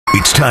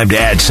Time to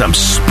add some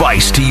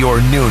spice to your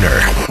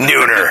nooner.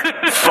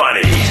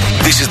 Funny.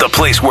 This is the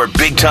place where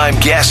big-time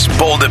guests,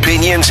 bold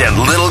opinions, and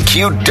little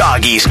cute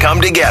doggies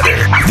come together.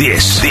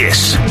 This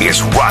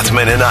is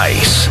Rothman and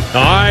Ice.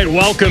 All right,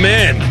 welcome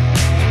in.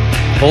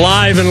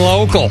 Live and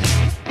local.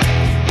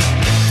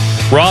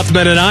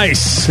 Rothman and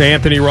Ice.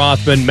 Anthony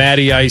Rothman,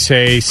 Matty Ice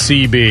Hayes,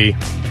 CB.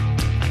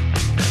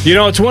 You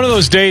know, it's one of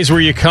those days where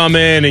you come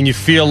in and you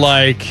feel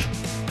like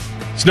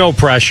there's no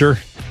pressure,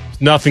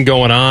 nothing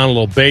going on, a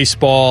little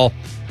baseball.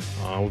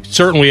 We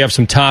certainly have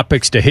some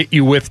topics to hit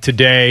you with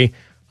today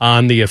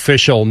on the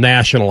official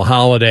national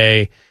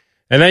holiday.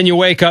 And then you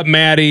wake up,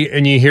 Matty,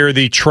 and you hear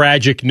the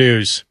tragic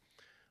news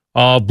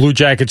of Blue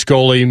Jackets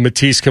goalie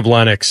Matiss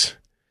Kivlenieks.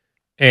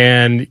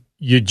 And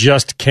you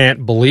just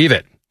can't believe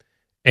it.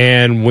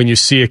 And when you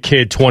see a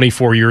kid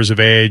 24 years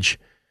of age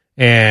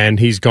and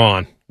he's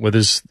gone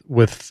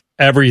with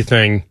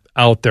everything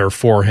out there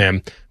for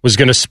him, was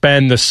going to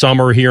spend the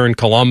summer here in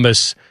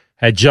Columbus,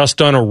 had just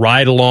done a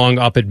ride-along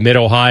up at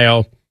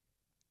Mid-Ohio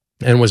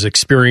and was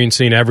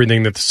experiencing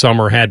everything that the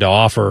summer had to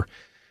offer.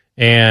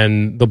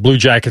 And the Blue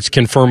Jackets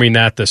confirming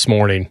that this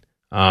morning,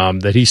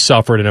 that he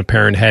suffered an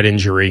apparent head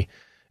injury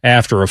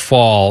after a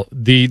fall.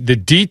 The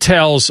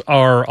details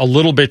are a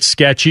little bit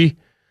sketchy,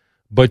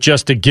 but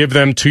just to give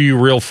them to you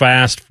real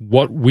fast,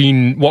 what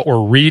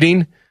we're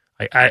reading,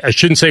 I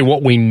shouldn't say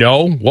what we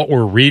know, what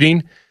we're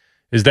reading,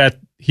 is that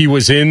he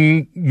was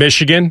in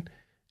Michigan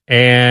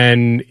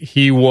and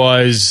he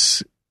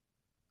was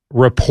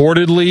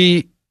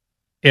reportedly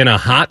in a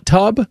hot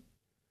tub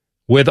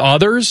with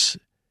others,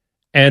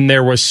 and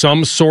there was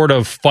some sort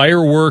of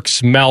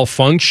fireworks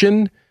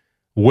malfunction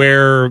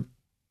where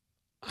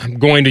I'm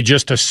going to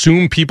just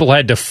assume people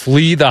had to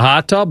flee the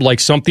hot tub,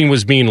 like something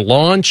was being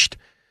launched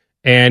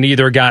and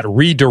either got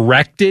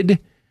redirected,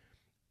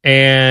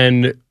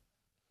 and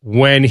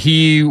when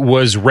he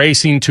was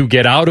racing to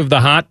get out of the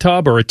hot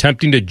tub or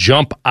attempting to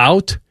jump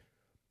out,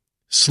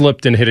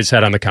 slipped and hit his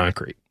head on the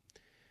concrete.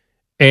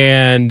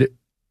 And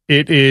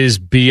it is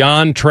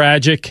beyond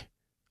tragic.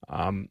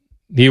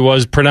 He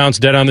was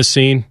pronounced dead on the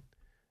scene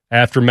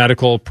after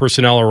medical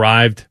personnel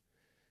arrived,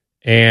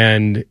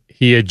 and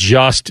he had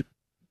just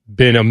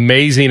been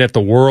amazing at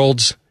the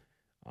Worlds.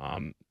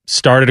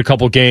 Started a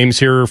couple games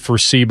here for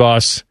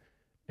C-Bus,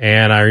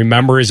 and I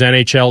remember his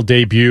NHL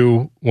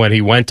debut when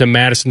he went to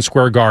Madison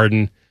Square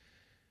Garden,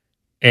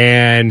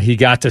 and he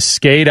got to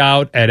skate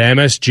out at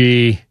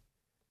MSG,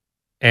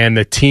 and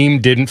the team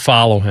didn't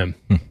follow him.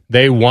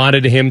 They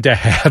wanted him to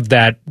have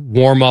that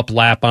warm-up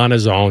lap on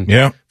his own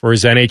for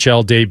his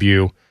NHL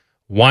debut.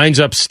 Winds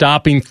up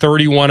stopping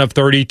 31 of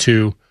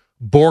 32.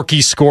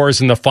 Borky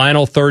scores in the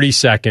final 30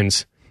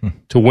 seconds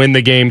to win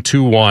the game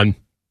 2-1.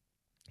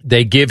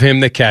 They give him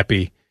the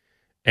Kepi,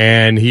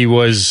 and he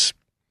was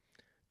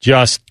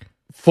just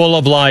full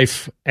of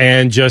life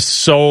and just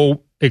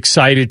so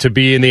excited to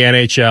be in the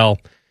NHL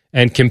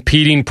and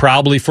competing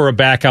probably for a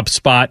backup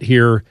spot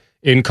here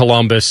in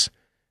Columbus.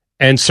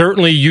 And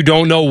certainly you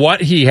don't know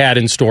what he had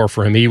in store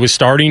for him. He was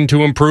starting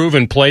to improve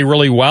and play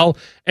really well,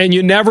 and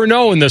you never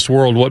know in this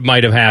world what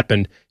might have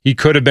happened. He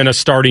could have been a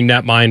starting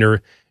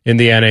netminder in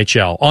the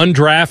NHL.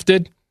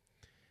 Undrafted,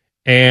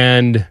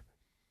 and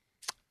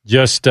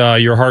just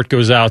your heart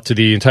goes out to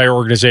the entire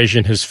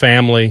organization, his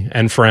family,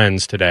 and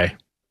friends today.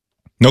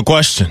 No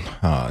question.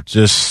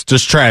 Just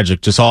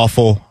tragic, just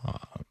awful.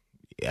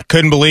 I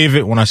couldn't believe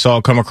it when I saw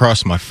it come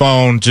across my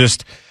phone.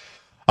 Just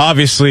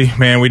obviously,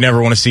 man, we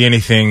never want to see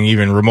anything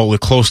even remotely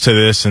close to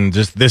this, and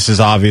just this is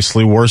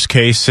obviously worst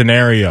case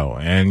scenario.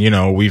 And, you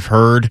know, we've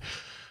heard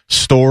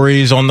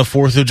stories on the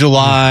 4th of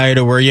July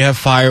to where you have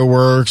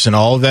fireworks and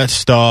all of that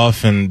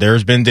stuff, and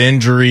there's been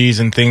injuries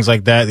and things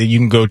like that you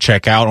can go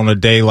check out on a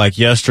day like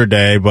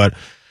yesterday. But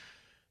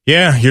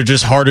yeah, your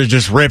just heart is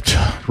just ripped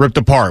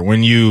apart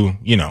when you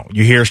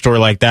hear a story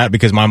like that,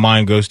 because my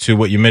mind goes to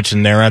what you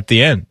mentioned there at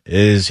the end,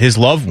 is his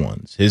loved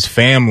ones, his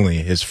family,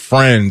 his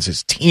friends,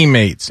 his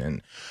teammates,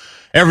 and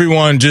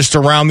everyone just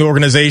around the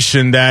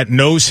organization that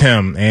knows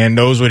him and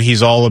knows what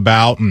he's all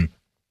about and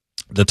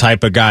the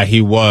type of guy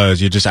he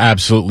was. You just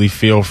absolutely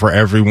feel for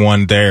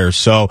everyone there.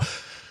 So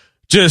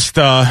just,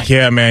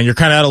 man, you're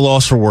kind of at a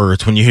loss for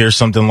words when you hear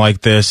something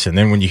like this. And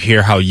then when you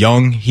hear how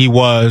young he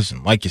was,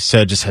 and like you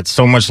said, just had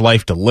so much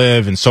life to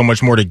live and so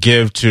much more to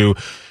give to,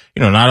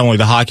 not only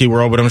the hockey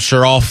world, but I'm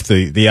sure off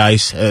the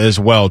ice as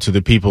well, to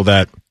the people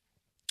that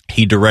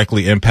he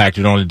directly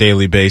impacted on a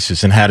daily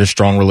basis and had a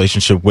strong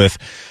relationship with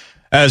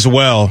as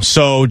well.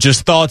 So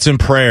just thoughts and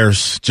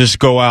prayers just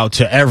go out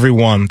to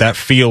everyone that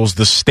feels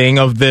the sting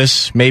of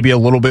this, maybe a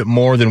little bit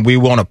more than we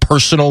will on a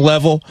personal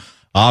level.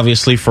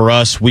 Obviously for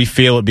us, we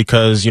feel it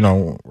because,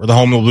 we're the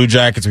home of the Blue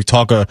Jackets. We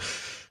talk a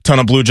ton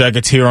of Blue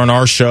Jackets here on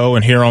our show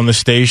and here on the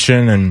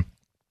station. And,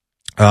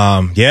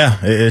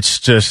 it's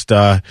just,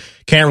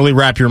 can't really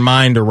wrap your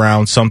mind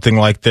around something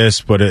like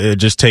this, but it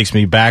just takes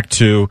me back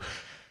to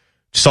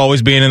just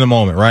always being in the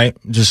moment, right?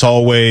 Just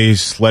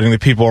always letting the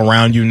people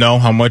around you know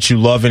how much you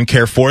love and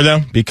care for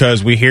them,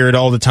 because we hear it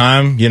all the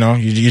time.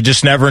 You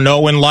just never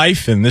know in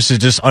life. And this is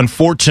just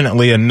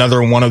unfortunately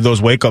another one of those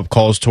wake up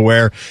calls to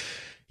where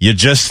You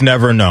just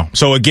never know.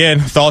 So again,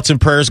 thoughts and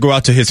prayers go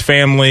out to his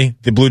family,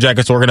 the Blue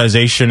Jackets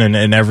organization,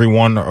 and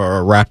everyone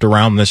are wrapped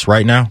around this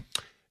right now.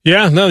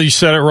 Yeah, no, you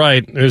said it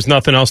right. There's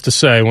nothing else to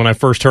say. When I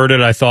first heard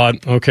it, I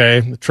thought,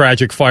 okay,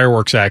 tragic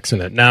fireworks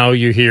accident. Now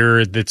you hear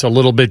it's a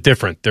little bit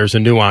different. There's a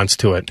nuance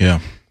to it. Yeah.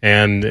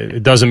 And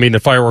it doesn't mean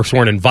the fireworks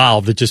weren't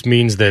involved. It just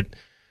means that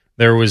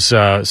there was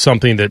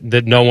something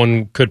that no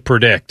one could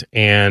predict.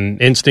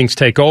 And instincts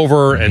take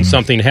over, and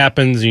something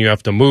happens, and you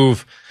have to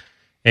move.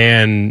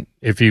 And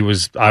if he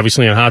was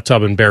obviously in a hot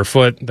tub and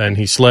barefoot, then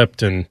he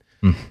slipped, and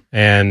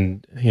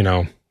you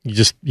know,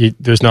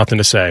 there's nothing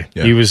to say.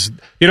 Yeah. He was,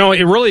 you know,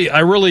 I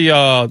really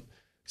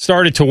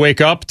started to wake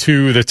up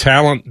to the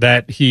talent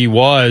that he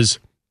was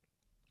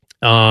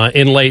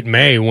in late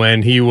May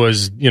when he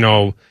was, you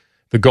know,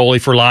 the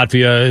goalie for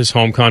Latvia, his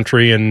home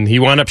country, and he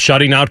wound up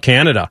shutting out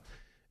Canada.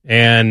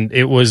 And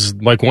it was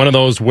like one of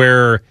those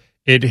where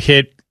it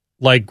hit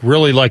like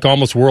really like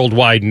almost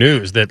worldwide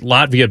news that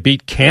Latvia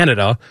beat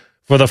Canada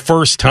for the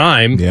first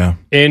time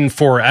in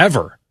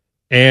forever.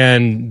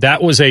 And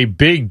that was a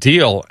big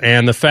deal.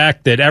 And the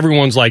fact that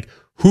everyone's like,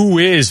 who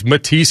is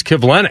Matiss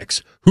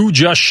Kivlenieks? Who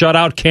just shut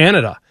out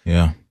Canada?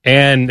 Yeah.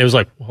 And it was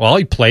like, well,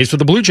 he plays for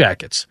the Blue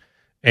Jackets.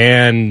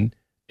 And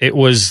it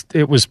was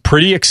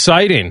pretty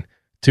exciting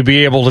to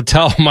be able to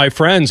tell my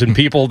friends and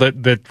people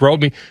that wrote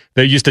me,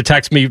 that used to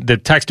text me,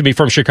 that texted me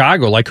from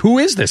Chicago, like, who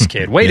is this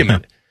kid? Wait a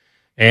minute.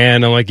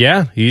 And I'm like,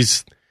 yeah,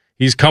 he's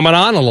coming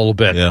on a little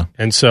bit. Yeah.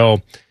 And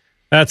so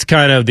that's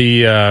kind of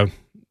the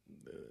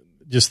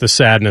just the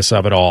sadness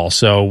of it all.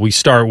 So we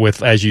start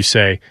with, as you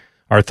say,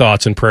 our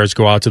thoughts and prayers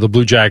go out to the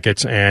Blue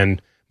Jackets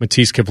and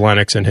Matiss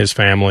Kivlenieks and his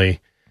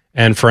family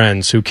and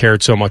friends who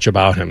cared so much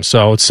about him.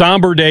 So it's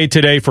somber day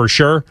today for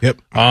sure. Yep.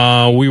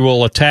 We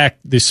will attack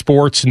the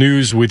sports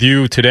news with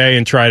you today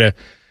and try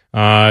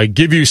to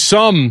give you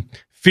some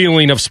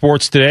feeling of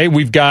sports today.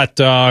 We've got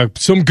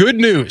some good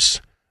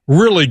news,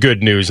 really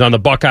good news on the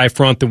Buckeye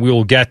front that we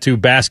will get to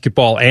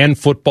basketball and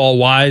football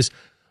wise.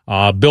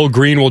 Bill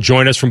Green will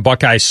join us from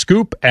Buckeye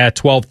Scoop at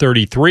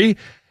 12:33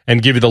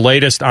 and give you the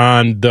latest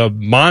on the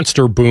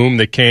monster boom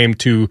that came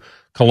to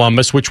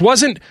Columbus, which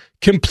wasn't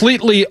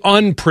completely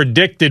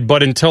unpredicted,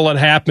 but until it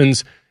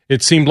happens,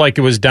 it seemed like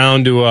it was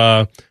down to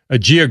a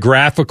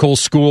geographical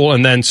school,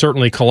 and then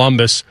certainly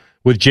Columbus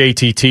with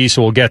JTT,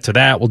 so we'll get to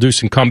that. We'll do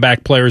some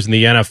comeback players in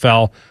the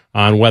NFL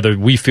on whether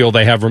we feel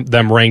they have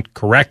them ranked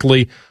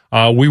correctly.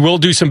 We will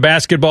do some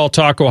basketball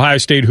talk, Ohio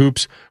State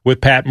hoops,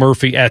 with Pat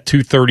Murphy at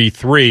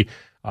 2:33.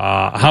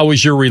 How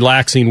was your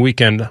relaxing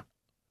weekend?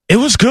 It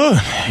was good.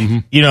 Mm-hmm.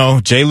 You know,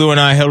 J. Lou and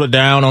I held it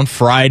down on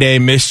Friday.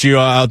 Missed you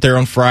out there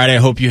on Friday. I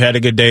hope you had a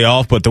good day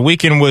off. But the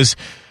weekend was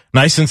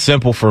nice and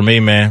simple for me,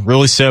 man.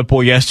 Really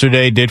simple.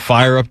 Yesterday, did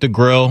fire up the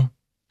grill.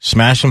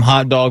 Smash some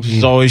hot dogs, which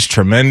is always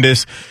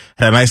tremendous.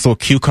 Had a nice little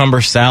cucumber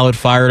salad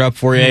fired up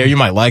for you. You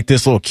might like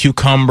this. Little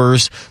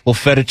cucumbers, little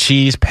feta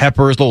cheese,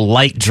 peppers, little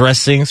light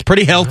dressings.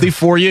 Pretty healthy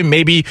for you.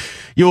 Maybe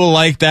you will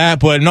like that.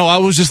 But no, I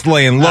was just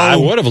laying low. I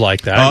would have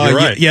liked that. You're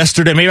right.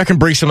 Yesterday, maybe I can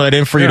bring some of that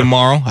in for you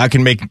tomorrow. I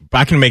can make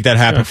that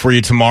happen for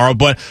you tomorrow.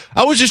 But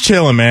I was just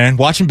chilling, man.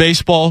 Watching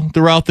baseball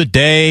throughout the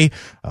day,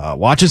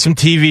 watching some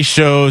TV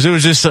shows. It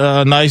was just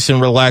a nice and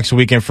relaxed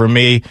weekend for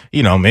me.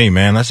 You know me,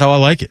 man. That's how I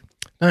like it.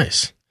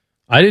 Nice.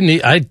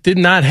 I did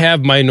not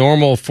have my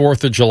normal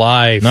 4th of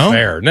July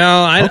fare.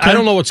 No, I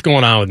don't know what's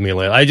going on with me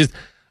lately.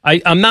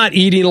 I'm not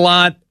eating a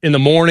lot in the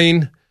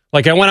morning.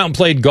 Like I went out and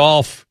played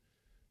golf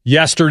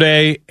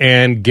yesterday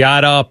and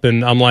got up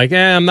and I'm like,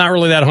 I'm not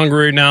really that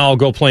hungry right now. I'll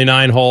go play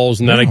 9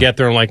 holes. And then I get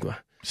there and I'm like,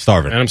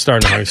 starving. And I'm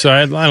starting to hungry. So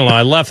I don't know.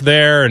 I left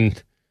there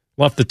and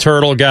left the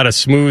Turtle, got a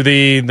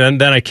smoothie.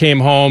 Then I came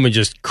home and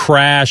just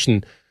crashed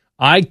and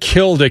I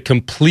killed a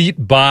complete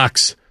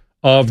box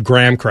of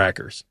graham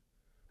crackers.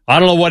 I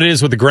don't know what it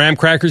is with the graham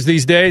crackers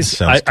these days.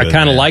 I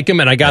kind of like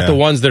them, and I got the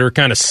ones that are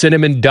kind of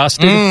cinnamon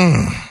dusted.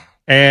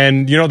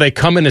 And you know they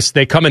come in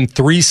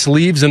 3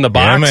 sleeves in the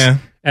box. Yeah,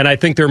 man. And I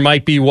think there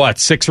might be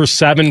 6 or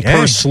 7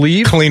 per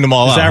sleeve. Cleaned them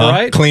all out. Is that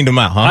right? Cleaned them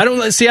out, huh? I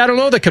don't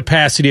know the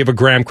capacity of a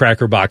graham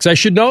cracker box. I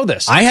should know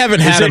this. I haven't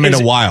had them in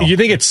a while. You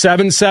think it's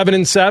 7, 7,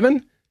 and 7? You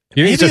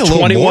think Maybe it's a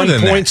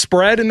 21-point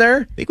spread in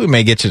there? I think we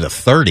may get to the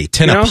 30,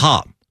 10 a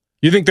pop.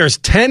 You think there's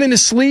 10 in a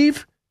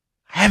sleeve?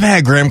 I haven't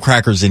had graham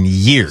crackers in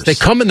years. They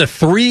come in the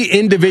 3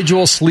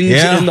 individual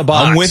sleeves in the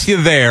box. I'm with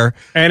you there.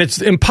 And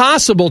it's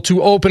impossible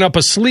to open up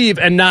a sleeve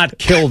and not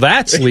kill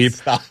that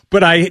sleeve.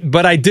 But I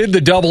did the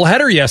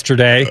doubleheader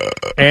yesterday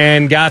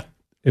and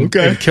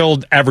and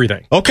killed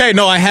everything. Okay,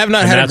 no, I have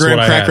not had a graham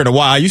cracker in a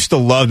while. I used to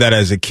love that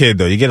as a kid,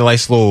 though. You get a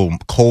nice little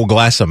cold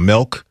glass of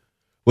milk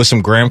with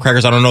some graham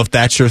crackers. I don't know if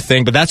that's your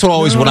thing, but that's what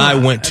I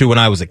went to when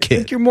I was a kid. I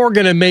think you're more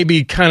going to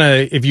maybe kind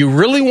of, if you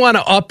really want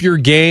to up your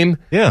game,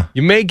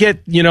 you may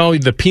get,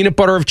 the peanut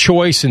butter of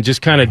choice and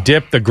just kind of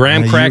dip the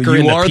graham cracker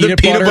in the peanut butter. You are the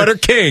peanut butter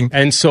king.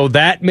 And so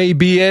that may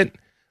be it.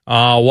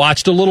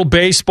 Watched a little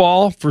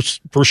baseball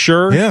for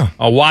sure. Yeah.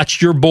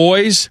 Watched your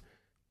boys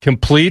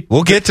complete.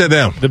 We'll get to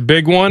them. The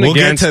big one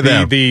against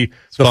the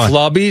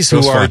Flubbies,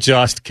 who are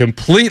just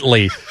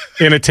completely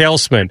in a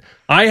tailspin.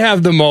 I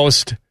have the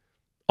most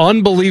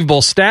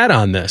unbelievable stat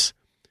on this.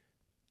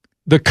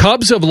 The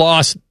Cubs have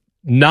lost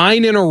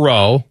 9 in a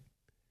row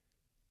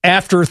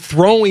after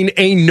throwing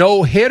a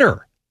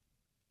no-hitter.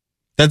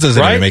 That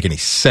doesn't even make any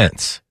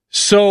sense.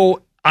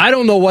 So I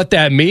don't know what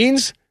that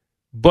means,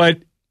 but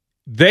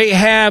they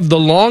have the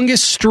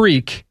longest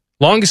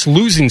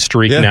losing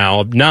streak now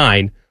of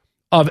 9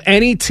 of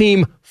any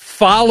team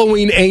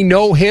following a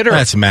no-hitter.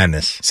 That's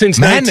madness. Since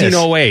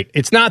 1908.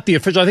 It's not the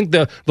official. I think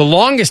the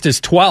longest is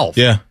 12.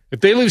 Yeah. If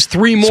they lose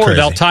 3 more,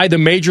 they'll tie the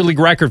major league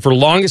record for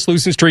longest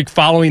losing streak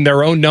following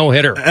their own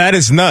no-hitter. That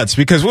is nuts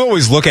because we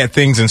always look at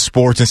things in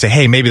sports and say,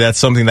 hey, maybe that's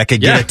something that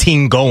could get a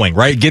team going,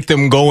 right? Get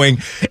them going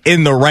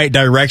in the right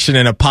direction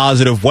in a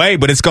positive way,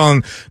 but it's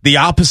gone the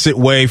opposite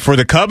way for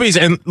the Cubbies.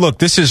 And look,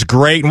 this is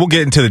great, and we'll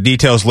get into the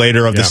details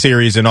later of the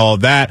series and all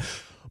of that.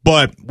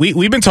 But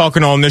we've been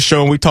talking on this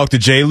show, and we talked to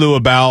J. Lou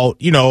about,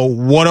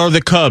 what are the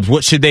Cubs?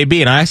 What should they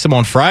be? And I asked him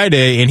on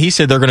Friday, and he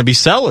said they're going to be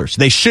sellers.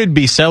 They should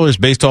be sellers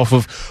based off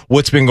of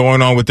what's been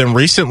going on with them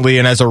recently.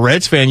 And as a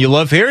Reds fan, you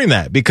love hearing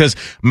that because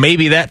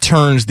maybe that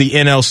turns the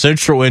NL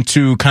Central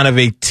into kind of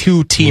a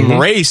 2-team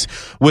race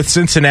with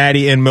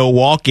Cincinnati and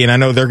Milwaukee. And I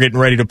know they're getting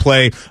ready to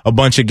play a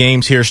bunch of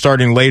games here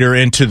starting later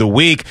into the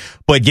week.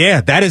 But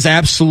yeah, that is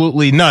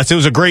absolutely nuts. It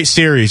was a great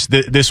series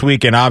this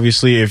weekend,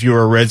 obviously, if you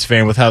were a Reds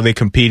fan with how they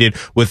competed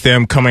with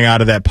them coming out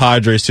of that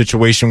Padres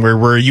situation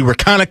where you were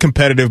kind of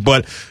competitive,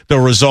 but the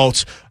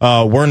results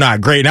were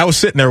not great. And I was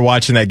sitting there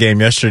watching that game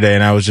yesterday,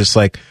 and I was just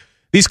like,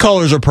 these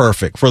colors are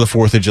perfect for the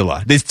 4th of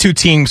July. These two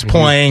teams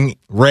playing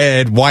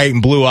red, white,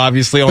 and blue,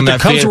 obviously, on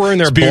that field. The Cubs were wearing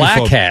their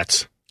black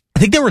hats. I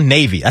think they were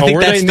navy. I think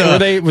that's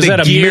was that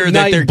a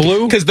midnight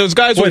blue? Because those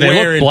guys were they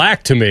wearing look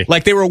black to me.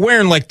 Like they were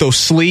wearing like those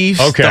sleeves,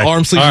 the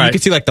arm sleeves. You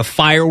could see like the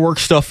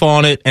fireworks stuff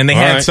on it, and they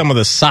had some of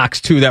the socks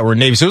too that were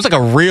navy. So it was like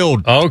a real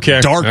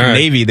dark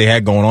navy they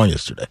had going on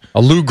yesterday. A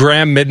Lou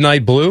Graham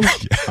midnight blue.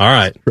 All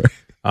right.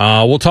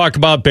 We'll talk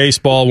about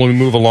baseball when we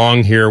move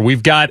along here.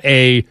 We've got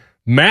a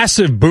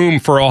massive boom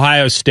for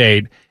Ohio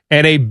State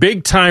and a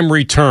big time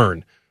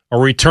return. A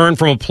return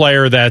from a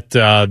player that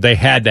they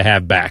had to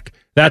have back.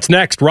 That's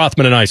next.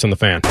 Rothman and Ice on the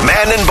Fan.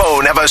 Man and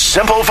Bone have a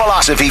simple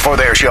philosophy for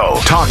their show.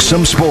 Talk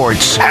some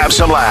sports, have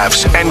some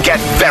laughs, and get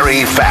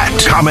very fat.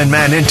 Common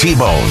Man and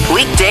T-Bone.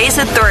 Weekdays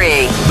at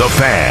 3. The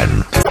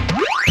Fan.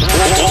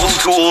 Old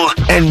school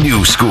and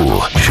new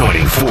school.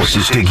 Joining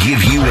forces to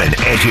give you an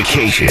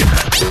education.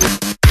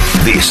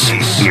 This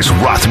is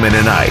Rothman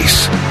and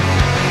Ice.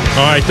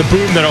 All right, the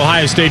boom that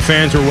Ohio State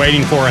fans were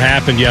waiting for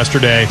happened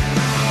yesterday.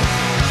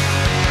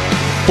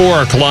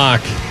 4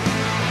 o'clock.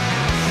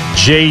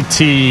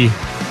 JT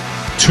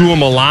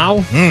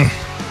Tuimoloau,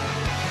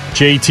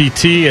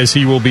 JTT as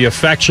he will be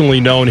affectionately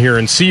known here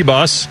in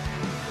C-Bus,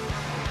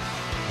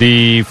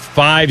 the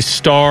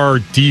 5-star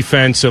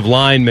defensive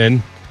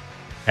lineman,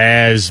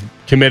 has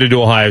committed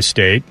to Ohio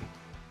State.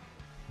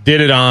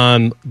 Did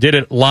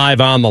it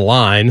live on the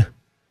line,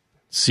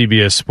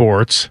 CBS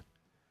Sports,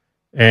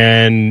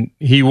 and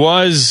he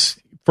was,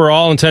 for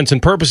all intents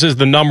and purposes,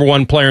 the number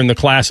 1 player in the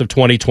class of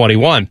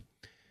 2021.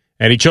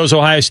 And he chose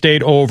Ohio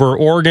State over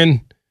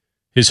Oregon,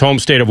 his home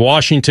state of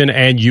Washington,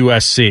 and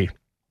USC.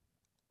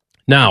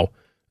 Now,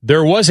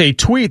 there was a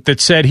tweet that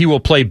said he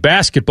will play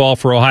basketball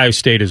for Ohio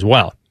State as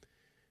well.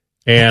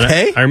 And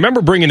I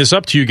remember bringing this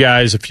up to you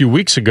guys a few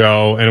weeks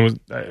ago, and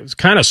it was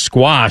kind of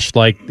squashed.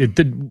 Like,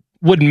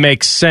 wouldn't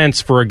make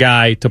sense for a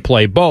guy to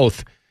play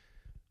both,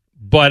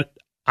 but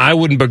I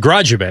wouldn't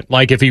begrudge him it.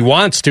 Like, if he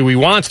wants to, he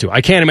wants to.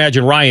 I can't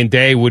imagine Ryan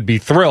Day would be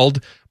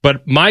thrilled,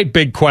 but my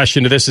big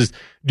question to this is,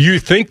 do you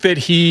think that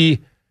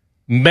he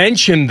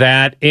mentioned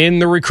that in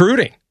the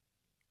recruiting?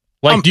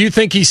 Like, do you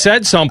think he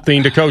said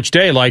something to Coach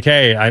Day like,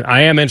 hey,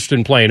 I am interested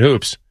in playing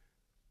hoops?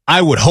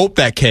 I would hope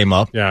that came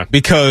up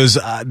because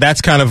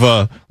that's kind of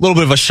a little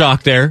bit of a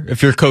shock there.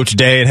 If you're Coach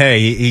Day and, hey,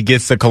 he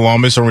gets to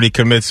Columbus or when he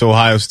commits to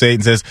Ohio State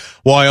and says,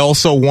 well, I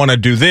also want to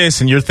do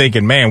this. And you're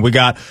thinking, man, we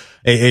got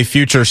a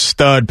future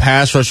stud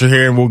pass rusher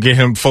here, and we'll get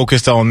him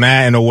focused on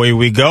that, and away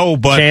we go.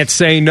 But can't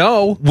say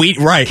no.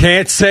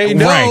 Can't say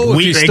no.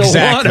 Right.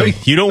 Exactly.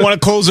 You don't want to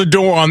close the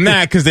door on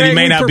that because then he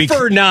may not be.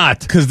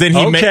 Because then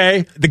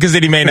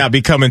he may not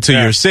be coming to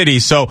your city.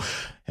 So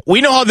we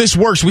know how this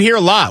works. We hear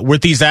a lot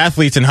with these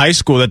athletes in high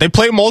school that they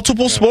play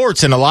multiple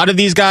sports, and a lot of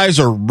these guys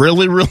are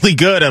really, really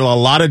good at a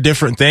lot of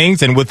different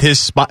things. And with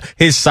his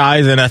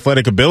size and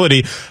athletic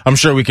ability, I'm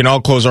sure we can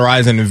all close our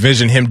eyes and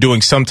envision him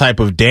doing some type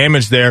of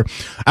damage there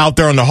out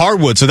there on the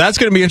hardwood. So that's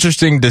going to be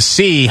interesting to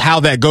see how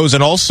that goes,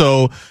 and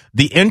also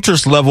the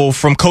interest level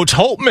from Coach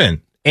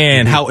Holtman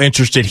and how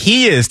interested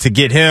he is to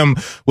get him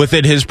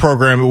within his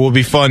program. It will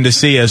be fun to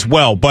see as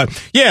well. But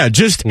yeah,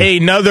 just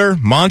another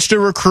monster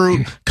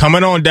recruit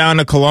coming on down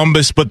to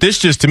Columbus. But this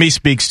just to me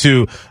speaks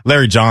to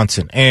Larry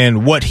Johnson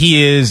and what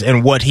he is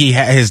and what he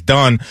has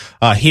done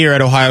here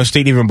at Ohio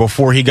State, even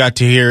before he got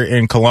to here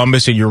in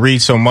Columbus. And you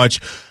read so much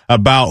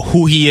about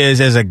who he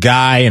is as a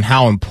guy and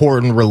how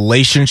important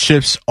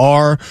relationships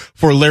are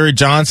for Larry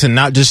Johnson,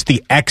 not just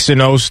the X and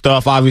O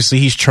stuff. Obviously,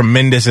 he's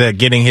tremendous at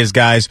getting his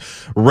guys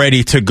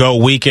ready to go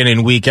week in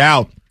and week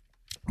out.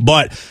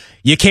 But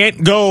you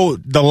can't go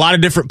a lot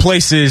of different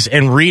places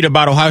and read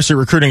about Ohio State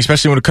recruiting,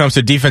 especially when it comes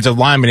to defensive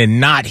linemen, and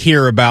not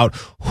hear about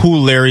who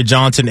Larry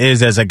Johnson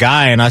is as a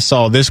guy. And I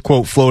saw this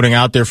quote floating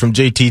out there from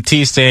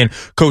JTT saying,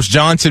 Coach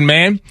Johnson,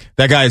 man,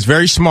 that guy is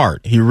very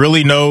smart. He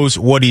really knows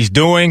what he's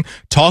doing.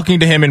 Talking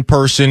to him in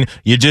person,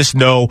 you just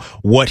know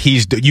what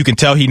you can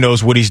tell he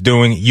knows what he's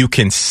doing. You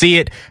can see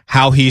it,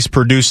 how he's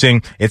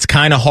producing. It's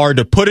kind of hard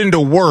to put into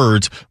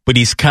words, but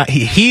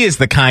he is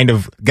the kind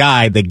of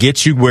guy that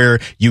gets you where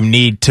you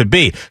need to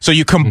be. So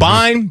you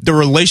combine the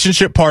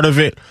relationship part of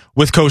it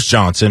with Coach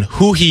Johnson,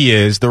 who he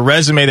is, the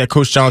resume that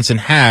Coach Johnson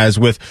has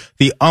with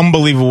the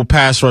unbelievable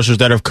pass rushers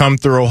that have come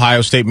through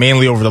Ohio State,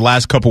 mainly over the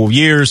last couple of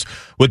years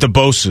with the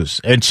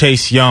Bosa's and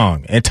Chase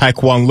Young and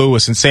Tyquan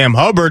Lewis and Sam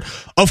Hubbard.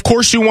 Of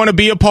course, you want to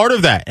be a part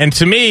of that. And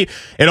to me,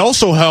 it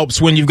also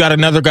helps when you've got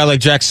another guy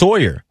like Jack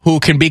Sawyer, who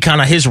can be kind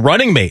of his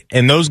running mate.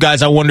 And those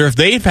guys, I wonder if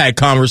they've had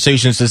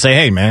conversations to say,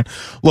 hey, man,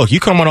 look,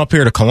 you come on up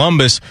here to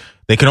Columbus,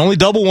 they can only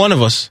double one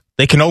of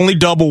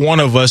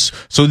us.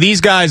 So these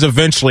guys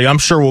eventually, I'm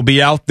sure, will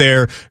be out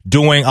there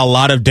doing a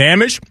lot of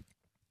damage.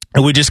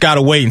 And we just got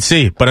to wait and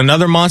see. But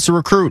another monster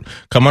recruit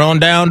coming on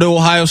down to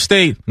Ohio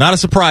State. Not a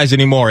surprise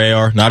anymore,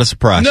 AR. Not a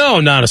surprise. No,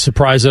 not a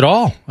surprise at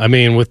all. I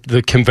mean, with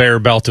the conveyor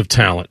belt of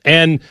talent.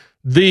 And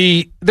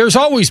there's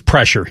always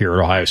pressure here at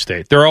Ohio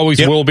State. There always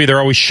will be. There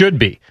always should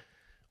be,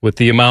 with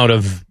the amount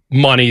of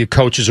money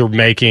coaches are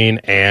making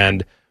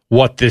and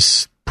what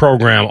this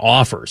program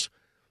offers.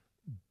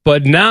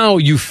 But now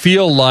you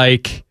feel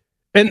like,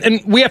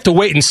 and we have to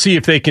wait and see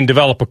if they can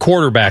develop a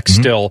quarterback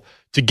still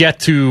to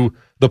get to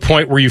the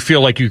point where you feel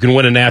like you can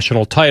win a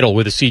national title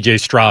with a C.J.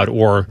 Stroud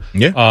or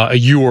a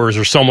Ewers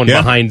or someone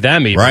behind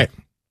them even. Right.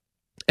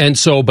 And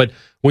so, but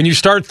when you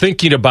start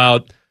thinking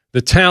about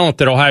the talent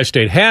that Ohio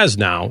State has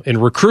now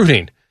in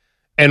recruiting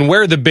and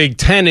where the Big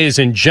Ten is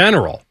in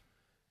general,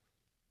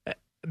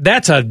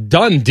 that's a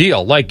done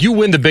deal. Like, you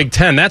win the Big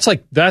Ten, that's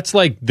like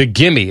the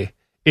gimme.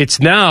 It's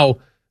now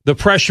the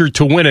pressure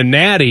to win a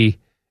natty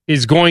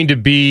is going to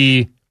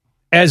be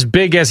as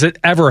big as it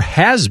ever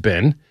has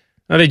been.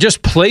 Now, they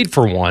just played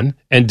for one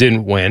and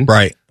didn't win.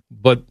 Right.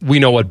 But we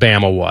know what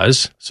Bama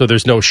was, so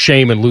there's no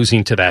shame in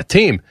losing to that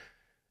team.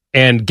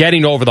 And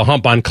getting over the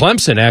hump on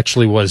Clemson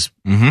actually was,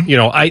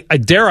 I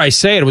dare I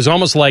say it was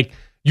almost like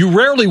you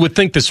rarely would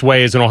think this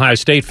way as an Ohio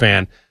State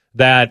fan,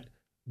 that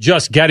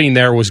just getting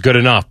there was good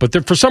enough.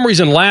 But for some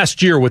reason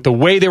last year, with the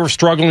way they were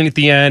struggling at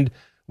the end,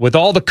 with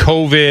all the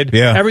COVID,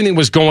 everything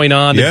was going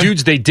on, the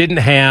dudes they didn't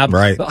have,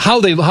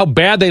 how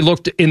bad they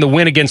looked in the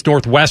win against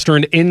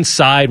Northwestern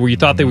inside, where you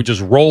thought they would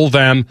just roll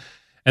them,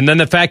 and then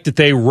the fact that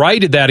they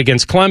righted that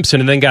against Clemson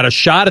and then got a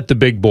shot at the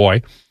big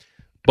boy.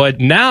 But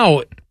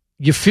now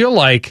you feel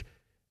like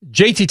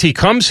JTT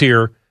comes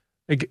here,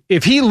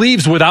 if he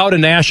leaves without a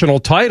national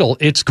title,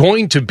 it's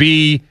going to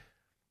be,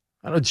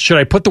 should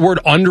I put the word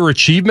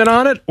underachievement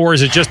on it, or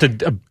is it just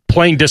a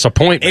plain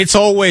disappointment? It's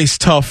always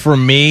tough for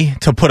me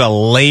to put a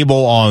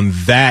label on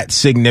that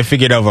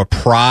significant of a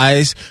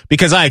prize,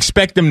 because I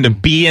expect them to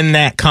be in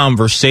that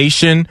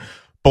conversation.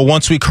 But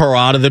once we crawl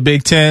out of the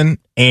Big Ten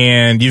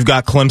and you've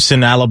got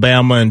Clemson,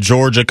 Alabama, and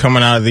Georgia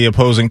coming out of the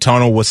opposing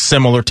tunnel with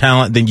similar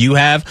talent than you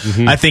have,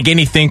 I think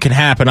anything can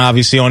happen,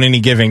 obviously, on any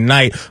given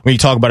night when you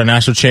talk about a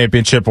national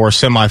championship or a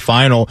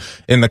semifinal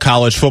in the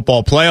college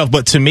football playoff.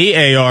 But to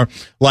me, AR,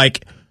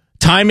 like,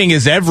 timing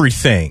is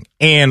everything.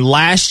 And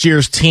last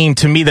year's team,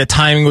 to me, the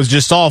timing was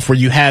just off, where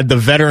you had the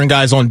veteran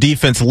guys on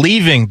defense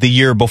leaving the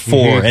year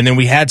before. And then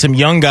we had some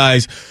young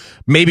guys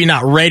maybe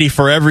not ready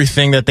for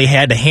everything that they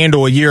had to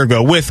handle a year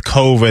ago with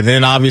COVID.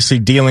 And obviously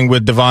dealing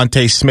with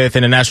Devontae Smith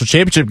in a national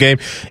championship game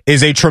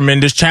is a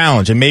tremendous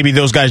challenge. And maybe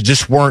those guys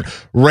just weren't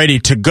ready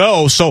to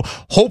go. So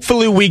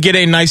hopefully we get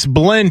a nice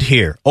blend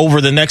here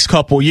over the next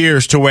couple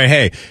years to where,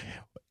 hey,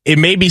 it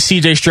may be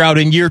C.J. Stroud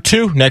in year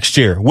 2 next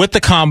year with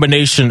the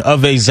combination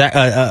of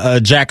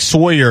a Jack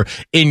Sawyer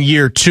in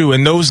year 2,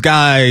 and those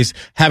guys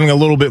having a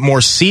little bit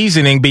more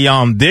seasoning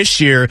beyond this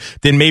year.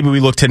 Then maybe we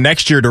look to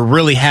next year to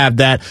really have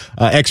that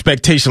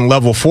expectation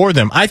level for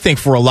them. I think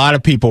for a lot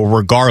of people,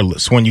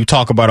 regardless, when you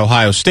talk about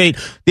Ohio State,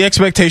 the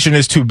expectation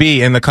is to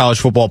be in the college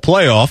football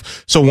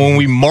playoff. So when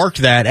we mark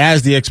that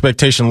as the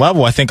expectation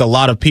level, I think a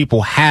lot of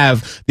people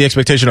have the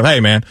expectation of,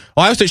 hey, man,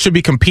 Ohio State should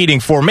be competing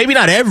for maybe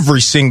not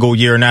every single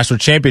year national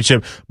championship,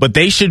 but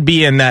they should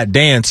be in that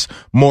dance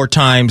more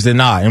times than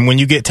not. And when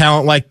you get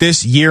talent like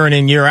this year in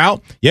and year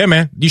out, yeah,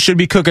 man, you should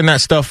be cooking that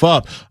stuff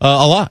up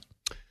a lot.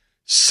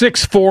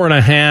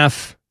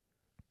 6'4.5".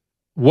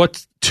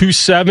 What,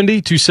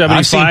 270, 275?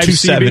 I've seen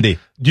 270.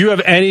 Do you have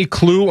any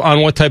clue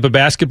on what type of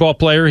basketball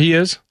player he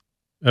is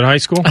in high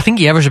school? I think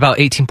he averaged about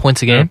 18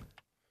 points a game.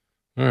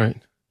 All right.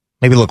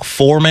 Maybe look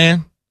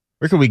 4-man.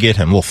 Where can we get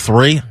him? A little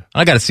 3?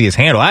 I got to see his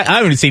handle. I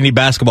haven't seen any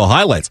basketball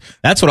highlights.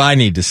 That's what I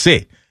need to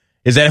see.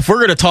 Is that if we're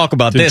going to talk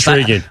about this,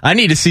 I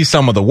need to see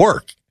some of the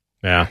work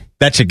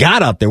that you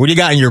got up there. What do you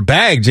got in your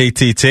bag,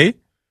 JTT?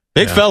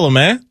 Big fella,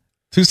 man.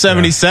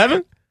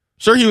 277?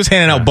 Sure, he was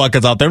handing out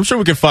buckets out there. I'm sure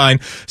we could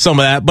find some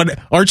of that. But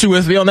aren't you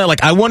with me on that?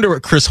 Like, I wonder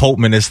what Chris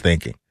Holtmann is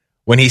thinking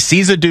when he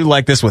sees a dude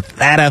like this with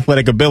that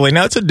athletic ability.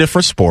 Now, it's a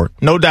different sport.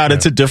 No doubt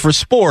it's a different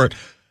sport.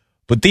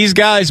 But these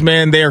guys,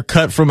 man, they are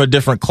cut from a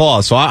different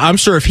cloth. So I'm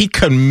sure if he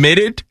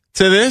committed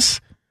to this,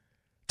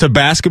 to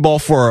basketball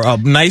for a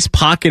nice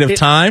pocket of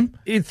time,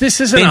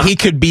 then he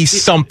could be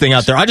something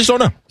out there. I just don't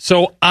know.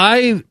 So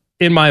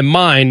in my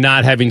mind,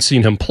 not having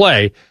seen him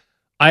play,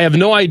 I have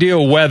no idea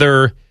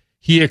whether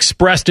he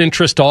expressed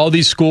interest to all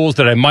these schools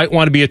that I might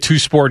want to be a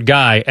two-sport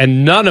guy,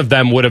 and none of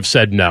them would have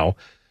said no.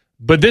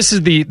 But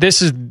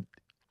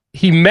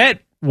he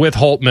met with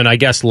Holtman, I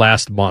guess,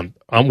 last month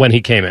when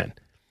he came in.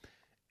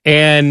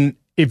 And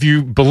if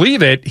you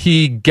believe it,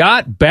 he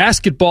got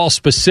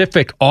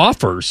basketball-specific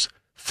offers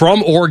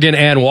from Oregon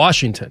and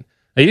Washington.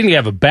 Now, he didn't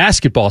have a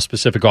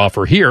basketball-specific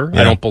offer here,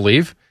 I don't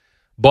believe.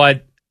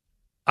 But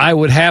I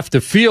would have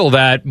to feel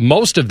that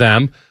most of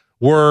them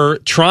were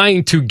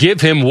trying to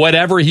give him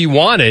whatever he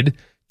wanted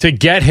to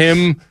get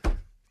him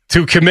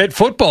to commit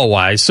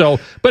football-wise.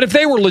 But if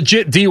they were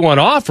legit D1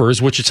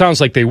 offers, which it sounds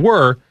like they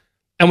were,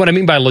 and what I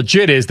mean by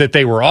legit is that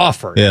they were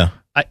offered. Yeah.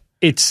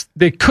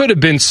 There could have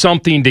been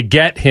something to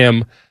get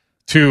him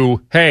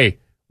to, hey,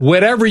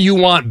 whatever you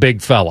want,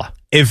 big fella.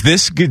 If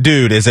this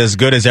dude is as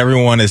good as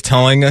everyone is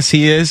telling us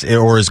he is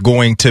or is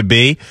going to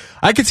be,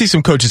 I could see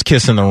some coaches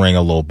kissing the ring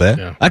a little bit.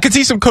 Yeah. I could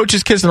see some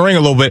coaches kissing the ring a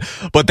little bit,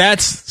 but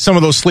that's some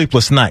of those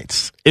sleepless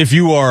nights. If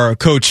you are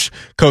Coach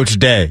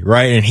Day,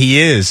 right, and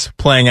he is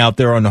playing out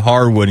there on the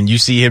hardwood and you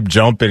see him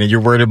jumping and you're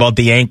worried about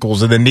the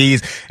ankles and the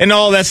knees and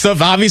all that stuff,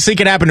 obviously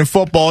can happen in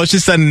football. It's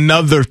just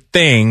another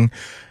thing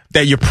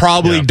that you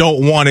probably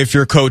don't want if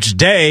you're Coach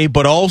Day,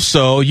 but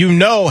also,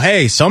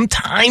 hey,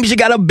 sometimes you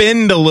got to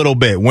bend a little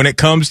bit when it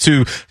comes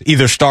to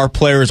either star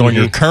players on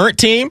your current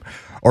team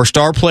or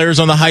star players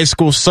on the high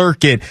school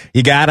circuit.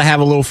 You got to have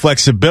a little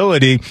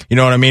flexibility, you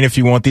know what I mean, if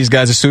you want these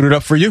guys to suit it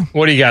up for you.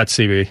 What do you got,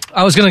 CB?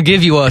 I was going to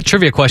give you a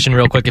trivia question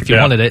real quick if you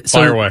wanted it.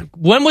 Fire away.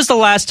 When was the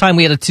last time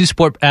we had a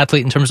two-sport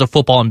athlete in terms of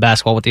football and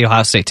basketball with the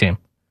Ohio State team?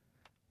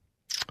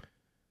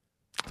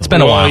 It's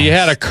been a while. Well, you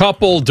had a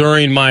couple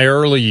during my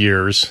early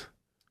years.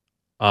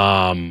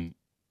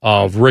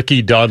 Of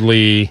Ricky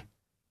Dudley,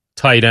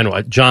 tight end,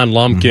 John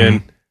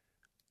Lumpkin.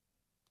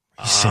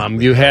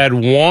 You had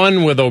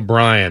one with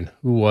O'Brien.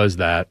 Who was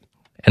that?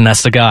 And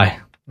that's the guy.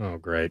 Oh,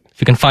 great.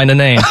 If you can find a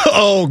name.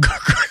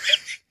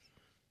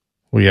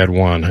 We had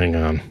one. Hang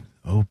on.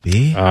 OB?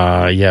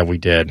 Yeah, we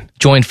did.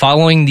 Joined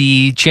following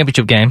the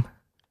championship game.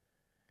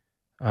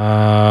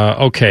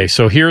 Okay,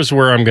 so here's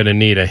where I'm going to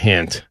need a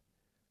hint.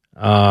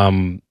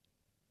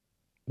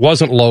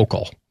 Wasn't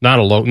local. Not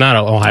an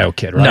Ohio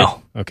kid, right? No.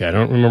 Okay, I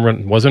don't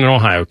remember. Wasn't an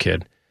Ohio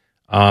kid.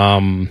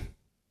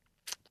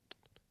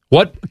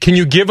 What can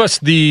you give us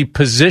the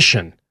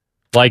position?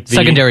 Like the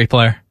secondary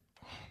player.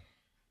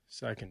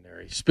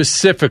 Secondary.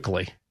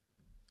 Specifically.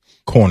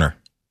 Corner.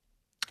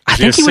 I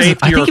think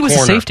he was a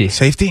safety.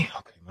 Safety?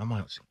 Okay, my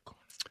mind was corner.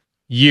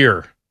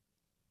 Year.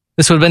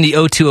 This would have been the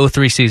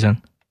 02-03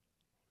 season.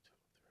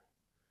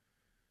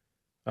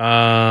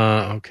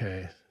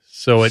 Okay.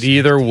 So it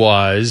either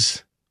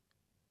was...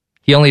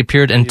 He only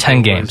appeared in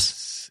 10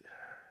 games.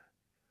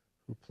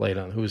 Who played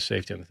on? Who was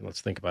safety on?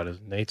 Let's think about it.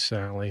 Nate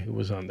Sally. Who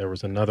was on? There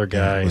was another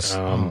guy.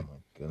 Oh my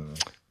goodness.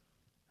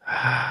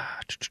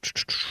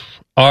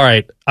 All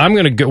right, I'm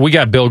gonna go. We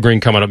got Bill Green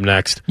coming up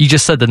next. You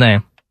just said the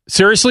name.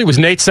 Seriously, it was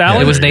Nate Sally?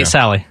 Yeah, it was Nate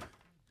Sally.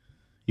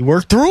 You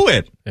worked through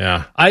it.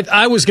 Yeah,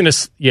 I was gonna.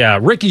 Yeah,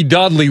 Ricky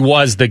Dudley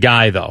was the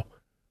guy though.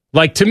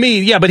 Like to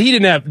me, yeah, but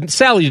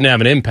Sally didn't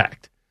have an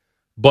impact,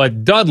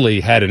 but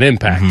Dudley had an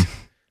impact. Mm-hmm.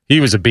 He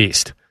was a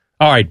beast.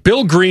 All right,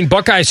 Bill Green,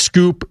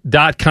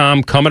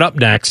 BuckeyesScoop.com coming up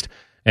next,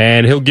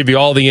 and he'll give you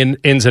all the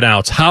ins and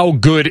outs. How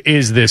good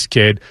is this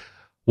kid?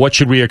 What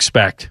should we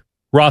expect?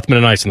 Rothman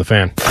and Ice in the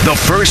Fan.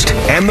 The first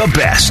and the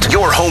best.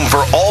 Your home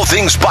for all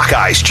things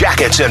Buckeyes,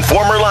 jackets, and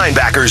former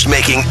linebackers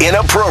making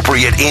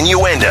inappropriate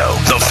innuendo.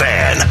 The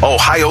Fan,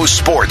 Ohio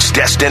sports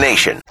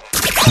destination.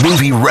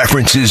 Movie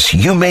references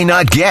you may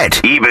not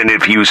get, even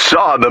if you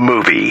saw the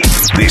movie.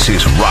 This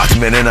is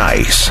Rothman and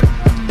Ice.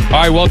 All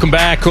right, welcome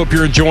back. Hope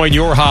you're enjoying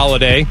your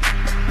holiday.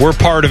 We're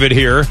part of it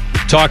here,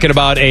 talking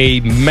about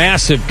a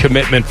massive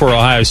commitment for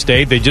Ohio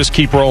State. They just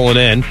keep rolling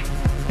in.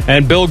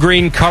 And Bill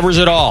Green covers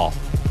it all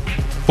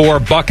for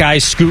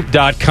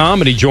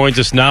BuckeyesScoop.com, and he joins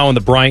us now on the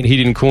Bryant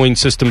Heating and Cooling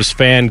Systems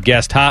Fan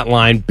Guest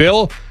Hotline.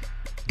 Bill,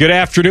 good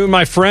afternoon,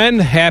 my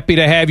friend. Happy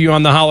to have you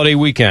on the holiday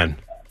weekend.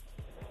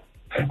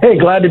 Hey,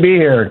 glad to be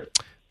here.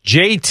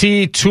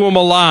 JT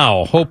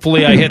Tuimalau.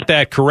 Hopefully I hit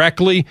that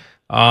correctly.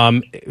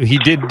 He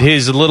did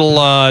his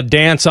little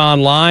dance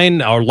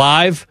online or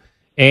live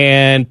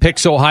and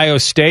picks Ohio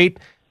State.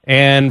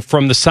 And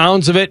from the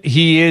sounds of it,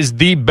 he is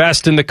the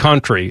best in the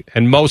country.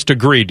 And most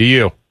agree. Do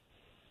you?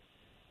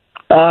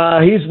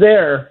 He's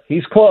there.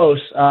 He's close.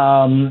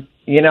 I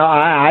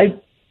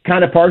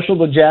kind of partial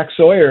to Jack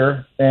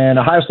Sawyer, and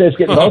Ohio State's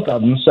getting both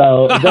of them.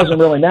 So it doesn't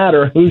really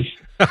matter who's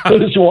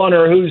one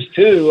or who's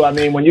two. I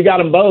mean, when you got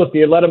them both,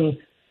 you let them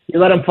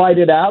fight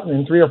it out, and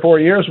in 3 or 4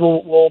 years,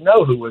 we'll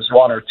know who was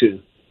one or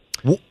two.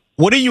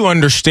 what do you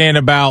understand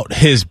about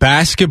his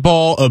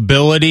basketball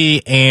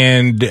ability,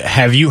 and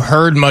have you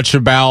heard much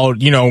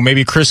about,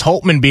 maybe Chris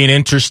Holtmann being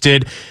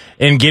interested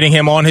in getting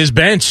him on his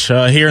bench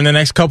here in the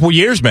next couple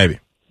years, maybe?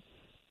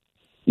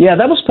 Yeah,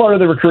 that was part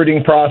of the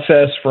recruiting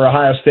process for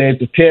Ohio State.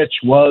 The pitch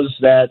was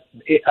that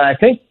I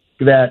think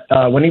that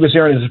when he was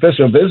here on his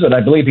official visit,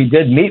 I believe he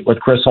did meet with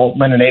Chris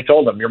Holtmann, and they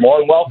told him, "You're more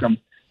than welcome.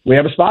 We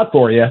have a spot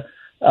for you."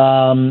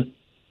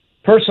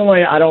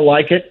 Personally, I don't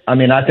like it. I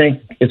mean, I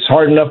think it's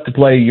hard enough to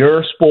play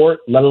your sport,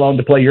 let alone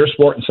to play your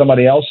sport and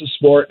somebody else's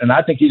sport. And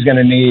I think he's going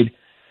to need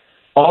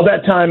all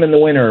that time in the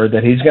winter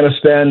that he's going to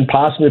spend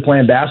possibly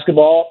playing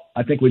basketball.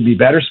 I think would be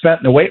better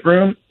spent in the weight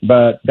room.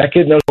 But that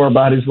kid knows more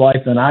about his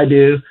life than I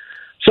do.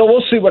 So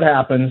we'll see what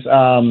happens.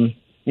 I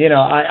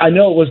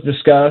know it was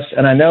discussed,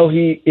 and I know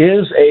he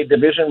is a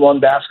Division I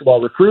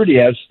basketball recruit. He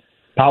has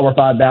Power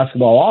 5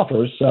 basketball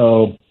offers.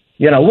 So,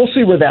 we'll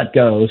see where that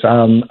goes.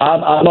 I'm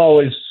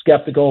always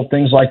skeptical of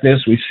things like this.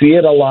 We see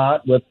it a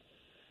lot with,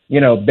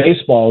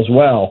 baseball as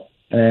well.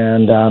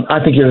 And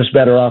I think you're just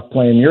better off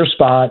playing your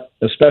spot,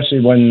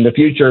 especially when the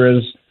future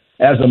is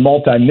as a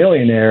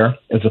multimillionaire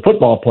as a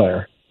football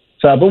player.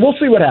 So, but we'll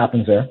see what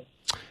happens there.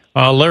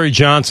 Larry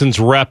Johnson's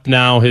rep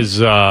now,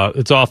 it's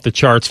off the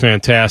charts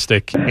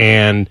fantastic.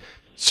 And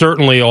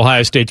certainly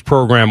Ohio State's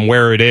program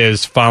where it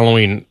is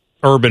following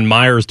Urban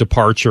Meyer's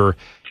departure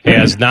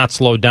has not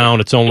slowed down.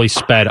 It's only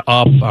sped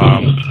up.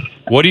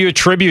 What do you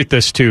attribute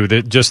this to?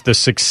 Just the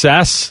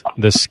success,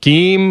 the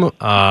scheme,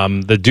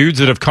 the dudes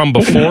that have come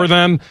before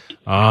them?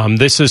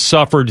 This has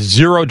suffered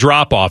zero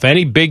drop-off.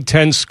 Any Big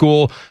Ten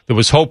school that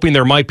was hoping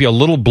there might be a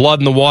little blood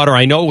in the water,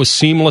 I know it was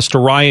seamless to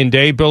Ryan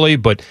Day, Billy,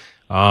 but,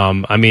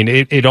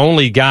 it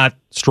only got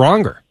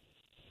stronger.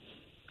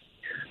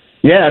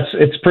 Yeah,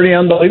 it's pretty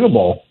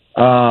unbelievable.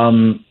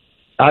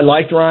 I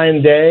liked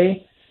Ryan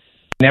Day.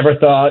 Never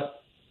thought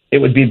it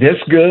would be this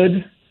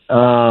good.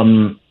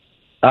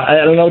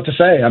 I don't know what to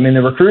say. I mean,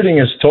 the recruiting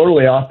is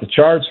totally off the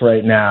charts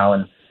right now.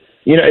 And,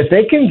 if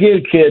they can get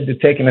a kid to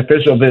take an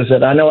official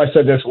visit, I know I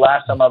said this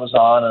last time I was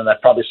on, and I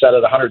probably said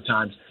it 100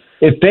 times.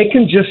 If they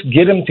can just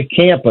get him to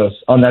campus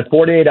on that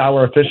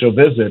 48-hour official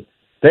visit,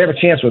 they have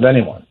a chance with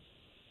anyone.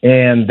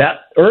 And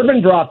that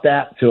Urban brought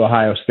that to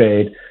Ohio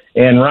State.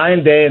 And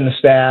Ryan Day and the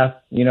staff,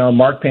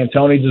 Mark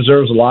Pantoni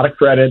deserves a lot of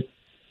credit.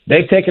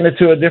 They've taken it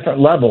to a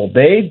different level.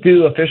 They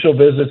do official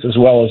visits as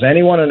well as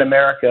anyone in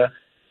America.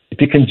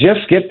 If you can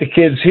just get the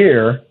kids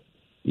here,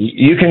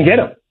 you can get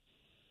them.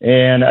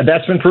 And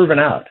that's been proven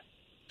out.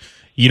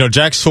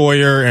 Jack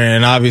Sawyer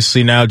and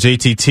obviously now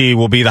JTT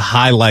will be the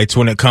highlights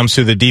when it comes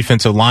to the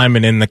defensive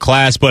linemen in the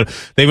class, but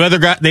they've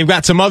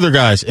got some other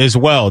guys as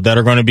well that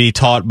are going to be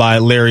taught by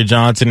Larry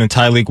Johnson and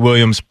Tyleik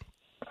Williams.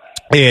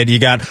 And you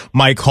got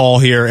Mike Hall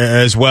here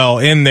as well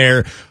in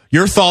there.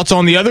 Your thoughts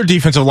on the other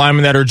defensive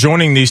linemen that are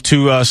joining these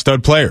two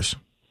stud players?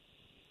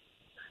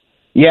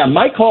 Yeah,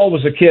 Mike Hall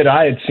was a kid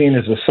I had seen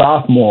as a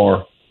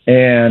sophomore,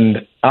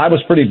 and I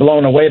was pretty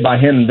blown away by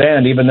him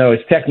then, even though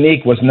his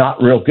technique was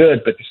not real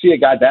good. But to see a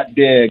guy that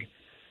big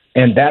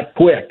and that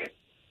quick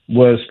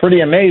was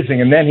pretty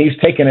amazing. And then he's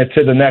taken it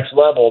to the next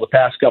level the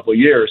past couple of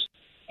years.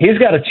 He's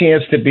got a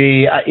chance to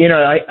be,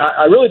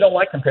 I really don't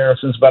like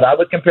comparisons, but I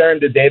would compare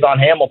him to Davon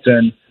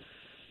Hamilton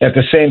at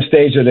the same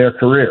stage of their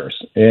careers.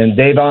 And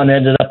Davon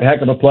ended up a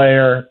heck of a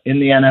player in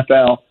the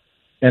NFL,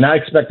 and I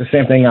expect the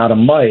same thing out of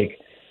Mike.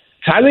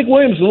 Tyleik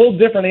Williams is a little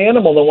different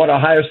animal than what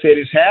Ohio State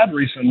has had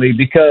recently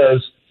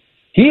because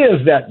he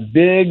is that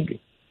big,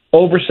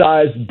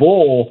 oversized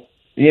bull,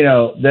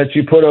 that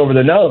you put over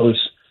the nose,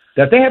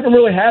 that they haven't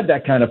really had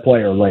that kind of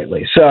player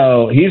lately.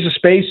 So he's a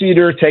space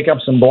eater, take up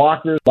some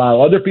blockers,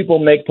 allow other people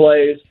make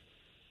plays,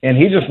 and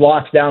he just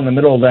locks down the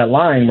middle of that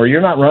line where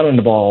you're not running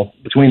the ball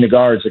between the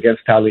guards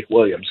against Tyleik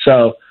Williams.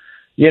 So,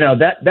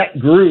 that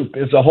group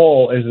as a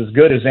whole is as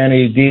good as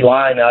any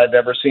D-line I've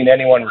ever seen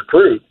anyone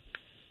recruit.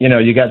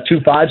 You got 2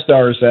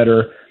 5-stars that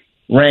are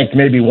ranked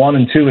maybe 1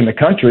 and 2 in the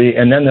country,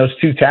 and then those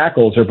 2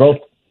 tackles are both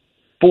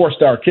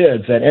 4-star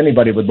kids that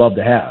anybody would love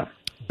to have.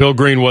 Bill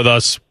Green with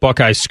us,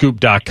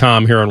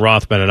 BuckeyesScoop.com here on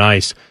Rothman and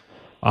Ice.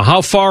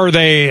 How far are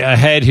they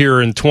ahead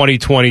here in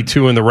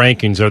 2022 in the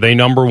rankings? Are they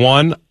number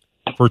 1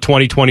 for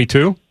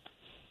 2022?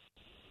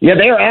 Yeah,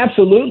 they are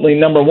absolutely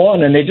number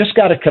 1, and they just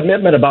got a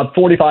commitment about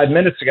 45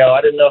 minutes ago.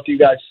 I didn't know if you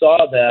guys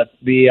saw that.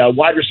 The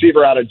wide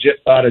receiver out of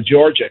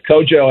Georgia,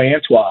 Kojo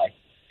Antwi,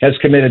 has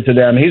committed to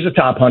them. He's a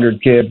top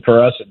 100 kid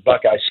for us at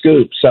Buckeye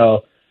Scoop.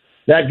 So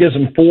that gives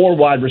them 4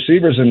 wide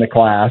receivers in the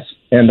class,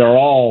 and they're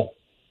all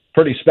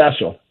pretty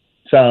special.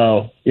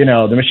 So,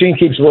 the machine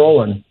keeps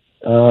rolling,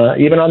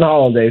 even on the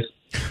holidays.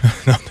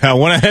 I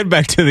want to head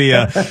back to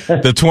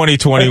the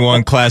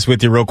 2021 class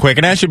with you real quick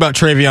and ask you about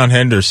TreVeyon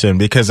Henderson,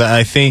 because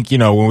I think,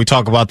 when we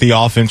talk about the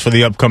offense for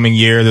the upcoming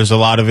year, there's a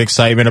lot of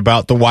excitement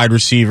about the wide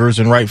receivers,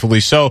 and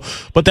rightfully so.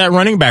 But that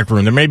running back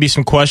room, there may be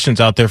some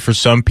questions out there for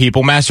some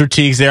people. Master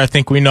Teague's there. I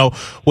think we know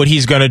what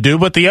he's going to do.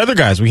 But the other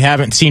guys, we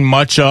haven't seen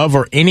much of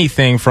or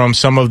anything from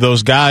some of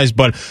those guys.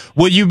 But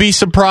would you be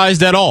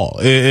surprised at all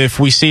if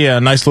we see a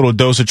nice little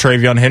dose of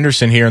TreVeyon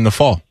Henderson here in the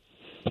fall?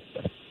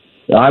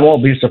 I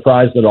won't be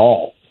surprised at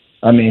all.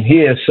 I mean,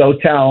 he is so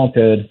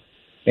talented,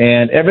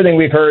 and everything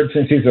we've heard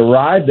since he's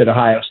arrived at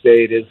Ohio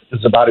State is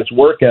about his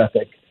work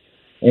ethic.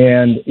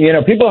 And, you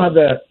know, people have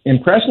the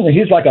impression that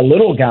he's like a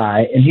little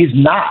guy, and he's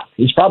not.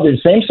 He's probably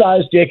the same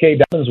size J.K.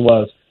 Dobbins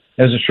was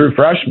as a true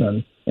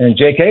freshman, and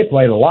J.K.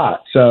 played a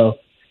lot. So,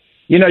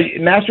 you know,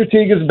 Master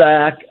Teague is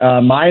back.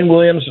 Mayan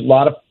Williams, a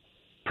lot of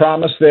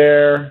promise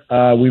there.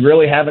 We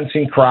really haven't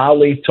seen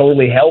Crowley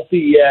totally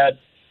healthy yet,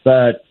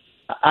 but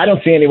I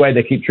don't see any way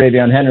they keep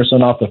Travion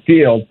Henderson off the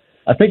field.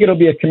 I think it'll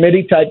be a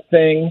committee-type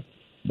thing.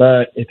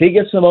 But if he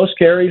gets the most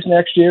carries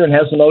next year and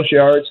has the most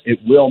yards, it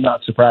will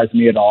not surprise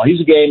me at all.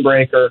 He's a game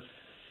breaker.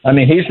 I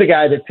mean, he's the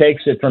guy that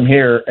takes it from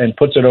here and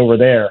puts it over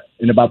there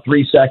in about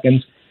 3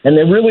 seconds. And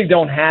they really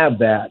don't have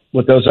that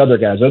with those other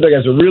guys. Other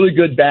guys are really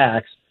good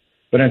backs.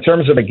 But in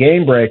terms of a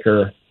game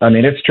breaker, I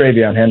mean, it's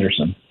Travion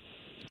Henderson.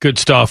 Good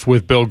stuff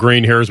with Bill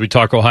Green here as we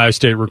talk Ohio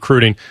State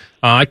recruiting.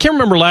 I can't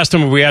remember last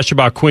time we asked you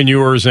about Quinn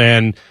Ewers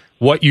and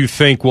what you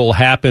think will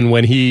happen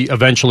when he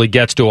eventually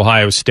gets to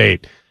Ohio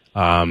State.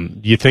 Do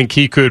you think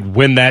he could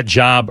win that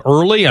job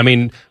early? I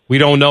mean, we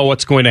don't know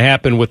what's going to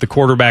happen with the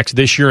quarterbacks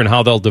this year and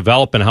how they'll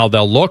develop and how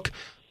they'll look,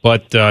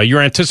 but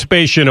your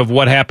anticipation of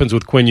what happens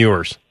with Quinn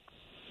Ewers?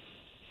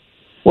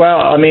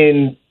 Well, I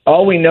mean,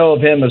 all we know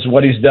of him is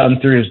what he's done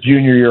through his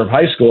junior year of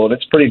high school, and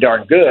it's pretty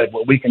darn good,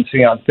 what we can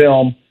see on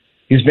film.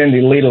 He's been the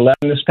Elite 11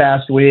 this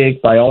past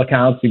week. By all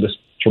accounts, he was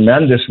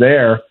tremendous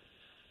there.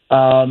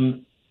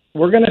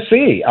 We're going to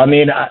see. I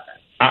mean,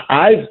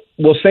 I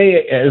will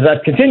say, as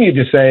I've continued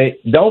to say,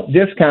 don't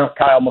discount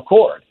Kyle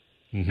McCord.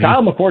 Mm-hmm.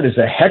 Kyle McCord is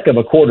a heck of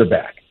a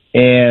quarterback.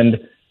 And,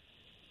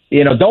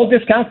 you know, don't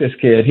discount this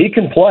kid. He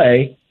can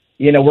play.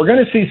 You know, we're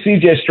going to see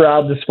C.J.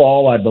 Stroud this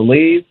fall, I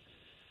believe.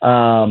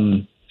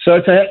 So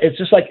it's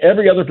just like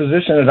every other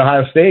position at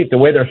Ohio State, the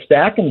way they're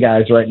stacking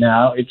guys right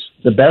now, it's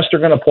the best are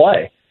going to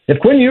play. If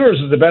Quinn Ewers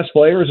is the best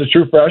player as a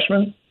true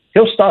freshman,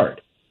 he'll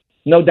start.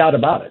 No doubt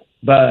about it.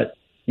 But,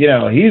 you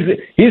know, he's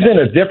in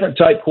a different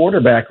type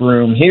quarterback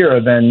room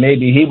here than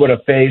maybe he would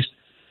have faced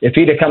if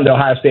he'd have come to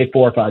Ohio State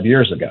 4 or 5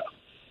 years ago.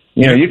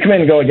 You know, you come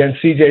in and go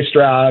against C.J.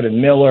 Stroud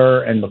and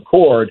Miller and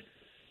McCord.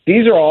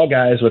 These are all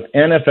guys with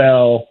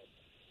NFL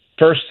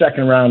first,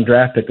 second round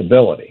draft pick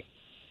ability.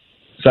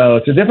 So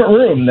it's a different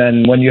room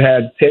than when you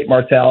had Tate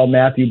Martell,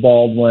 Matthew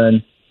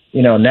Baldwin,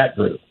 you know, and that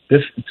group.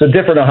 It's a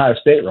different Ohio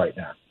State right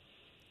now.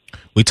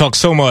 We talk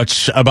so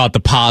much about the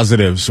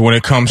positives when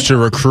it comes to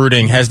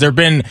recruiting. Has there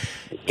been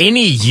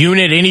any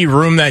unit, any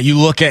room that you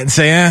look at and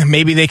say,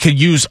 maybe they could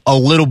use a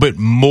little bit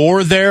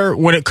more there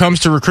when it comes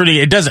to recruiting?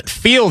 It doesn't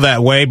feel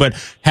that way, but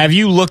have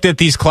you looked at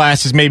these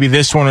classes, maybe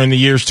this one or in the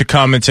years to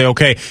come, and say,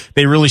 okay,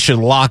 they really should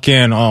lock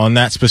in on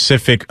that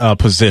specific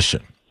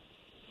position?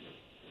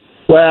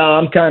 Well,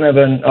 I'm kind of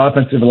an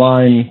offensive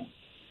line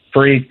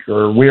freak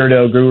or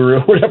weirdo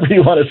guru, whatever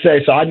you want to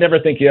say, so I never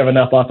think you have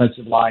enough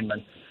offensive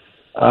linemen.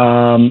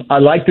 I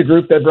like the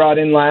group they brought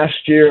in last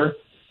year.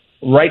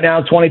 Right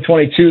now,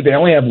 2022, they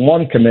only have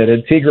one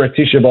committed, Tigre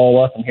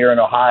Tishabola from here in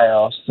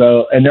Ohio.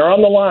 So, and they're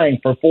on the line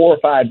for 4 or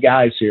 5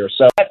 guys here.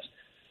 So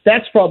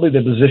that's probably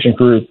the position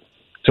group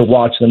to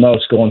watch the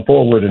most going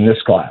forward in this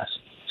class.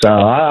 So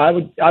I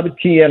would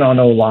key in on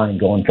O-line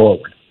going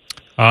forward.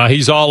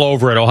 He's all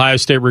over it. Ohio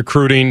State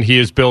recruiting. He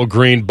is Bill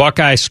Green.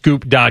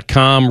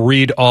 BuckeyesCoop.com.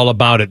 Read all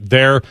about it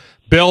there.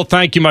 Bill,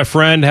 thank you, my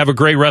friend. Have a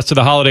great rest of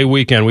the holiday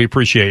weekend. We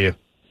appreciate you.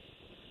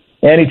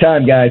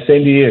 Anytime, guys.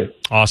 Same to you.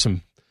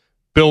 Awesome.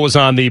 Bill was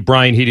on the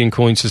Brian Heating and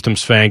Cooling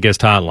Systems Fan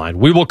Guest Hotline.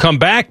 We will come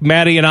back.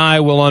 Maddie and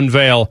I will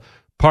unveil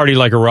Party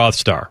Like a Roth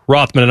Star.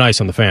 Rothman and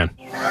Ice on the Fan.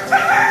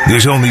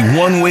 There's only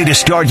one way to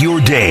start your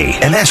day,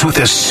 and that's with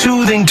the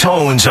soothing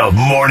tones of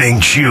Morning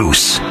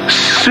Juice.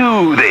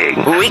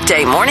 Soothing.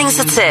 Weekday mornings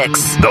at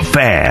 6. The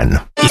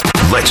Fan.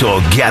 Let's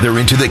all gather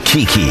into the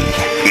Kiki.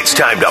 It's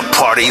time to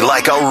party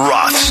like a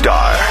Roth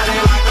Star.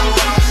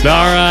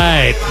 All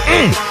right.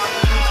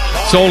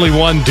 It's only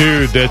one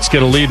dude that's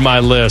going to lead my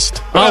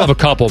list. I'll have a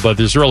couple, but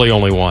there's really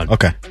only one.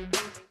 Okay.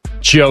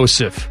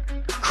 Joseph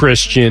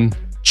Christian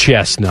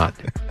Chestnut.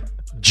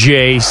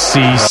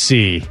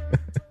 JCC.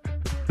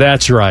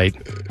 That's right.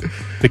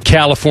 The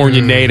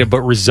California native,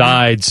 but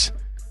resides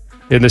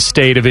in the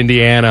state of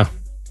Indiana.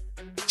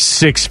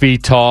 6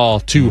 feet tall,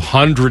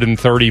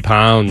 230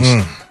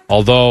 pounds.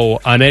 Although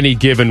on any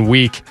given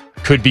week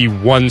could be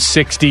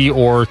 160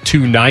 or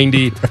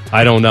 290.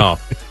 I don't know.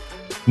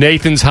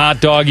 Nathan's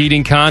hot dog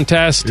eating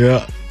contest.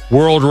 Yeah.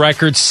 World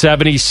record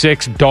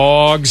 76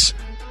 dogs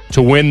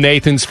to win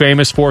Nathan's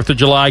famous 4th of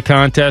July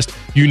contest.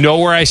 You know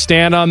where I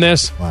stand on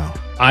this? Wow.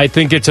 I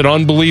think it's an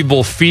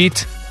unbelievable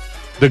feat.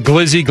 The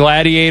Glizzy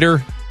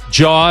Gladiator,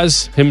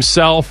 Jaws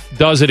himself,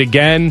 does it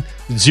again.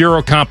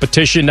 Zero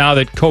competition now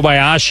that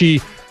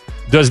Kobayashi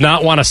does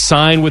not want to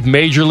sign with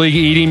Major League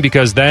Eating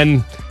because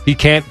then he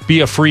can't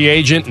be a free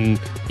agent and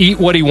eat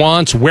what he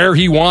wants, where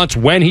he wants,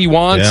 when he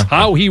wants,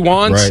 how he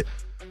wants. Right.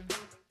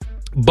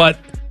 But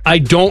I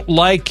don't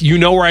like, you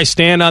know where I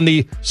stand on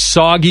the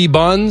soggy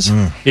buns.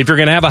 If you're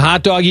going to have a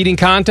hot dog eating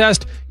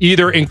contest,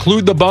 either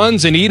include the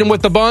buns and eat them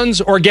with the buns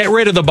or get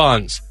rid of the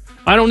buns.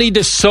 I don't need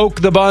to soak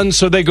the buns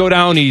so they go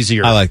down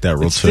easier. I like that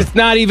rule, too. It's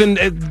not even...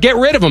 get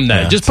rid of them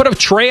then. Yeah. Just put a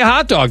tray of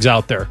hot dogs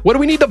out there. What do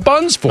we need the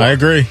buns for? I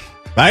agree.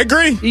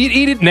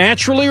 Eat it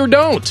naturally or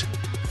don't.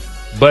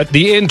 But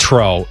the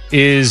intro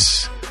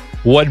is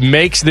what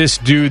makes this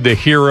dude the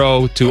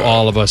hero to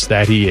all of us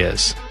that he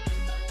is.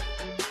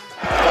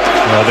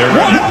 Well, there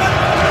What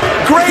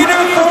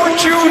greater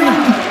fortune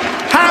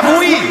have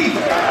we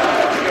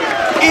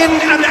in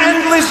an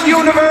endless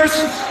universe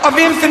of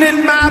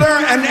infinite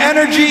matter and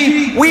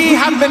energy? We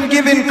have been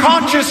given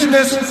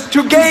consciousness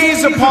to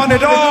gaze upon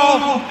it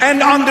all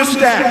and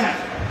understand.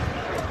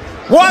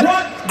 What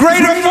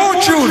greater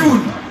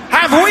fortune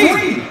have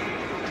we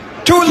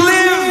to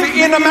live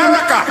in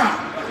America,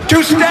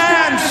 to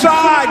stand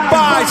side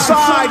by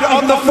side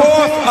on the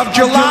 4th of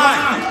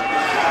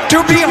July,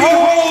 to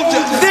behold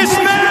this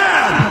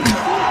man?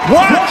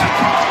 What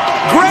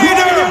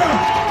greater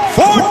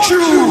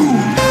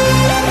fortune?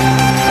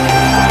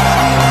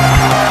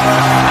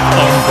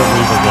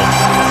 unbelievable.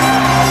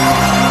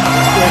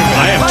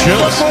 I have Like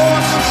chills. the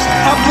force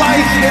of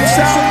life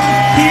itself,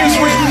 he is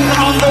written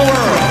on the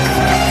world.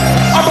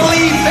 A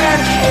belief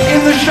etched in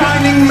the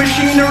shining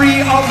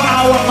machinery of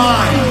our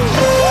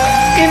minds.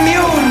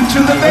 Immune to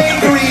the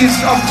vagaries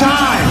of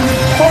time.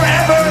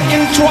 Forever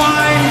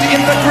entwined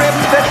in the grip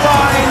that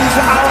binds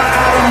our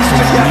atoms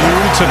together.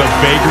 Immune to the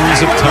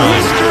vagaries of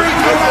time. History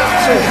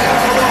collapses,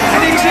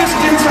 and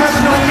existence has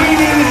no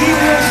meaning. He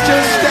will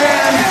still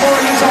stand for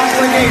his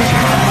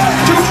obligation.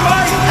 To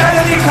fight at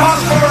any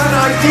cost for an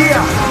idea,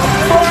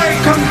 for a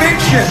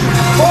conviction,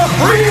 for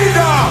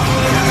freedom.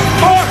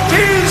 For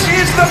his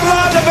is the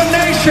blood of a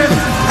nation,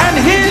 and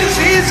his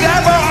is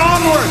ever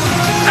onward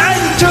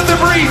and to the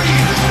breach.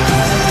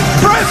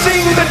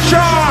 Pressing the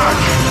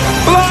charge,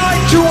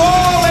 blind to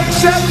all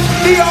except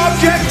the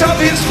object of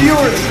his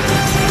fury.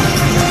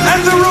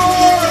 And the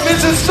roar of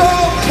his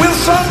assault will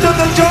sunder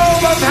the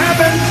dome of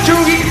heaven to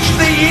reach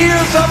the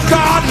ears of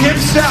God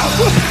himself.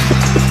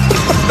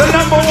 The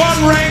number one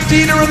ranked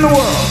eater in the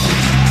world.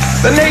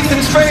 The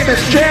Nathan's Famous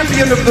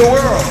champion of the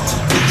world.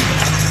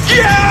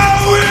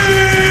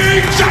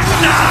 Yowie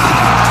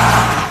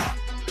Chestnut!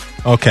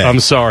 Okay.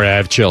 I'm sorry, I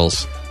have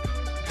chills.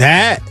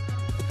 That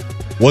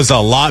was a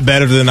lot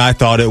better than I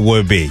thought it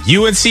would be.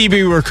 You and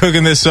CB were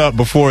cooking this up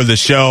before the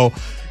show.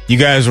 You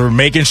guys were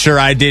making sure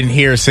I didn't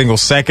hear a single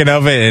second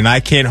of it, and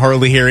I can't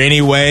hardly hear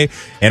anyway,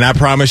 and I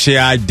promise you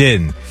I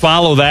didn't.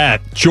 Follow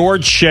that.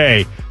 George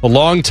Shea, a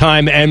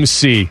longtime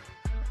MC.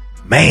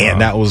 Man,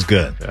 that was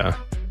good. Yeah.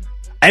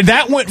 And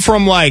that went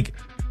from like,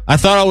 I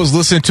thought I was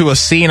listening to a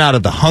scene out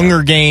of the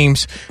Hunger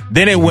Games.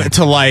 Then it went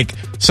to like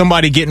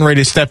somebody getting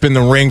ready to step in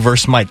the ring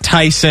versus Mike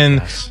Tyson.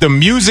 Yes. The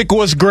music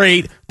was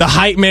great. The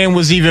hype man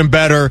was even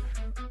better.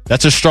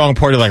 That's a strong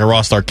party like a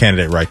Raw Star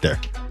candidate right there.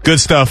 Good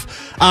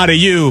stuff out of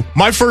you.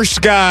 My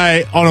first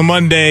guy on a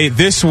Monday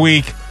this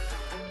week.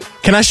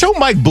 Can I show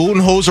Mike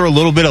Budenholzer a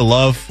little bit of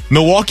love?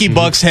 Milwaukee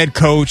Bucks head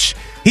coach.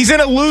 He's in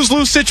a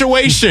lose-lose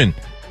situation.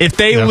 If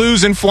they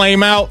lose and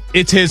flame out,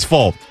 it's his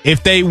fault.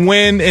 If they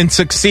win and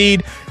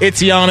succeed,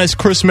 it's Giannis,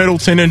 Chris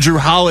Middleton, and Drew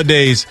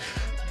Holiday's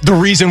the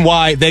reason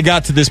why they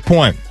got to this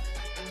point.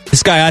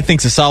 This guy, I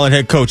think, is a solid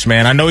head coach,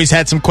 man. I know he's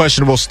had some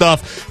questionable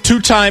stuff.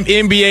 Two-time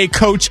NBA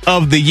Coach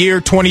of the Year,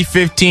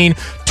 2015,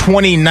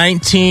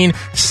 2019.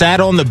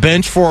 Sat on the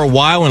bench for a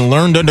while and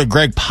learned under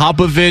Greg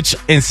Popovich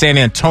in San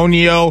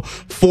Antonio.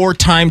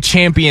 Four-time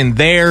champion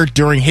there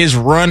during his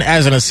run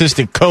as an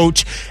assistant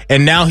coach.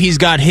 And now he's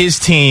got his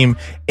team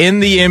in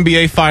the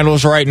NBA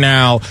Finals right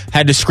now.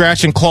 Had to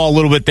scratch and claw a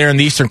little bit there in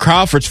the Eastern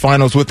Conference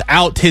Finals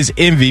without his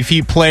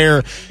MVP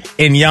player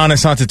in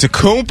Giannis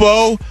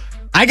Antetokounmpo.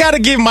 I got to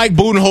give Mike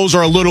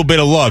Budenholzer a little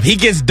bit of love. He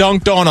gets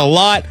dunked on a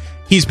lot.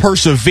 He's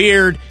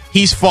persevered.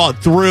 He's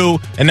fought through.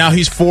 And now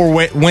he's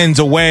 4 wins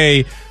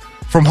away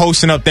from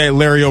hosting up that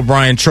Larry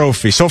O'Brien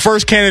trophy. So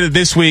first candidate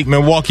this week,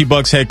 Milwaukee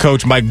Bucks head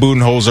coach Mike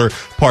Budenholzer,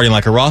 partying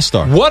like a Raw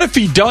Star. What if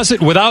he does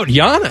it without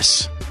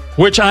Giannis?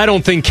 Which I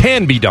don't think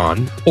can be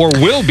done or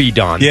will be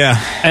done.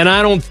 Yeah. And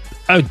I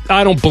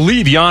don't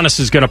believe Giannis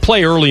is going to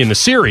play early in the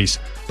series.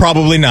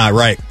 Probably not,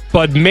 right.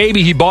 But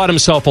maybe he bought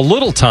himself a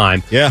little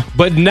time. Yeah.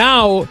 But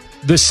now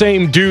the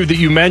same dude that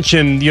you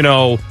mentioned,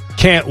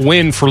 can't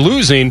win for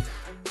losing,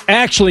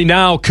 actually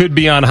now could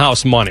be on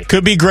house money.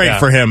 Could be great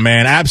for him,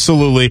 man.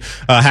 Absolutely.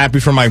 Happy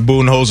for Mike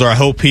Budenholzer. I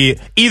hope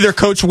either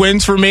coach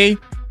wins for me.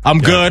 I'm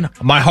good.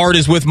 My heart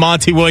is with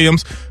Monty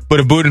Williams.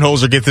 But if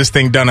Budenholzer gets this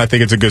thing done, I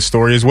think it's a good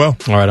story as well.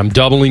 All right, I'm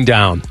doubling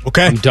down.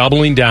 Okay. I'm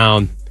doubling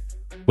down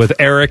with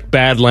Eric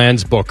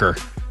Badlands Booker,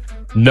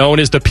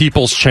 known as the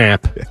People's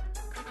Champ.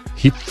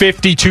 He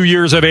 52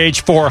 years of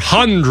age,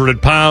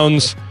 400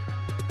 pounds,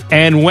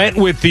 and went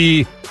with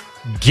the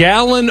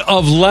gallon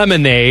of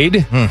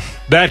lemonade,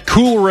 that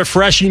cool,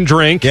 refreshing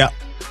drink. Yeah.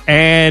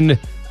 And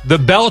the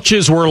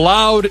belches were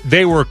loud,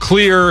 they were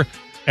clear,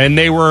 and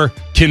they were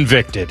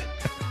convicted.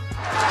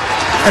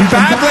 And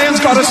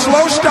Badlands got a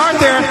slow start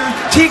there.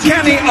 T.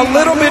 Kenny a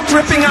little bit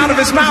dripping out of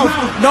his mouth.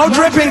 No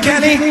dripping,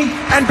 Kenny.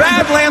 And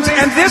Badlands,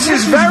 and this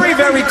is very,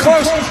 very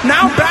close.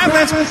 Now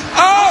Badlands,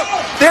 oh,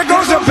 there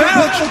goes a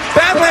belch.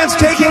 Badlands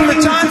taking the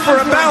time for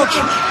a belch.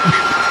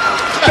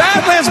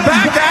 Badlands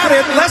back at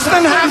it, less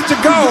than half to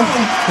go.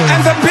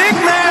 And the big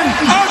man,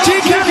 oh,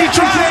 T. Kenny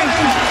trying.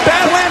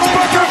 Badlands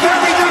Booker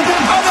very good.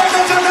 Oh, there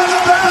goes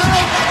another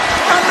belch.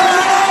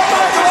 Another, oh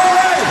my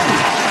glory.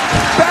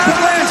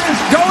 Badlands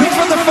going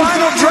for the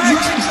final drag.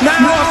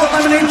 Now off the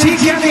lemonade, T.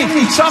 Kenny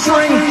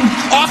suffering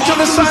off to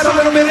the side a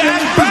little bit.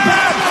 And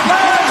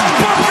Badlands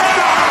Booker.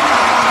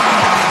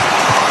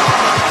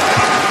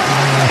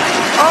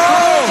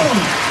 Oh.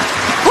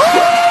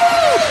 Woo!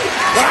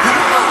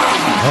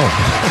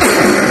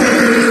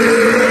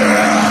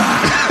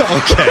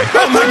 Okay.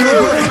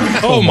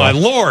 Oh, my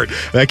Lord.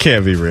 That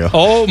can't be real.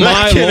 Oh, my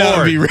That cannot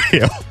Lord. be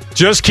real.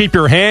 Just keep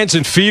your hands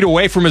and feet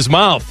away from his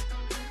mouth.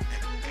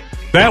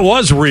 That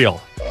was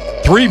real.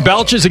 3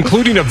 belches,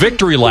 including a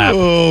victory lap.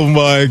 Oh,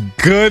 my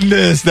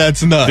goodness.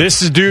 That's nuts.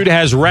 This dude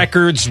has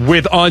records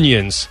with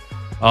onions,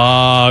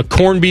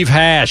 corned beef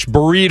hash,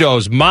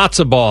 burritos,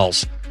 matzo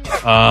balls,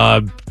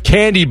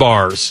 candy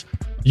bars.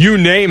 You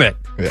name it.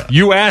 Yeah.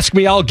 You ask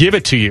me, I'll give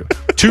it to you.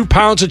 2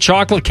 pounds of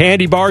chocolate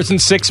candy bars in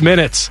 6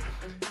 minutes.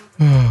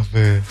 Oh,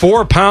 man.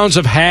 4 pounds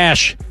of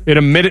hash in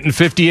 1 minute and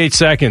 58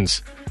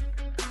 seconds.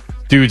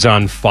 Dude's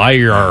on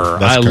fire.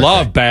 That's I cray-cray.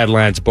 love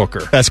Badlands Booker.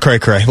 That's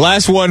cray-cray.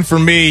 Last one for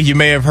me. You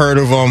may have heard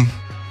of him.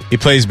 He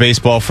plays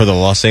baseball for the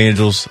Los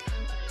Angeles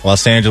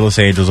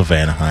Angels of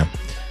Anaheim.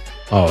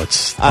 Oh,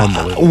 it's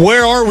unbelievable.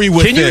 Where are we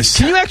with Can this?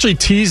 you actually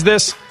tease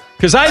this?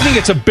 Because I think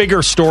it's a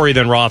bigger story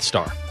than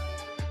Rothstar.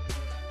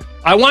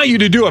 I want you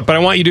to do it, but I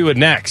want you to do it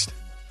next.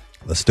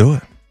 Let's do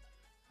it.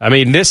 I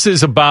mean, this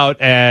is about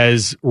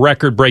as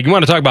record-breaking. You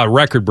want to talk about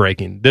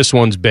record-breaking? This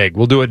one's big.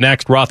 We'll do it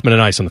next. Rothman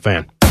and Ice on the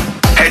Fan.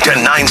 Head to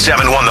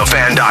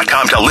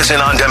 971thefan.com to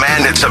listen on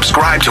demand and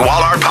subscribe to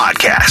all our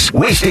podcasts.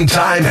 Wasting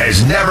time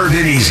has never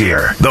been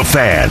easier. The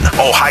Fan,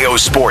 Ohio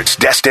sports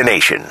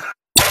destination.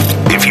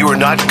 If you are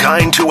not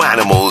kind to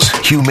animals,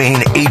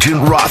 Humane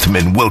Agent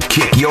Rothman will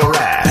kick your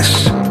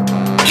ass.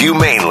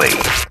 Humanely.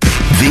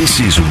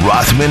 This is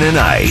Rothman and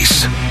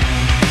Ice.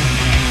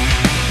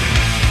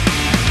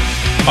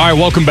 All right,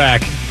 welcome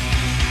back.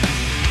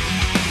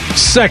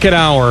 Second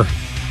hour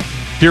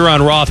here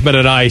on Rothman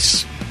and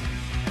Ice.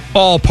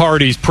 All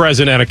parties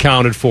present and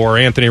accounted for.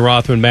 Anthony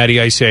Rothman, Matty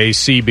Ice,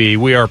 CB.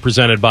 We are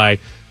presented by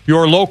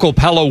your local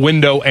Pella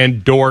window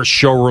and door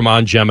showroom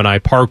on Gemini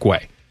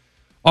Parkway.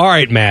 All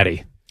right,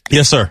 Matty.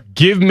 Yes, sir.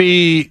 Give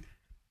me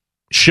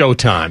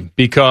Showtime,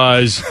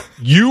 because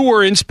you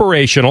were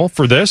inspirational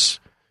for this,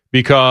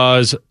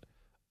 because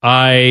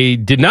I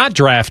did not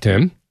draft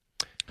him.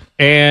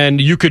 And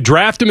you could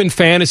draft him in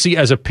fantasy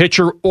as a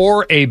pitcher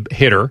or a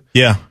hitter.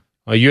 Yeah.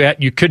 You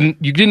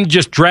didn't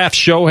just draft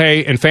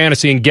Shohei in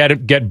fantasy and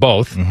get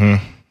both.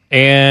 Mm-hmm.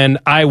 And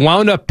I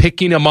wound up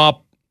picking him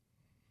up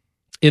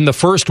in the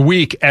first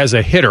week as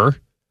a hitter.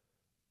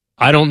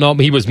 I don't know.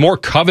 He was more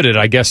coveted,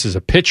 I guess, as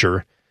a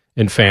pitcher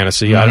in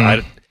fantasy.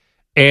 Mm-hmm.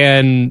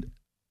 And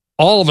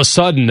all of a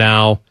sudden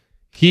now,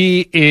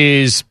 he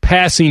is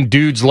passing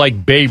dudes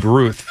like Babe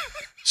Ruth.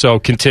 So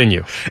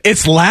continue.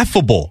 It's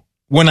laughable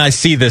when I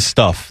see this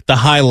stuff, the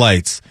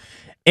highlights.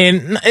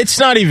 And it's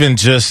not even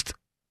just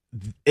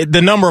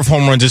the number of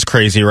home runs is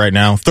crazy right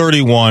now.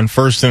 31,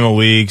 first in the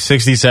league,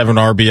 67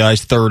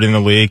 RBIs, third in the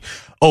league,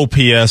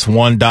 OPS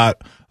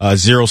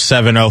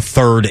 1.070,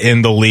 third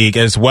in the league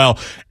as well.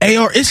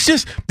 AR, it's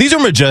just, these are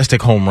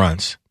majestic home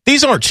runs.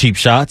 These aren't cheap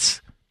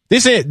shots.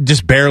 This ain't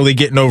just barely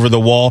getting over the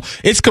wall.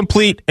 It's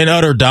complete and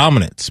utter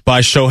dominance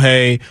by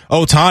Shohei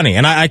Ohtani.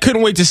 And I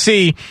couldn't wait to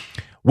see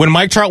when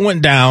Mike Trout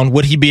went down,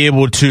 would he be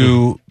able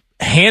to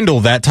handle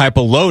that type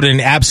of load?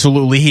 And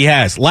absolutely he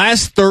has.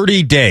 Last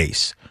 30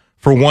 days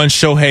for one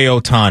Shohei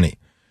Ohtani,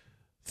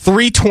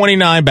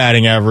 329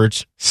 batting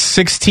average,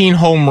 16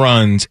 home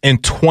runs,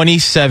 and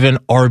 27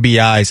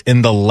 RBIs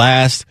in the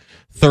last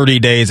 30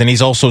 days. And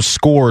he's also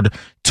scored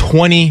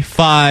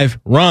 25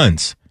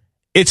 runs.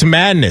 It's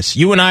madness.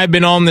 You and I have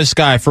been on this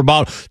guy for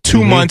about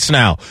 2 months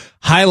now,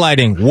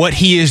 highlighting what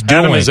he is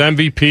doing. Had him as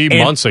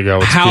MVP months ago,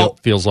 it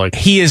feels like.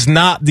 He is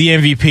not the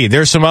MVP.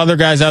 There's some other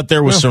guys out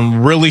there with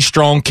some really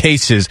strong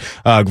cases.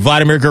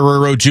 Vladimir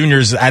Guerrero Jr.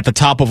 is at the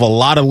top of a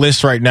lot of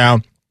lists right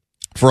now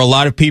for a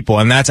lot of people,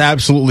 and that's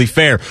absolutely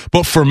fair.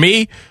 But for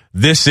me,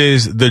 this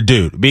is the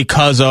dude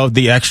because of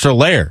the extra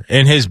layer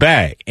in his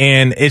bag.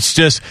 And it's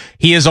just,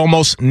 he is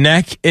almost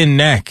neck and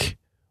neck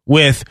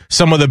with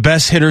some of the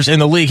best hitters in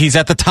the league. He's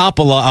at the top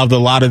of a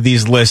lot of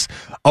these lists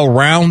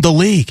around the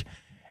league.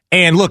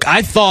 And look,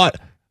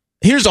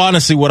 here's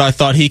honestly what I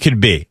thought he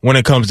could be when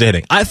it comes to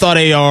hitting. I thought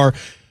AR,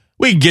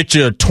 we could get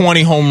you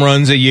 20 home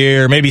runs a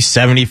year, maybe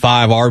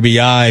 75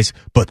 RBIs.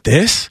 But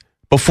this,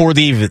 before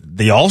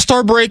the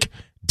All-Star break,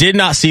 did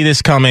not see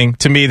this coming.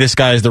 To me, this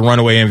guy is the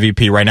runaway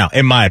MVP right now,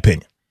 in my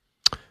opinion.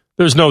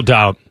 There's no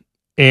doubt.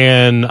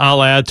 And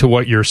I'll add to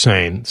what you're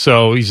saying.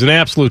 So he's an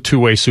absolute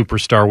two-way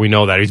superstar. We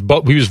know that.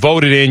 He was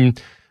voted in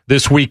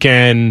this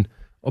weekend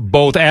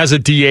both as a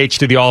DH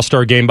to the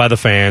All-Star game by the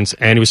fans,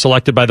 and he was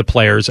selected by the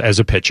players as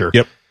a pitcher.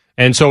 Yep.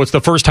 And so it's the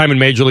first time in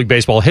Major League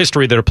Baseball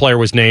history that a player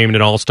was named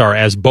an All-Star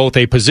as both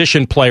a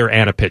position player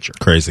and a pitcher.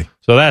 Crazy.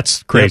 So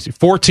that's crazy. Yep.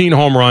 14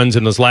 home runs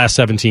in those last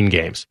 17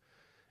 games.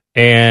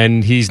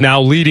 And he's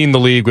now leading the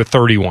league with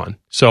 31.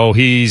 So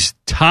he's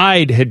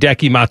tied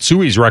Hideki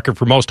Matsui's record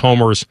for most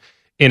homers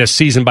in a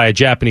season by a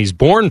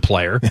Japanese-born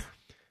player.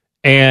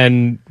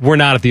 And we're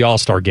not at the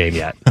All-Star game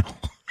yet.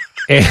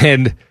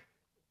 And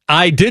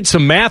I did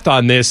some math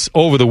on this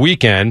over the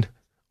weekend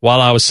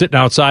while I was sitting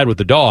outside with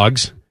the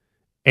dogs,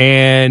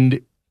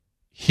 and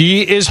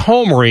he is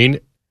homering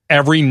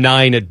every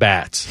 9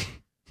 at-bats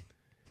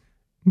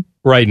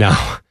right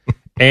now.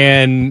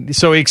 And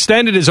so he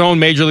extended his own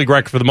Major League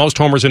record for the most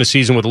homers in a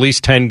season with at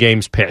least 10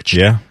 games pitched.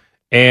 Yeah.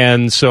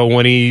 And so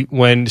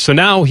so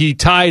now he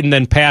tied and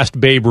then passed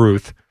Babe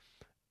Ruth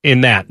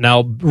in that.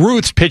 Now,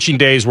 Ruth's pitching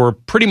days were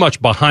pretty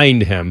much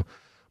behind him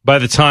by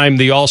the time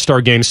the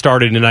All-Star game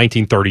started in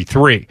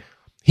 1933.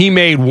 He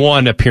made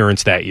one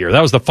appearance that year.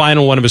 That was the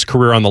final one of his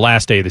career on the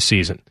last day of the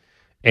season.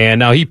 And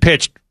now he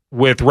pitched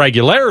with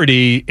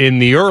regularity in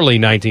the early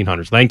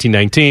 1900s,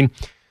 1919.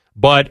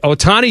 But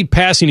Ohtani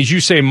passing, as you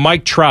say,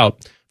 Mike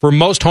Trout for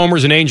most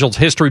homers in Angels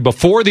history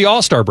before the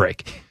All-Star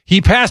break.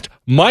 He passed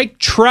Mike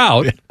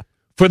Trout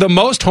for the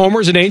most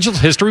homers in Angels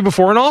history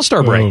before an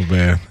All-Star break. Oh,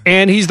 man.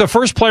 And he's the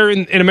first player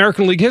in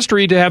American League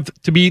history to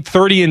be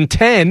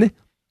 30-10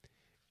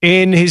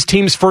 in his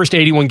team's first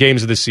 81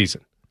 games of the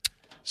season.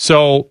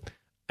 So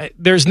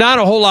there's not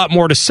a whole lot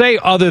more to say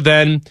other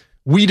than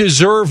we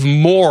deserve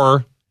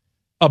more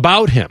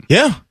about him.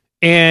 Yeah.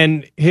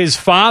 And his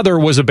father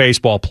was a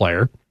baseball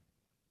player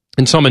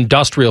in some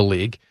industrial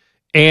league,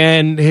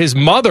 and his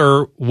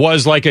mother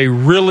was like a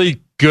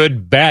really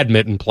good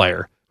badminton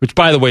player, which,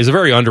 by the way, is a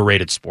very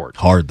underrated sport.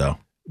 Hard, though.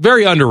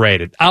 Very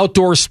underrated.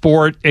 Outdoor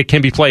sport. It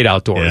can be played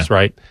outdoors,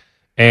 right?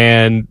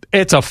 And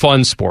it's a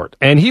fun sport.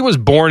 And he was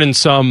born in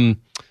some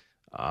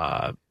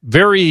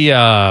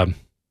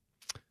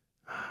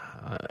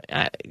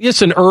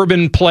it's an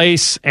urban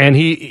place, and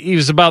he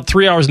was about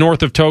 3 hours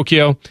north of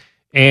Tokyo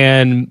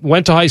and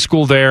went to high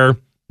school there.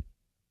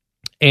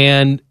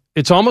 And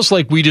it's almost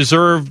like we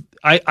deserve,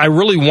 I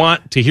really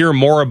want to hear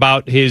more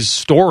about his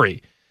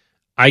story.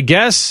 I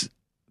guess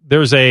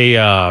there's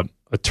a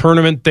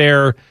tournament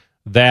there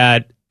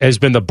that has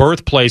been the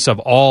birthplace of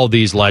all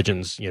these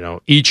legends. You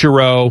know,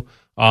 Ichiro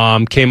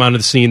came onto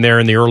the scene there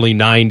in the early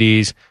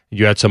 90s.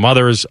 You had some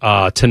others,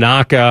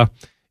 Tanaka,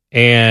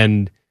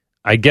 and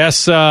I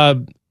guess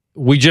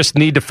we just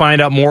need to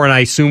find out more, and I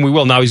assume we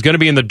will. Now, he's going to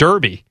be in the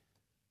Derby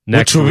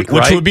next week,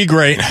 right? Which would be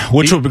great.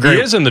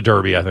 He is in the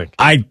Derby, I think.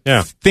 I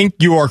think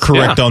you are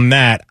correct on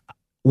that.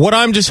 What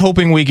I'm just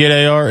hoping we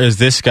get, AR, is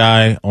this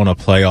guy on a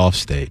playoff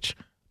stage.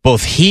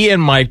 Both he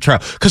and Mike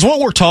Trout. Because what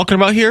we're talking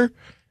about here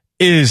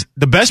is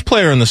the best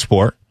player in the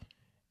sport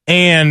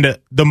and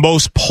the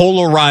most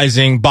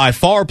polarizing, by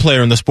far,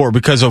 player in the sport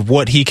because of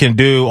what he can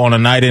do on a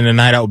night in and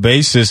night out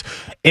basis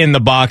in the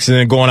box and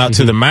then going out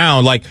to the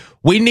mound. Like,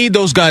 we need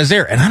those guys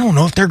there, and I don't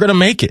know if they're going to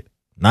make it.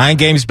 9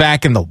 games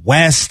back in the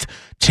West,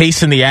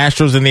 chasing the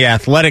Astros and the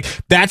Athletic.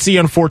 That's the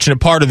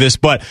unfortunate part of this.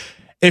 But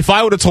if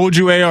I would have told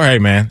you, AR, hey,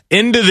 man,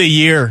 end of the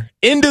year,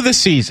 end of the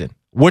season,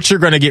 what you're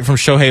going to get from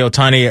Shohei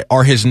Ohtani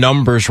are his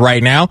numbers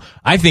right now,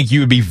 I think you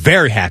would be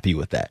very happy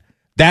with that.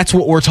 That's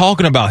what we're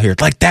talking about here.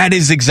 Like, that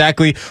is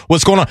exactly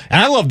what's going on. And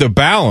I love the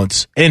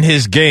balance in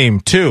his game,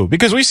 too,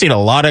 because we've seen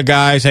a lot of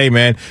guys, hey,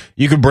 man,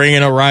 you can bring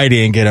in a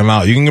righty and get him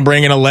out. You can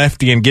bring in a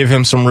lefty and give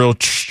him some real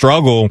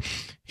struggle.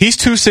 He's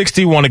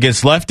 261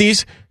 against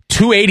lefties,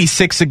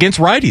 286 against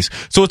righties.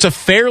 So it's a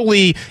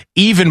fairly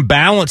even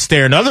balance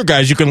there. And other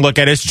guys you can look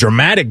at, it's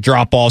dramatic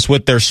drop-offs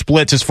with their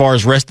splits as far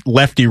as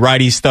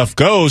lefty-righty stuff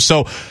goes.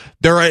 So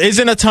there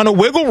isn't a ton of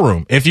wiggle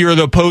room if you're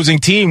the opposing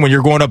team when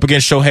you're going up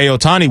against Shohei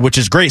Ohtani, which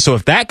is great. So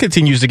if that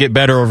continues to get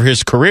better over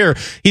his career,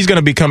 he's going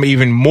to become an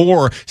even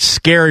more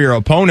scarier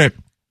opponent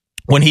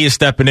when he is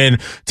stepping in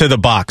to the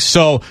box.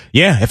 So,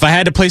 yeah, if I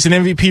had to place an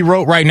MVP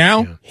vote right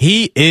now,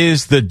 he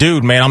is the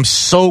dude, man. I'm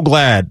so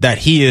glad that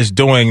he is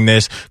doing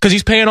this because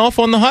he's paying off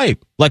on the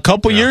hype. Like a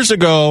couple years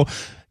ago,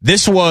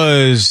 this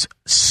was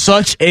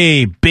such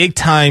a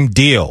big-time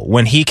deal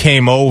when he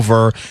came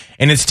over,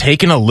 and it's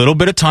taken a little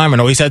bit of time. I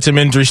know he's had some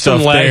injury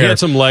stuff there. He had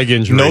some leg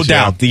injuries. No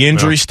doubt. The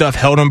injury stuff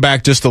held him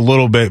back just a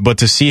little bit, but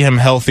to see him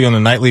healthy on a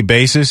nightly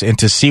basis and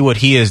to see what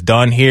he has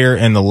done here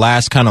in the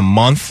last kind of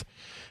month,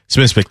 it's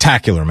been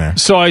spectacular, man.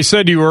 So I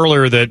said to you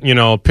earlier that, you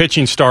know,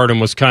 pitching stardom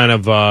was kind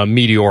of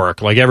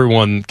meteoric. Like,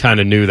 everyone kind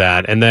of knew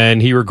that. And then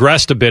he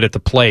regressed a bit at the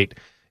plate,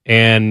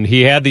 and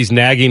he had these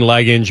nagging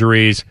leg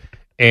injuries,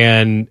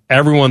 and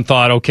everyone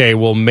thought, okay,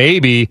 well,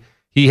 maybe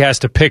he has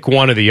to pick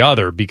one or the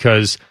other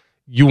because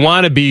you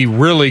want to be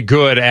really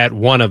good at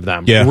one of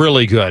them,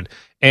 really good.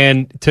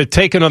 And to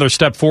take another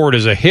step forward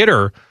as a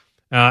hitter,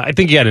 I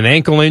think he had an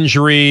ankle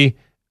injury.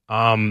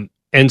 And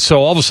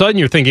so all of a sudden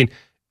you're thinking,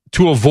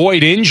 to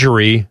avoid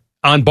injury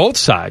on both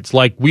sides,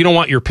 like, we don't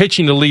want your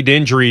pitching to lead to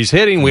injuries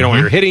hitting. We don't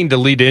want your hitting to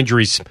lead to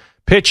injuries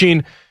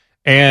pitching.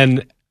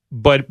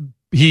 But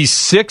He's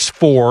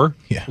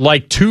 6'4",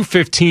 like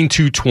 215,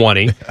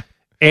 220,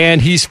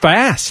 and he's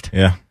fast.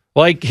 Yeah.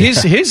 Like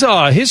his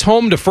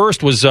home to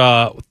first was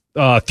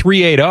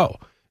 380.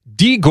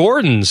 D.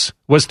 Gordon's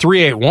was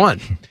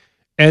 381.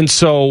 And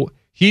so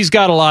he's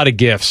got a lot of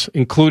gifts,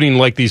 including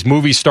like these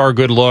movie star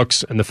good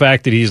looks and the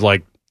fact that he's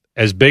like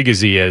as big as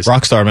he is.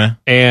 Rockstar, man.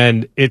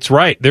 And it's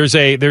right. There's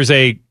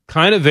a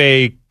kind of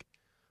a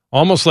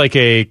almost like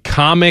a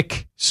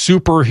comic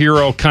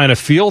superhero kind of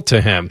feel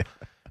to him.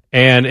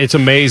 And it's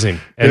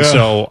amazing. And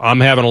so I'm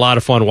having a lot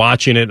of fun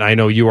watching it. And I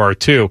know you are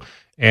too.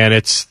 And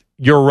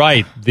you're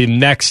right.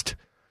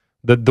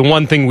 The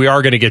one thing we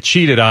are going to get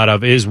cheated out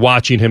of is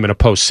watching him in a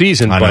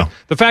postseason. But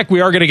the fact we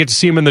are going to get to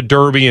see him in the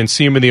Derby and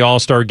see him in the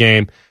All-Star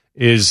game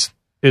is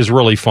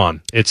really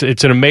fun. It's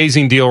an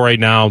amazing deal right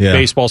now. Yeah.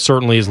 Baseball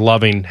certainly is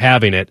loving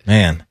having it.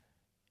 Man.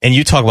 And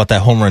you talk about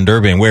that home run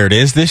derby and where it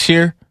is this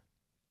year?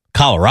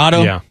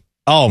 Colorado? Yeah.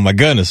 Oh, my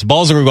goodness.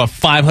 Balls are going to go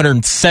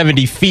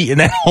 570 feet in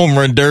that home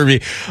run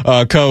derby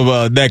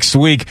come next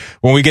week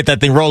when we get that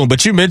thing rolling.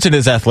 But you mentioned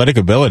his athletic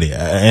ability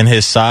and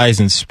his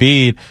size and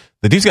speed.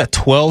 The dude's got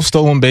 12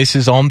 stolen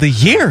bases on the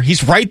year.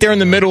 He's right there in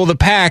the middle of the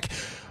pack.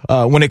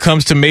 When it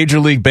comes to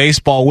Major League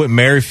Baseball, Whit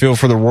Merrifield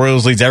for the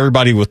Royals leads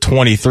everybody with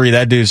 23.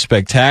 That dude's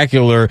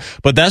spectacular.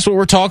 But that's what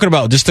we're talking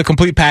about, just the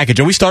complete package.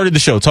 And we started the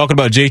show talking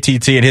about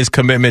JTT and his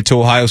commitment to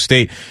Ohio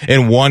State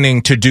and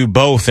wanting to do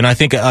both. And I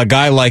think a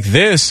guy like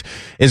this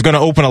is going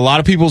to open a lot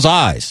of people's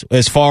eyes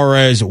as far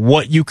as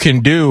what you can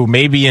do,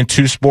 maybe in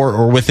two sport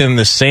or within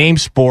the same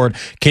sport.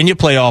 Can you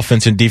play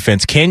offense and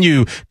defense? Can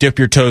you dip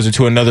your toes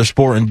into another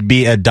sport and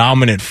be a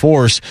dominant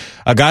force?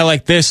 A guy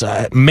like this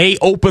may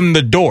open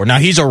the door. Now,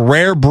 he's a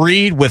rare breed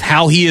with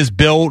how he is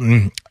built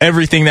and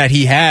everything that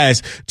he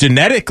has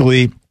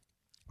genetically.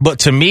 But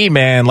to me,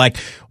 man, like,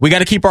 we got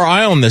to keep our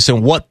eye on this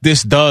and what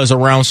this does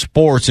around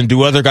sports, and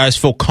do other guys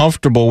feel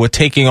comfortable with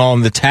taking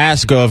on the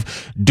task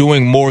of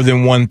doing more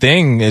than one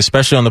thing,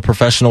 especially on the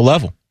professional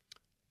level.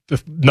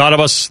 None of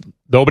us,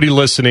 nobody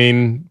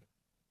listening,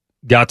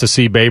 got to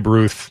see Babe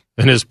Ruth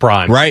in his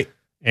prime. Right.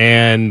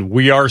 And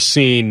we are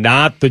seeing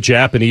not the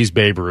Japanese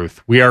Babe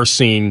Ruth. We are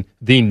seeing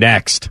the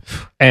next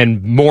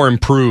and more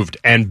improved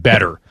and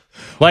better.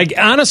 Like,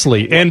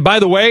 honestly, and by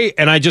the way,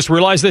 and I just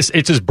realized this,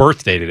 it's his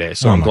birthday today,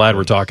 so I'm glad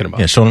we're talking about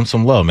it. Yeah, showing him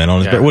some love, man. On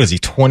his birthday. What is he,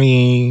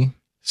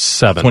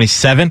 27?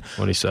 27?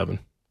 27.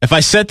 If I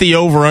set the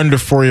over-under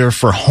for you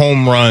for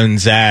home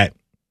runs at,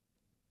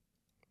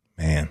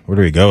 man, where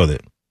do we go with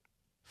it?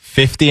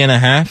 50 and a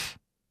half?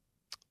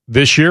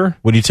 This year?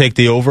 Would you take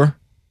the over?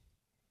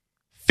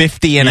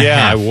 50 and a half.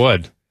 Yeah, I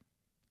would.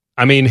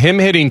 I mean, him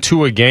hitting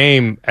 2 a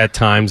game at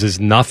times is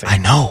nothing. I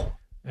know.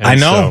 And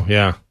so,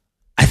 yeah.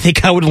 I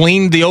think I would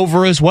lean the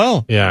over as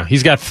well. Yeah.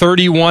 He's got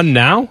 31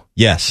 now?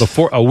 Yes.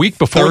 A week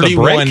before the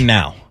break? 31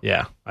 now.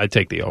 Yeah, I'd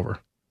take the over.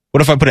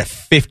 What if I put it at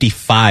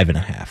 55 and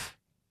a half?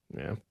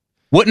 Yeah.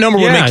 What number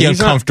would make you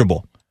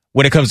uncomfortable?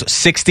 When it comes to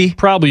 60?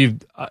 Probably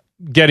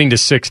getting to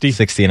 60.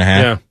 60 and a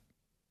half? Yeah.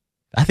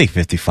 I think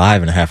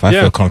 55 and a half. I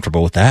feel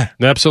comfortable with that.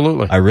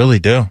 Absolutely. I really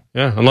do.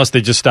 Yeah, unless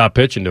they just stop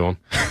pitching to him.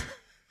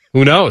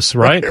 Who knows,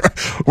 right?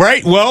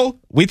 Right. Well,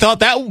 we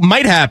thought that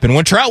might happen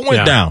when Trout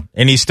went down,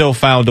 and he still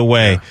found a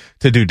way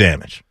to do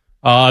damage.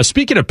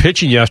 Speaking of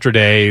pitching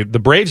yesterday, the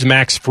Braves'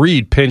 Max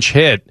Fried pinch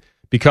hit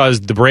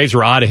because the Braves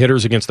were out of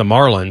hitters against the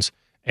Marlins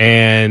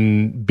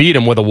and beat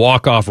him with a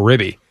walk-off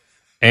ribby.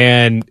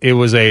 And it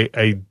was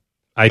I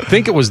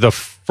think it was the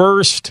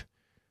first,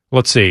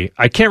 let's see,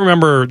 I can't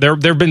remember, there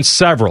have been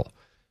several.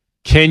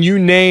 Can you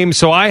name,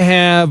 so I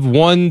have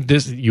one,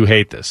 you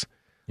hate this.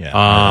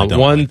 Yeah,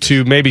 one,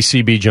 two, maybe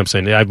CB jumps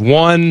in. I have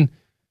 1,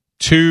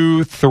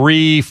 2,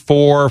 3,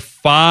 4,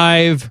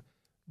 5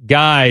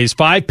 guys,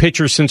 5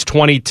 pitchers since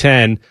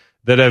 2010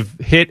 that have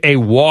hit a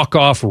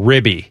walk-off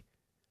ribby.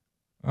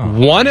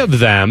 One of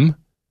them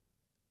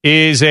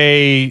is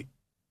a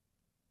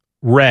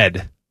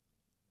Red.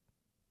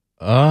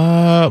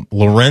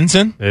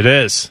 Lorenzen? It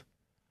is.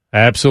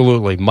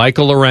 Absolutely.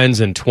 Michael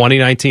Lorenzen,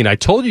 2019. I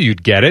told you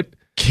you'd get it.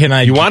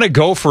 You want to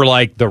go for,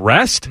 like, the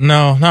rest?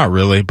 No, not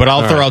really. But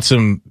I'll throw out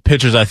some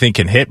pitchers I think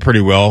can hit pretty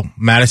well.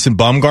 Madison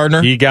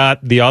Bumgarner? He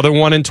got the other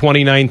one in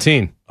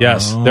 2019.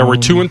 Yes. There were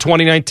 2 in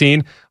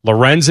 2019,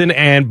 Lorenzen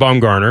and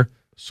Bumgarner.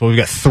 So we've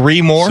got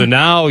 3 more? So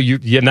now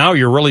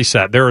you're really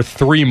set. There are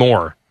 3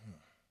 more.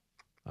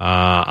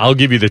 I'll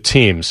give you the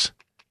teams.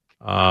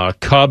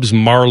 Cubs,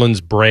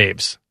 Marlins,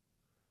 Braves.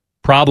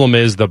 Problem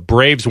is the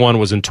Braves one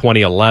was in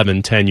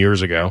 2011, 10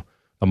 years ago.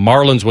 The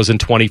Marlins was in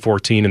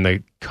 2014, and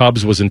the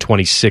Cubs was in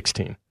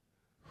 2016.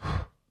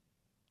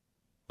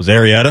 Was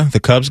Arrieta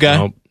the Cubs guy?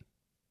 Nope.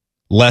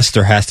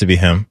 Lester has to be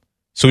him.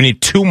 So we need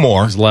 2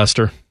 more. It's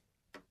Lester.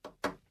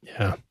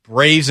 Yeah.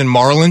 Braves and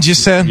Marlins, you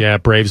said? Yeah,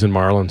 Braves and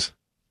Marlins.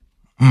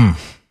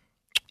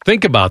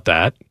 Think about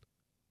that,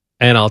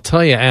 and I'll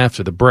tell you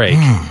after the break.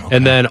 Okay.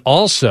 And then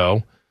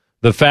also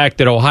the fact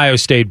that Ohio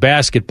State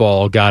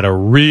basketball got a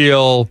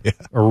real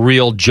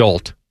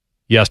jolt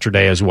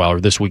yesterday as well,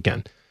 or this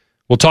weekend.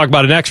 We'll talk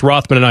about it next.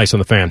 Rothman and Ice on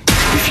the Fan.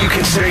 If you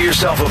consider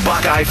yourself a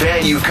Buckeye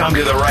fan, you've come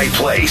to the right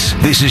place.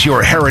 This is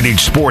your heritage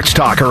sports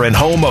talker and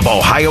home of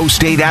Ohio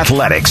State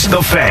Athletics,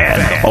 The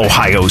Fan,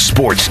 Ohio's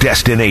sports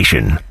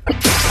destination.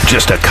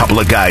 Just a couple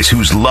of guys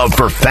whose love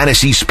for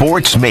fantasy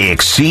sports may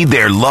exceed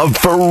their love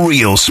for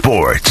real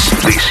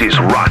sports. This is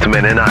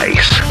Rothman and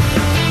Ice.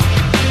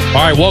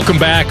 All right, welcome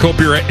back. Hope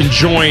you're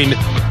enjoying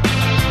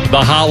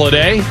the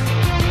holiday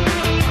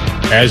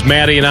as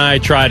Maddie and I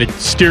try to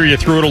steer you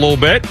through it a little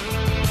bit.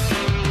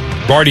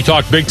 We've already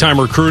talked big-time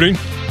recruiting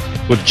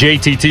with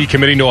JTT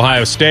committing to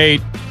Ohio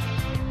State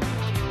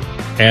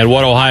and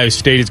what Ohio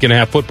State is going to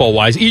have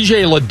football-wise.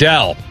 E.J.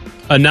 Liddell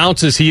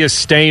announces he is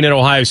staying at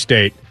Ohio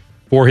State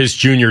for his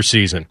junior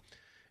season.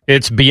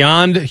 It's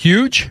beyond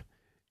huge.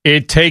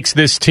 It takes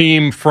this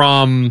team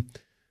from,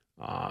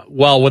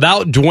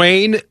 without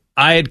Dwayne,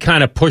 I had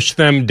kind of pushed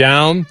them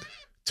down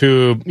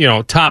to,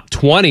 top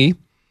 20.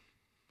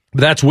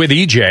 But that's with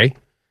EJ.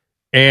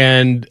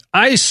 And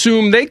I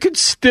assume they could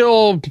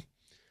still,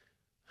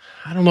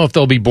 I don't know if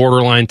they'll be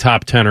borderline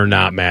top 10 or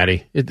not,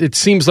 Maddie. It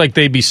seems like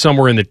they'd be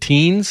somewhere in the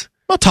teens.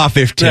 Well, top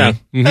 15. Yeah.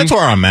 Mm-hmm. That's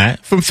where I'm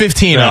at. From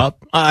 15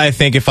 up, I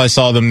think if I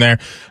saw them there,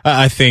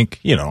 I think,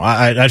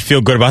 I'd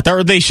feel good about that,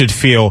 or they should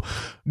feel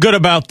good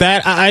about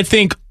that. I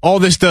think all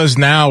this does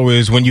now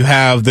is when you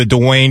have the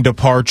Dwayne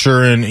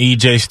departure and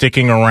EJ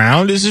sticking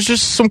around, is there's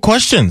just some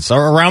questions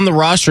around the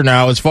roster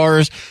now as far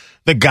as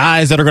the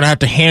guys that are going to have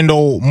to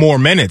handle more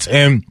minutes.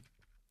 And,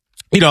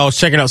 I was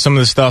checking out some of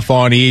the stuff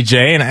on EJ,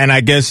 and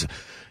I guess,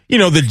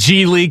 the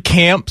G League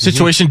camp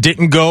situation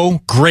didn't go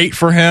great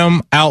for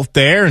him out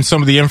there. And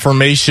some of the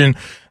information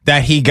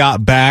that he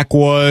got back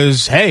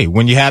was, hey,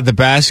 when you have the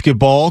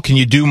basketball, can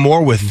you do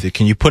more with it?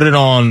 Can you put it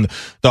on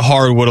the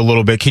hardwood a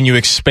little bit? Can you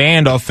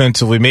expand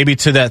offensively, maybe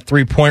to that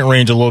 3-point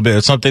range a little bit?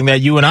 It's something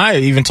that you and I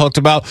even talked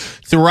about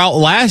throughout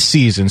last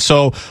season.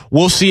 So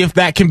we'll see if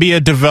that can be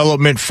a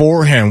development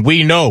for him.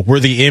 We know where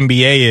the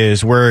NBA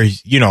is, where,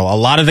 a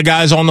lot of the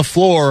guys on the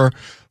floor,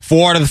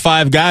 4 out of the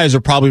 5 guys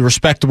are probably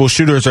respectable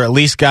shooters, or at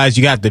least guys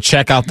you got to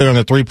check out there on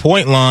the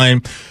 3-point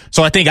line.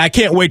 So I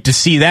can't wait to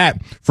see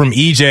that from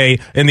EJ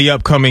in the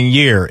upcoming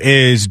year.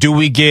 Do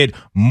we get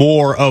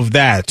more of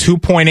that?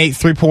 2.8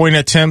 3-point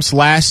attempts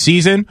last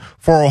season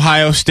for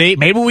Ohio State.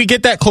 Maybe we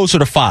get that closer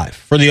to 5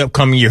 for the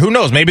upcoming year. Who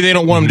knows? Maybe they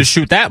don't want him to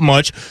shoot that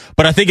much,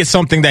 but I think it's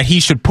something that he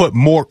should put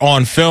more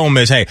on film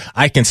is, hey,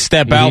 I can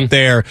step out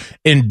there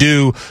and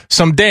do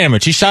some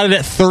damage. He shot it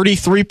at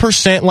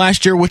 33%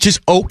 last year, which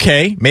is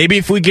okay. Maybe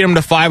if we get him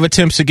to 5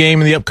 attempts a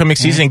game in the upcoming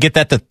season and get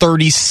that to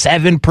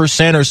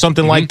 37% or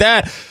something like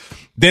that,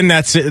 then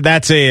that's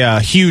a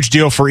huge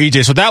deal for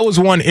EJ. So that was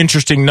one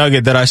interesting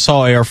nugget that I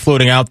saw AR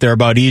floating out there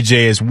about EJ,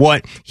 is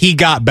what he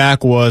got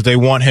back was they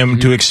want him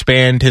to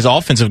expand his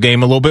offensive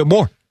game a little bit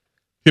more.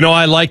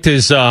 I liked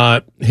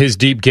his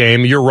deep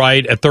game. You're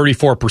right, at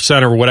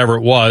 34% or whatever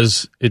it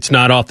was, it's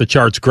not off the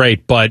charts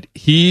great, but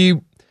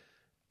EJ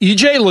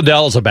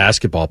Liddell is a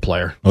basketball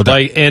player.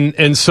 Okay.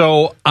 And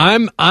so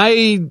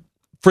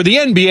for the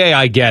NBA,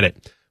 I get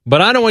it, but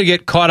I don't want to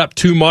get caught up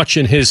too much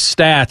in his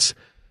stats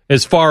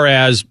as far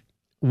as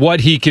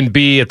what he can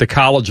be at the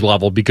college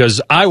level,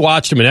 because I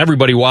watched him and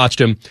everybody watched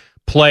him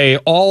play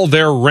all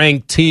their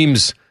ranked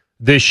teams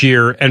this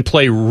year and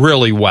play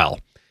really well.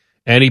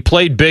 And he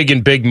played big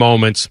in big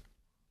moments.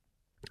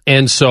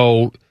 And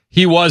so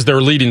he was their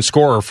leading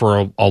scorer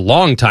for a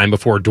long time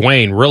before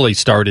Dwayne really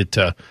started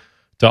to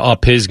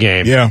up his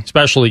game,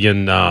 especially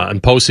in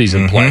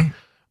postseason play.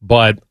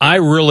 But I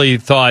really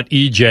thought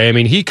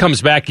EJ, he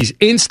comes back, he's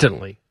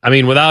instantly,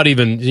 without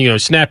even,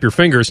 snap your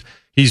fingers,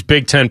 he's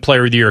Big Ten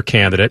Player of the Year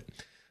candidate,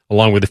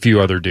 along with a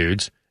few other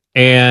dudes.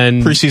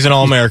 And preseason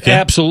All-American.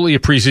 Absolutely a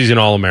preseason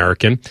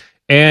All-American.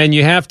 And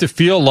you have to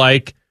feel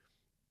like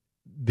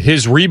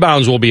his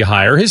rebounds will be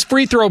higher. His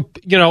free throw,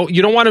 you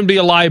don't want him to be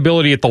a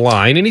liability at the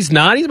line, and he's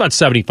not. He's about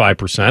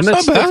 75%.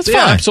 That's fine.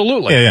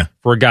 Absolutely. Yeah.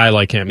 For a guy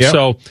like him. Yep.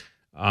 So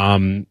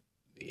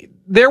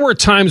there were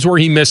times where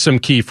he missed some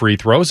key free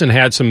throws and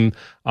had some,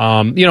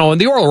 and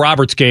the Oral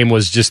Roberts game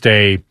was just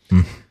a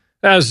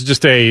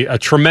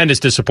tremendous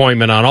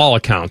disappointment on all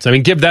accounts.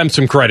 Give them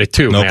some credit,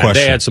 too, no man.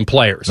 question. They had some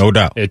players. No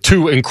doubt. They had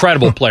 2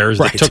 incredible players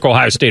that took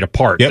Ohio State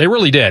apart. Yep. They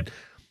really did.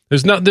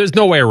 There's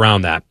no way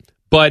around that.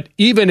 But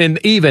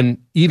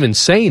even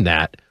saying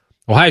that,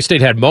 Ohio State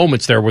had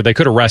moments there where they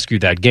could have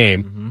rescued that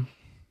game,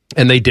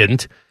 and they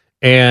didn't.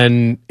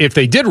 And if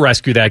they did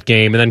rescue that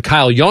game, and then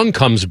Kyle Young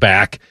comes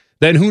back,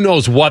 then who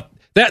knows what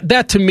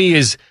that to me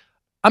is.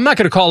 I'm not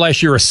going to call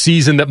last year a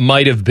season that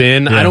might have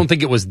been. Yeah. I don't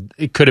think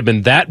it could have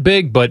been that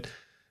big, but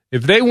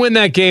if they win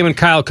that game and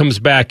Kyle comes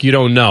back, you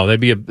don't know. They'd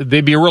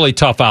be a really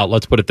tough out,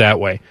 let's put it that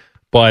way.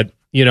 But,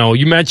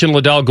 you mentioned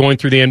Liddell going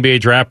through the NBA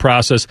draft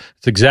process.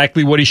 It's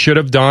exactly what he should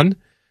have done.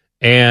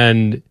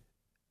 And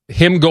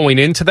him going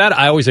into that,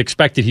 I always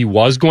expected he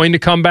was going to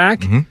come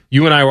back.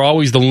 You and I were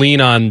always the lean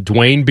on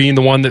Dwayne being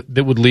the one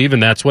that would leave,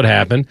 and that's what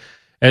happened.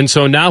 And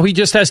so now he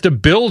just has to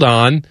build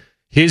on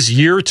his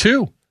year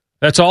 2.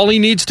 That's all he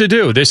needs to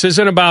do. This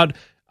isn't about,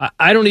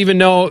 I don't even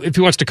know if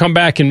he wants to come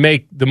back and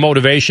make the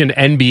motivation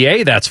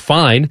NBA, that's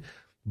fine.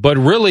 but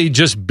really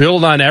just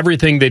build on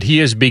everything that he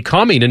is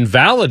becoming and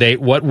validate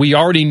what we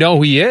already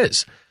know he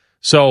is.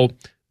 So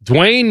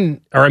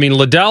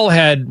Liddell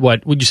had,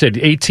 what would you say,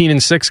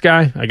 18-6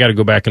 guy? I got to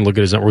go back and look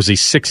at his number. Was he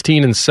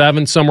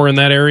 16-7, somewhere in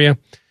that area?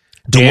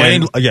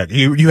 Dwayne,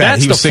 he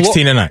was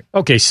 16-9.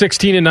 Okay,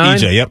 16-9.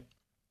 EJ, yep.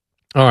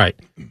 All right.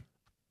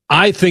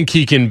 I think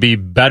he can be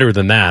better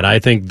than that. I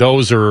think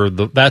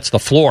that's the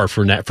floor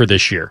for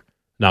this year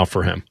now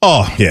for him.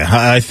 Oh, yeah,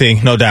 I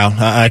think, no doubt.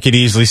 I could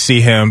easily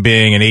see him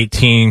being an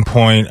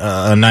 18-point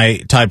a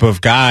night type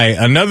of guy.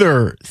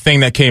 Another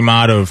thing that came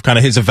out of kind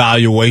of his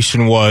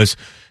evaluation was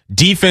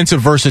defensive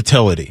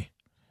versatility.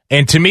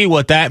 And to me,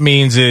 what that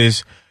means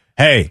is,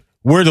 hey,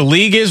 where the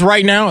league is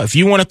right now, if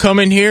you want to come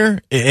in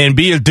here and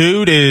be a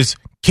dude, is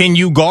can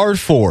you guard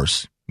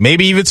fours?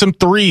 Maybe even some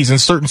threes in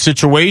certain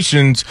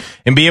situations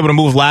and be able to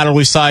move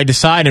laterally side to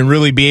side and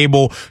really be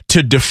able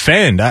to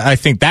defend. I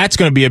think that's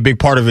going to be a big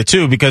part of it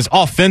too, because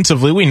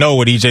offensively, we know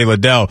what EJ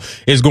Liddell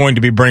is going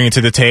to be bringing to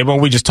the table.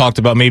 We just talked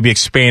about maybe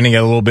expanding it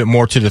a little bit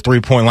more to the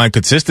 3-point line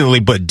consistently,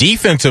 but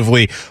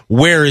defensively,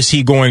 where is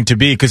he going to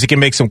be? Because he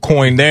can make some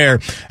coin there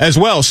as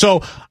well.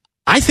 So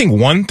I think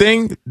one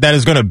thing that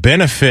is going to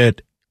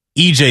benefit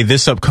EJ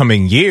this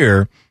upcoming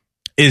year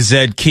is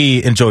Zed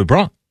Key and Joey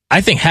Braun. I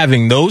think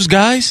having those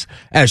guys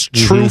as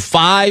true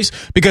fives,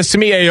 because to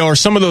me, AR,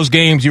 some of those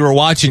games you were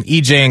watching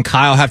EJ and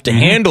Kyle have to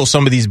handle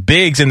some of these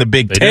bigs in the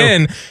Big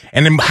Ten.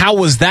 And then how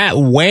was that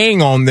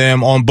weighing on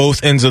them on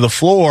both ends of the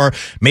floor?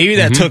 Maybe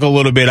that took a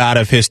little bit out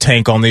of his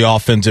tank on the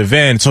offensive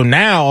end. So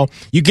now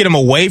you get him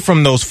away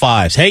from those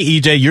fives. Hey,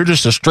 EJ, you're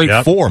just a straight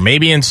 4.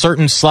 Maybe in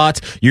certain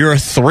slots, you're a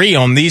 3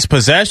 on these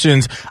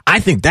possessions. I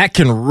think that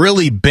can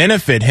really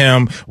benefit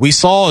him. We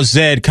saw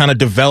Zed kind of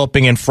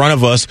developing in front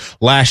of us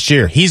last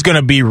year. He's going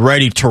to be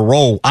ready to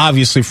roll,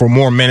 obviously, for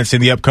more minutes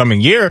in the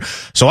upcoming year.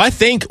 So I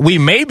think we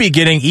may be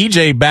getting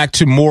EJ back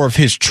to more of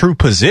his true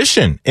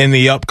position in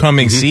the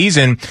upcoming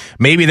season.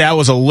 Maybe that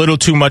was a little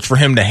too much for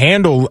him to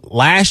handle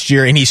last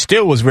year, and he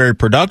still was very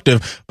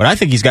productive. But I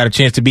think he's got a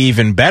chance to be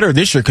even better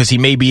this year because he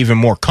may be even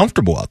more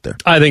comfortable out there.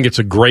 I think it's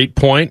a great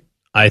point.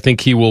 I think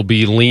he will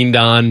be leaned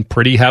on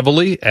pretty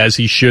heavily, as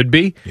he should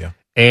be. Yeah.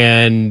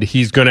 And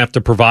he's going to have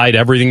to provide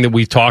everything that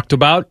we talked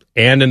about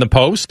and in the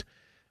post.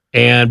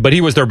 But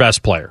he was their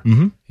best player.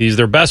 He's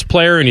their best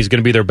player, and he's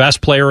going to be their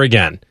best player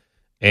again.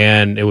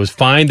 And it was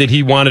fine that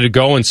he wanted to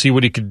go and see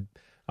what he could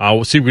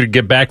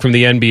get back from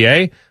the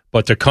NBA.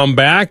 But to come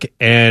back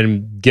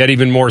and get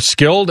even more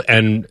skilled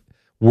and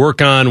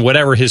work on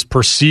whatever his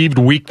perceived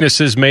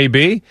weaknesses may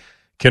be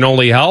can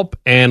only help.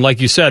 And like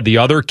you said, the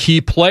other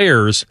key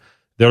players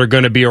that are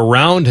going to be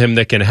around him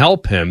that can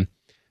help him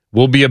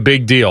will be a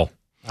big deal.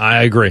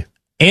 I agree.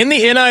 And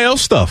the NIL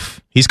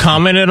stuff. He's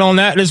commented on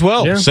that as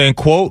well, saying,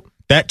 quote,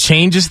 that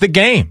changes the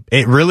game.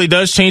 It really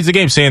does change the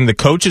game. Saying the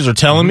coaches are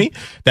telling me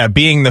that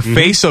being the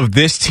face of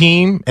this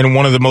team and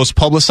one of the most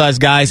publicized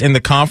guys in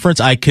the conference,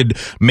 I could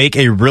make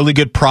a really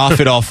good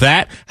profit off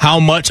that. How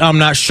much, I'm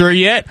not sure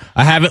yet.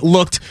 I haven't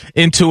looked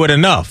into it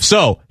enough.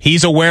 So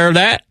he's aware of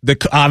that.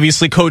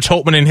 Obviously, Coach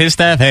Holtman and his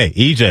staff, hey,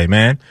 EJ,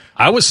 man.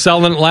 I was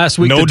selling it last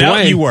week. No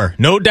doubt you were.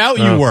 No doubt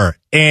you were.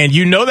 And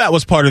you know that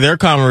was part of their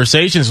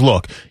conversations.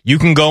 Look, you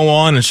can go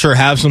on and sure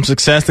have some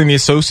success in the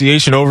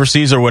association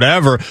overseas or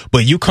whatever,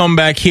 but you come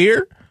back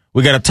here,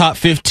 we got a top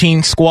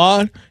 15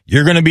 squad.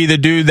 You're going to be the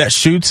dude that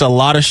shoots a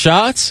lot of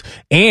shots,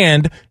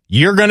 and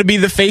you're going to be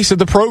the face of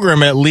the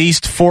program at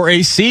least for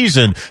a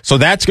season. So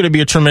that's going to be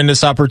a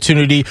tremendous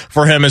opportunity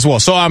for him as well.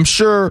 So I'm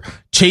sure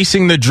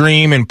chasing the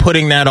dream and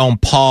putting that on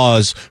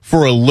pause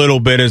for a little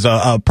bit is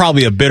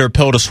probably a bitter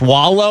pill to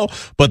swallow,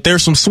 but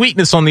there's some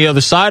sweetness on the other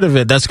side of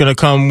it that's going to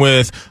come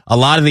with a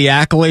lot of the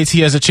accolades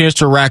he has a chance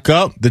to rack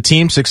up, the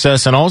team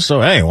success, and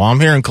also, hey, while I'm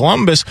here in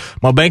Columbus,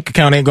 my bank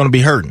account ain't going to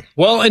be hurting.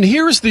 Well, and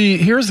here's the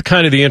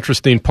kind of the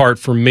interesting part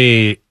for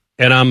me,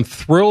 and I'm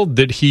thrilled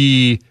that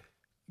he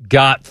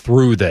got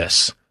through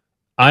this.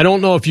 I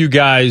don't know if you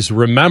guys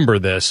remember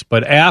this,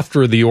 but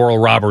after the Oral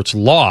Roberts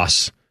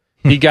loss,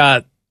 he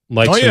got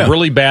some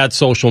really bad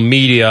social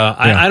media.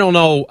 I don't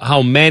know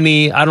how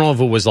many. I don't know if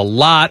it was a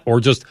lot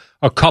or just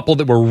a couple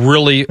that were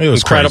really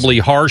incredibly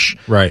harsh.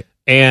 Right.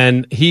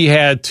 And he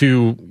had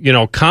to,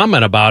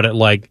 comment about it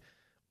like,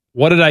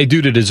 what did I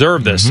do to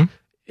deserve this?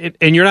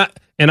 And you're not,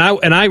 and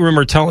I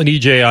remember telling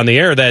EJ on the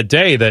air that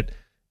day that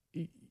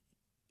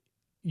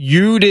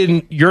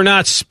you're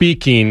not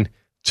speaking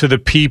to the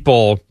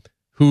people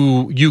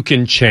who you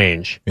can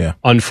change,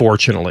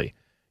 unfortunately.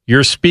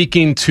 You're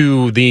speaking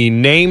to the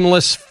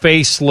nameless,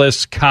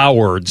 faceless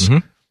cowards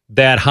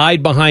that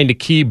hide behind a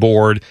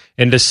keyboard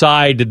and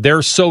decide that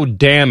they're so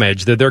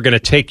damaged that they're going to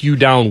take you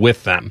down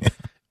with them.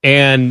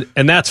 and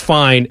that's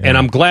fine, and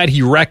I'm glad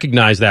he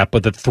recognized that.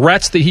 But the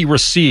threats that he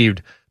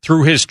received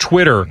through his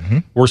Twitter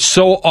were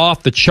so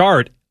off the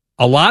chart,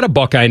 a lot of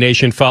Buckeye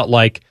Nation felt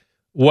like,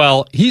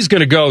 well, he's going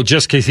to go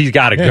just because he's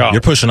got to go.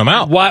 You're pushing him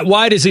out.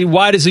 Why does he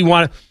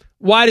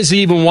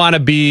even want to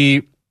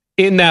be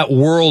in that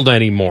world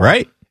anymore?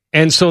 Right.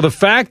 And so the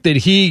fact that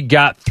he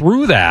got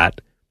through that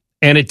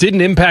and it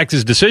didn't impact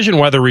his decision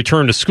whether to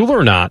return to school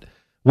or not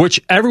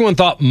which everyone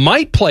thought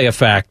might play a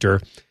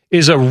factor,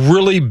 is a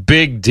really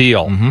big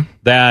deal.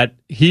 That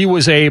he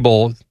was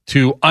able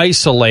to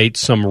isolate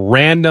some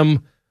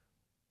random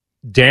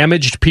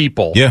damaged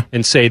people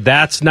and say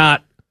that's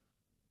not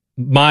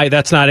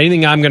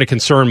anything I'm going to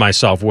concern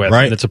myself with.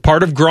 Right. And it's a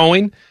part of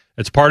growing,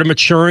 it's part of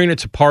maturing,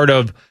 it's a part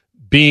of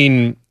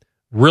being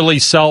really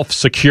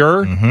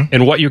self-secure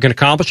in what you can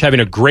accomplish, having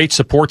a great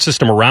support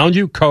system around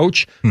you,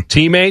 coach,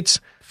 teammates,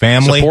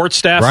 family, support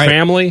staff,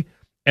 family,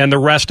 and the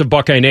rest of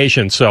Buckeye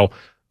Nation. So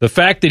the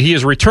fact that he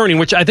is returning,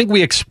 which I think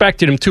we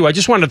expected him to, I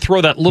just wanted to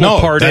throw that little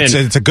part in.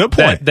 It's a good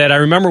point. That I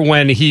remember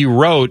when he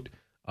wrote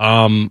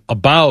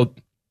about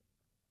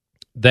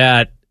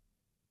that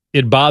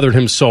it bothered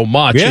him so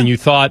much, and you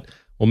thought,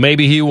 well,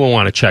 maybe he will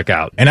want to check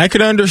out. And I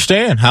could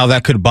understand how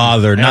that could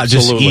bother not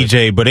just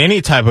EJ, but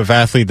any type of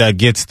athlete that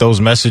gets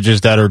those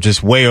messages that are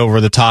just way over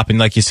the top. And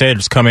like you said,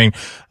 it's coming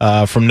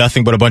from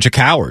nothing but a bunch of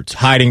cowards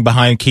hiding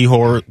behind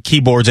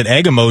keyboards and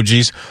egg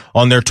emojis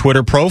on their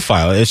Twitter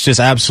profile. It's just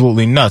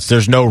absolutely nuts.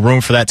 There's no room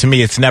for that. To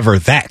me, it's never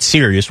that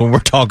serious when we're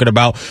talking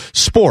about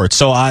sports.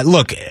 So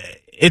look,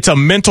 it's a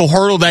mental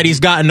hurdle that he's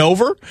gotten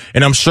over,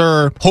 and I'm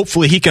sure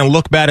hopefully he can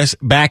look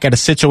back at a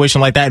situation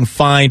like that and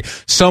find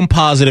some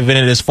positive in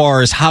it as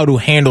far as how to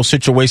handle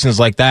situations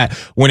like that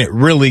when it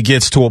really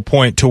gets to a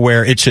point to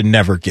where it should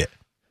never get.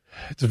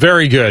 It's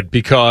very good,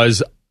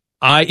 because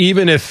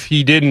even if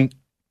he didn't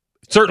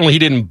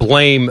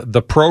blame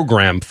the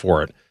program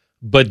for it,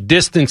 but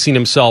distancing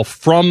himself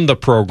from the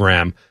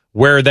program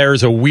where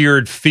there's a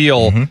weird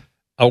feel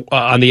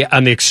on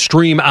the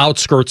extreme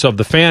outskirts of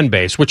the fan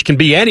base, which can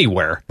be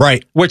anywhere.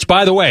 Right. Which,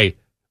 by the way,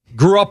 he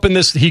grew up in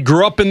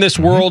this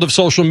world of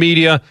social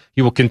media.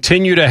 He will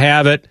continue to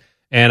have it,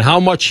 and how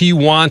much he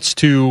wants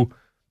to,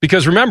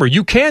 because remember,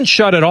 you can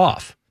shut it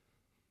off.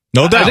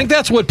 No doubt. I think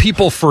that's what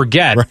people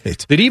forget.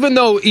 Right. That even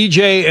though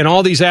EJ and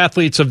all these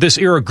athletes of this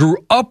era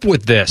grew up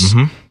with this,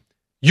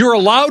 you're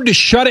allowed to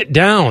shut it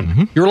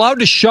down. You're allowed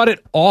to shut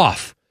it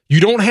off. You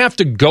don't have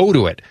to go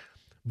to it.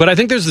 But I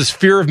think there's this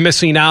fear of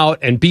missing out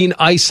and being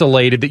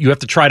isolated that you have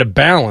to try to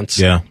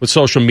balance with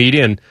social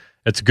media, and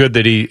it's good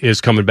that he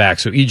is coming back.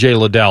 So E.J.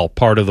 Liddell,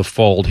 part of the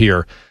fold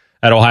here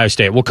at Ohio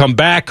State. We'll come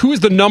back. Who is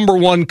the number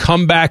one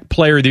comeback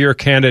player of the year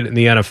candidate in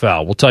the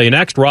NFL? We'll tell you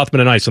next. Rothman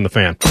and Ice on the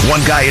Fan.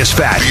 One guy is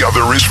fat, the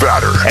other is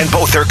fatter, and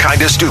both are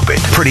kind of stupid.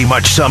 Pretty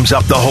much sums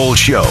up the whole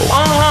show.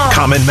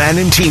 Common Man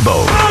and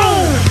Tebow.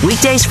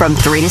 Weekdays from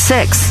 3 to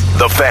 6.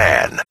 The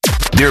Fan.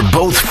 They're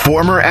both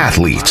former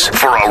athletes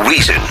for a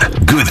reason.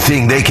 Good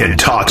thing they can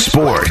talk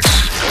sports.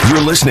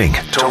 You're listening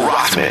to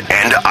Rothman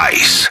and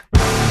Ice.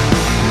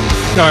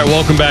 All right,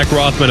 welcome back,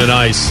 Rothman and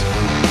Ice.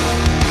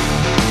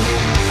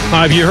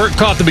 Have you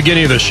caught the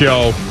beginning of the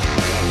show?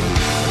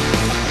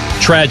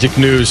 Tragic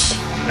news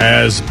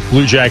as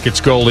Blue Jackets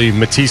goalie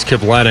Matisse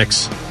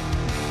Kivlenieks,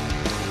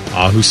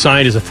 who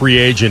signed as a free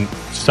agent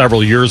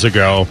several years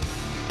ago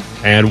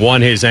and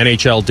won his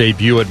NHL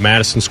debut at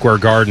Madison Square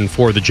Garden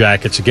for the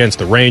Jackets against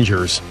the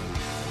Rangers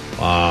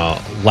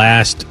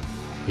last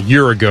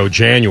year ago,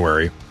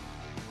 January,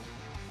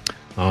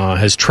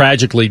 has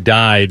tragically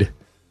died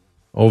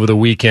over the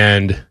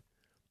weekend.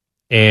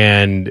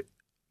 And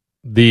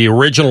the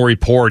original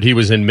report, he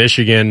was in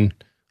Michigan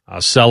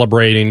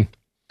celebrating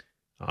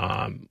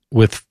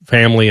with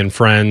family and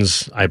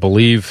friends, I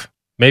believe.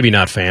 Maybe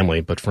not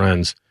family, but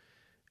friends.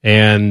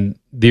 And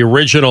the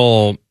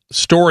original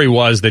story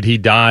was that he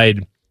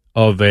died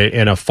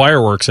in a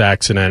fireworks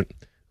accident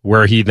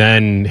where he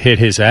then hit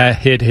his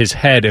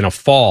head in a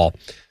fall.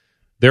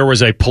 There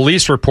was a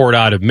police report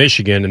out of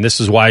Michigan, and this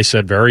is why I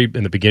said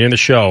in the beginning of the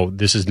show,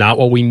 this is not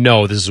what we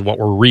know, this is what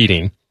we're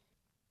reading,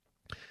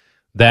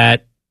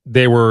 that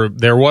there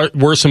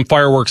were some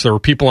fireworks, there were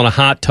people in a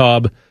hot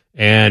tub,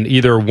 and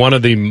either one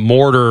of the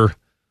mortar,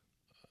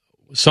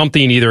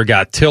 something either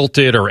got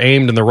tilted or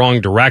aimed in the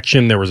wrong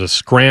direction. There was a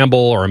scramble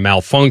or a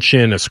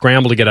malfunction, a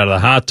scramble to get out of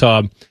the hot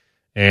tub,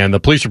 and the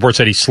police report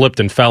said he slipped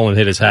and fell and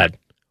hit his head.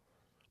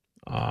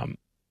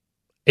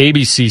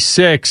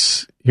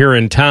 ABC6 here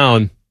in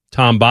town,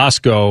 Tom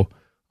Bosco,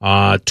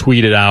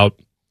 tweeted out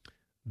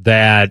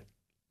that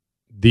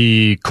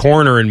the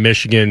coroner in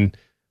Michigan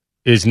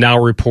is now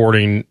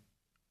reporting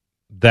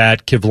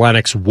that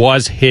Kivlenieks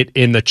was hit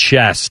in the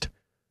chest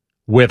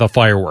with a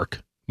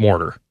firework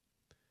mortar.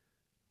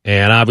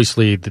 And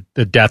obviously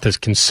the death is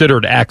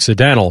considered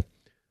accidental,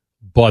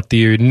 but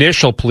the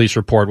initial police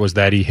report was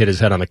that he hit his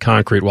head on the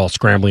concrete while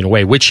scrambling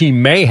away, which he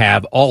may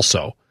have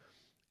also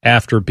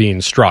after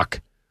being struck.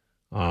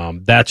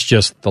 That's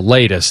just the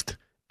latest.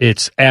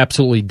 It's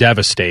absolutely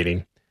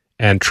devastating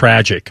and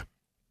tragic.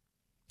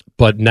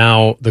 But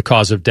now the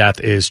cause of death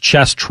is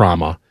chest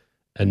trauma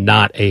and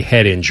not a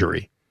head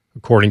injury,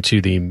 according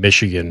to the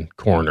Michigan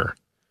coroner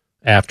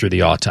after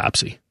the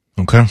autopsy.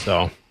 Okay.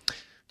 So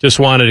just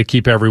wanted to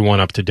keep everyone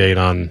up to date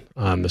on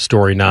the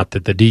story. Not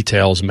that the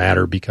details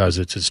matter because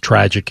it's as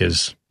tragic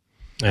as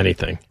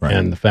anything. Right.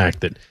 And the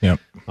fact that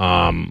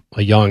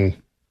a young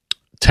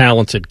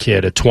talented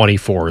kid at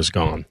 24 is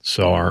gone.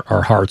 So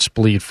our hearts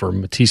bleed for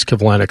Matisse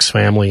Kivlenik's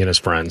family and his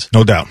friends.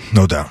 No doubt.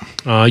 No doubt.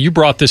 You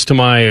brought this to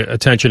my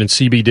attention, and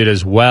CB did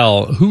as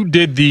well. Who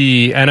did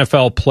the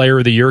NFL Player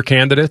of the Year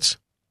candidates?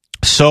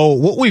 So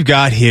what we've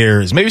got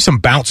here is maybe some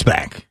bounce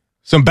back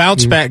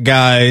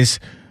guys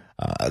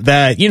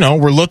that,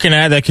 we're looking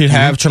at that could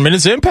have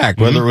tremendous impact,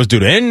 whether it was due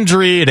to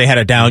injury, they had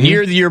a down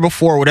year the year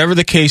before, whatever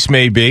the case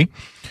may be.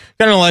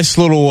 Got a nice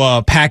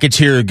little package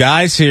here of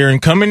guys here,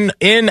 and coming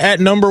in at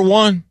number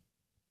 1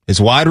 is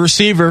wide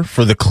receiver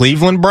for the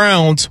Cleveland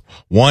Browns,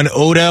 one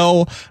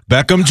Odell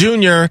Beckham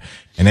Jr.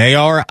 And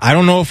AR, I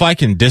don't know if I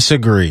can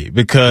disagree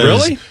because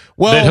really?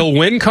 Well, that he'll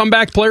win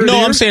comeback player of the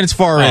year? No, I'm saying as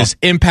far as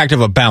impact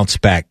of a bounce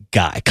back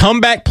guy.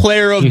 Comeback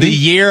player of the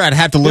year, I'd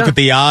have to look at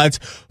the odds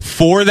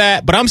for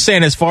that. But I'm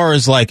saying as far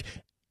as like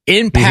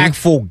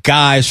impactful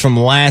guys from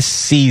last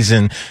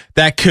season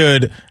that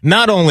could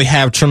not only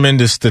have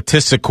tremendous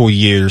statistical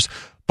years,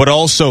 but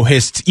also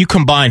you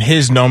combine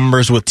his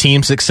numbers with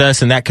team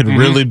success, and that could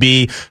really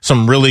be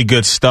some really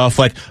good stuff.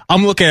 Like,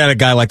 I'm looking at a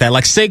guy like that.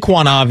 Like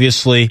Saquon,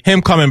 obviously,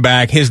 him coming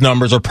back, his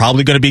numbers are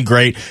probably going to be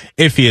great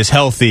if he is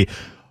healthy.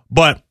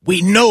 But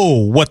we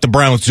know what the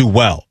Browns do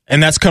well,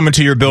 and that's coming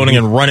to your building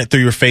and run it through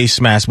your face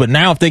mask. But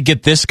now if they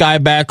get this guy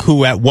back,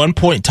 who at one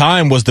point in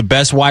time was the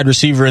best wide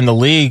receiver in the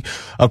league,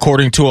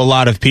 according to a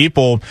lot of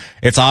people,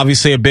 it's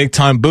obviously a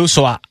big-time boost.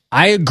 So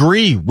I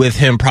agree with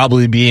him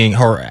probably being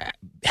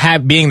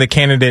the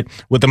candidate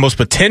with the most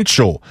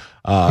potential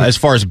as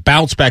far as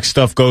bounce back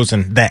stuff goes,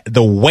 and that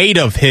the weight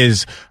of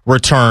his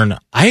return.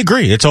 I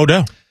agree. It's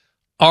Odell.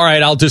 All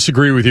right, I'll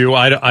disagree with you.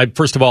 I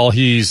first of all,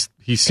 he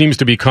seems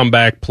to be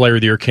comeback player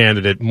of the year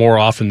candidate more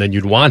often than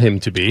you'd want him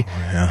to be. Oh,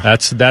 yeah.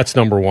 That's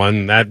number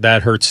 1.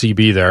 That hurts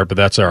CB there, but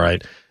that's all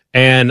right.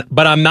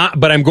 But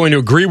I'm going to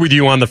agree with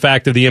you on the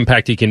fact of the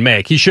impact he can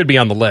make. He should be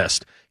on the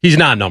list. He's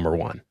not number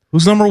 1.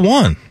 Who's number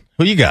 1?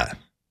 Who you got?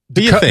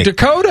 Who you think?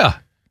 Dakota.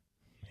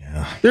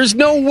 Yeah. There's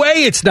no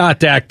way it's not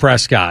Dak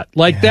Prescott.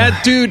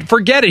 That dude,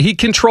 forget it. He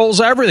controls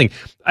everything.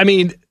 I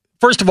mean,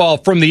 first of all,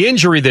 from the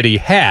injury that he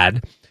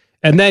had,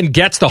 and then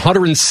gets the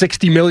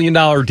 $160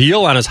 million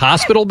deal on his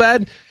hospital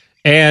bed,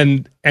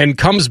 and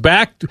comes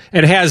back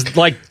and has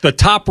like the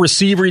top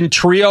receiving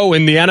trio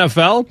in the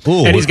NFL.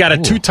 Ooh, and he's got a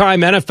 2-time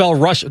NFL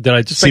rush. Did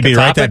I just make a topic?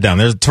 Write that down.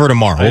 There's for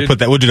tomorrow.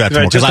 We'll do that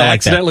tomorrow because I like that.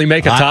 Accidentally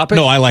make a topic?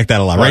 No, I like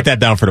that a lot. Write that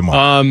down for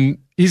tomorrow.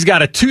 He's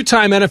got a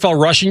 2-time NFL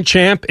rushing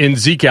champ in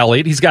Zeke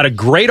Elliott. He's got a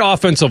great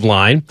offensive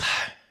line.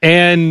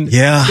 And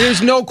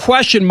there's no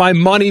question my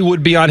money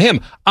would be on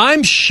him.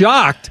 I'm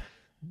shocked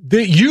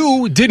that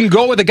you didn't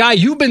go with a guy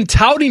you've been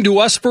touting to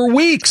us for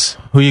weeks.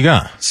 Who you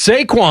got?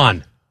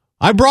 Saquon.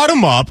 I brought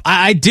him up.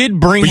 I did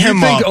bring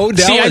him up.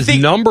 Odell is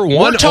number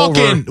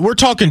 1? We're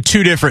talking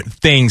two different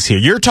things here.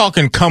 You're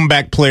talking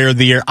comeback player of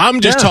the year.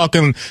 I'm just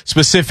talking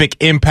specific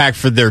impact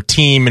for their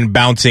team and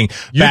bouncing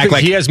back.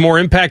 Think he has more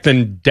impact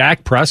than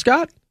Dak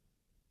Prescott?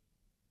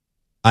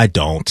 I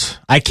don't.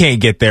 I can't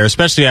get there,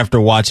 especially after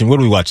watching, what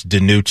do we watch?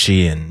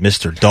 DiNucci and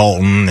Mr.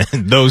 Dalton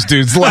and those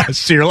dudes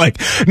last year.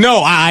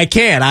 No, I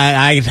can't.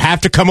 I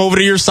have to come over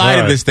to your side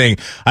of this thing.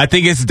 I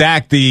think it's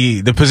Dak.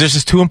 The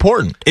position's too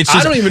important.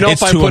 I don't even know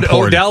if I put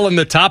Odell in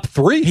the top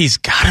 3. He's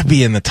got to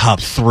be in the top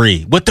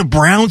 3 with the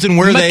Browns and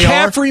where they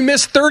are. McCaffrey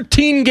missed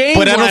 13 games last year.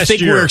 But I don't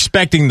think we're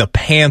expecting the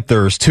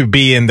Panthers to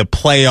be in the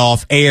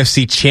playoff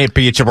NFC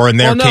Championship, or in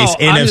their case,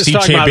 NFC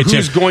Championship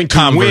who's going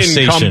to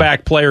win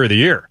comeback player of the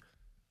year.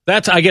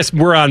 I guess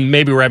we're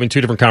having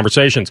two different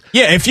conversations.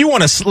 Yeah, if you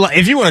want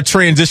to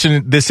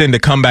transition this into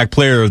comeback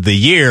player of the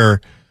year,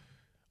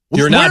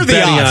 you're not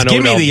betting on Odell.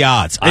 Give me the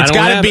odds. It's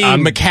got to be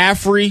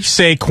McCaffrey,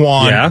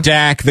 Saquon,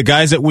 Dak, the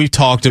guys that we've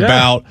talked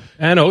about,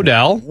 and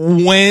Odell.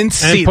 Wentz.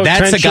 See,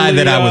 that's the guy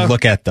that I would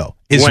look at though.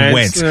 Is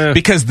Wentz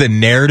because the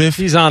narrative.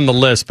 He's on the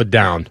list, but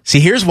down. See,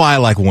 here's why I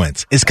like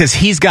Wentz. Is because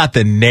he's got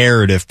the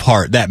narrative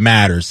part that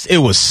matters. It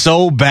was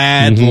so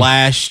bad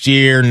last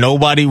year.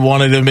 Nobody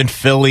wanted him in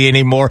Philly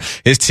anymore.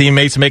 His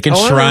teammates making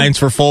shrines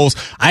for Foles.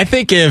 I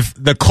think if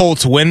the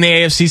Colts win the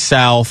AFC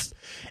South,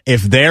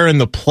 if they're in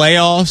the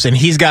playoffs and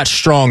he's got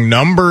strong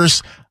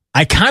numbers,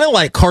 I kind of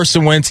like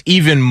Carson Wentz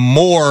even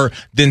more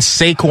than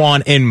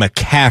Saquon and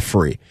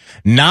McCaffrey.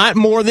 Not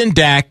more than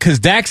Dak, because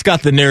Dak's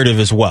got the narrative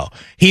as well.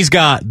 He's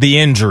got the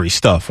injury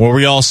stuff where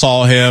we all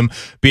saw him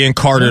being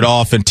carted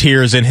off and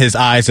tears in his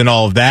eyes and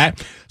all of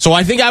that. So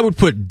I think I would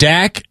put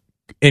Dak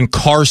and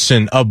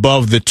Carson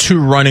above the 2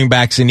 running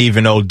backs and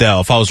even Odell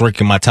if I was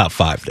ranking my top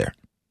 5 there.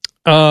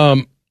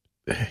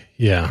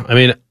 Yeah. I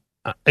mean,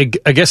 I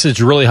guess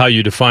it's really how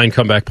you define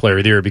comeback player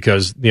of the year,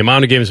 because the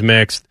amount of games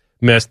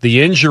missed,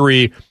 the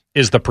injury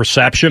is the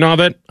perception of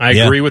it. I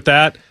agree with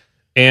that.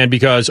 And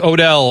because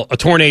Odell, a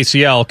torn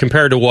ACL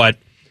compared to what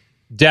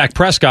Dak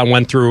Prescott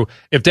went through,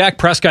 if Dak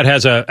Prescott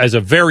has a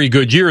very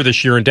good year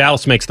this year and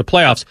Dallas makes the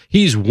playoffs,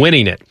 he's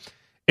winning it.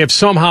 If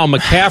somehow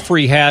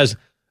McCaffrey has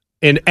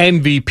an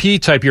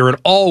MVP type year, an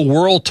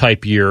all-world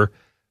type year,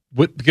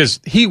 because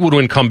he would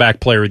win comeback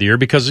player of the year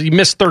because he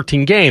missed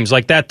 13 games.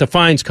 Like, that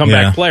defines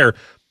comeback player.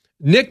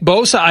 Nick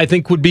Bosa, I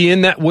think, would be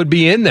in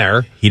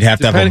there. He'd have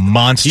to have a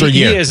monster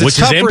year, He is. which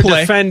It's is in tougher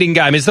play. defending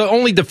guy. I mean, it's the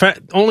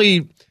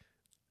only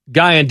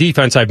guy on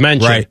defense I've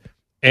mentioned. Right.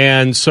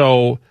 And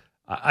so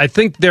I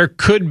think there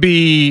could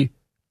be.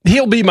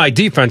 He'll be my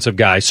defensive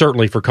guy,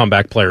 certainly for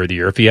comeback player of the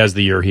year, if he has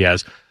the year he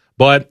has.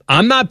 But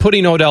I'm not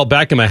putting Odell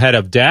Beckham ahead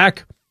of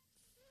Dak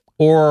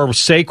or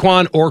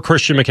Saquon or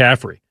Christian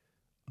McCaffrey.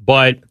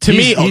 But to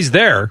me, he's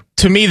there.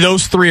 To me,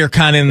 those three are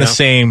kind of in the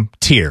same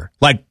tier,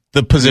 like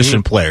the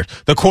position players.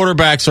 The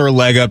quarterbacks are a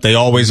leg up. They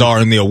always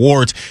are in the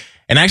awards.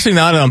 And actually,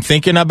 now that I'm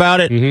thinking about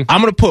it,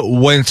 I'm going to put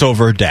Wentz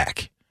over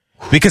Dak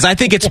because I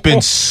think it's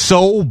been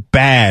so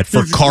bad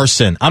for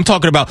Carson. I'm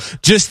talking about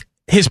just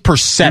his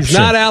perception. He's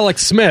not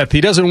Alex Smith.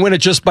 He doesn't win it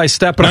just by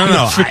stepping on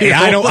the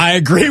field. I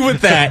agree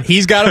with that.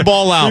 He's got to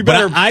ball out.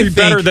 But I think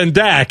better than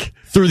Dak.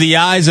 Through the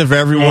eyes of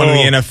everyone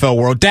in the NFL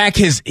world, Dak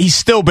he's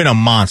still been a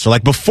monster.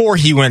 Like before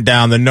he went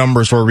down, the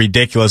numbers were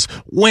ridiculous.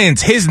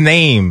 Wentz, his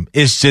name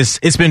is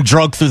it's been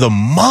drugged through the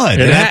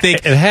mud.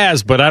 It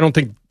has, but I don't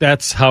think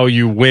that's how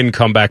you win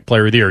comeback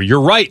player of the year.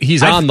 You're right.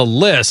 He's on the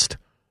list.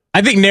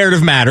 I think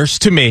narrative matters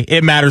to me.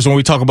 It matters when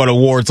we talk about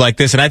awards like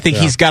this, and I think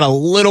he's got a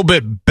little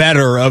bit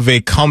better of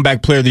a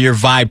comeback player of the year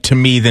vibe to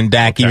me than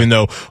Dak, even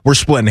though we're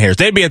splitting hairs.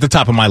 They'd be at the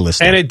top of my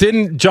list. And it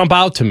didn't jump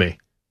out to me.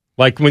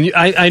 Like when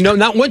I know,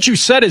 not once you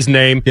said his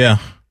name,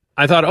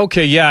 I thought,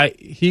 okay,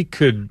 he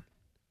could.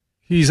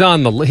 He's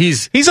on the.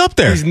 He's up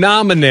there. He's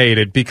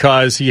nominated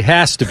because he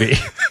has to be,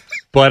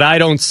 but I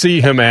don't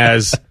see him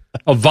as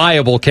a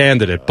viable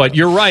candidate. But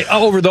you're right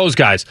over those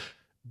guys.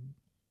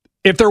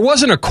 If there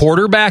wasn't a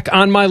quarterback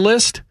on my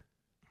list,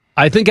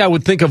 I think I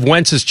would think of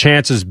Wentz's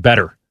chances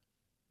better.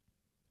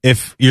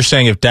 If you're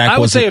saying if Dak, I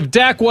would say if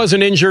Dak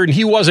wasn't injured and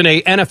he wasn't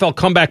a NFL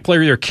comeback player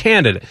of the year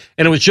candidate,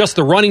 and it was just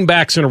the running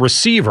backs and a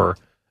receiver.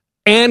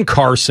 And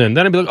Carson,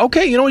 then I'd be like,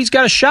 okay, he's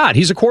got a shot.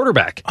 He's a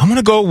quarterback. I'm going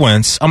to go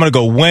Wentz. I'm going to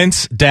go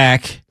Wentz,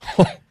 Dak,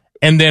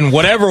 and then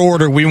whatever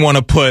order we want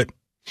to put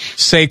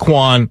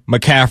Saquon,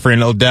 McCaffrey,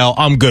 and Odell,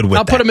 I'm good with that.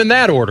 I'll put them in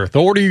that order.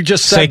 The order you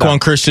just said.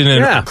 Saquon, Christian,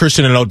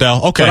 and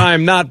Odell. Okay. But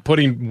I'm not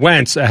putting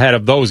Wentz ahead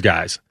of those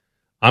guys.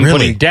 I'm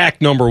putting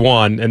Dak number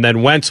one, and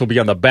then Wentz will be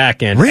on the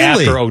back end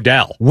after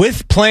Odell.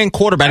 With playing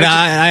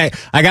quarterback.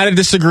 I got to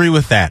disagree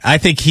with that. I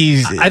think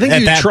you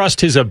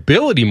trust his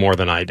ability more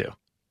than I do.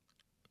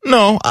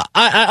 No,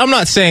 I'm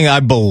not saying I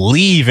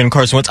believe in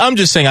Carson Wentz. I'm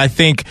just saying I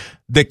think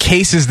the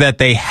cases that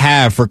they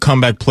have for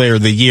comeback player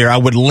of the year, I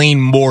would lean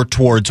more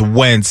towards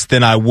Wentz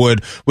than I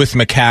would with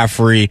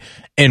McCaffrey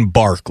and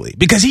Barkley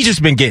because he's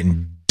just been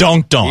getting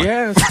dunked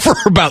on for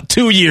about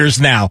 2 years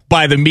now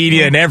by the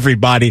media and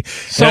everybody.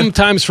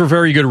 Sometimes for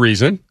very good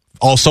reason.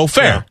 Also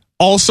fair. Yeah.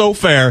 Also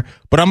fair,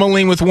 but I'm going to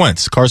lean with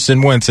Wentz.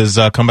 Carson Wentz is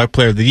comeback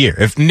player of the year,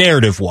 if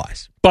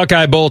narrative-wise.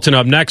 Buckeye Bulletin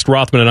up next.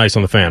 Rothman and Ice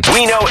on the Fan.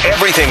 We know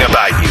everything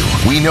about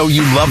you. We know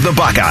you love the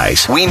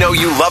Buckeyes. We know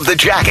you love the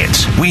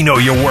Jackets. We know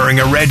you're wearing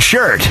a red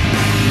shirt.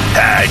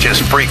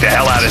 Just freak the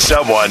hell out of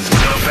someone.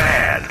 The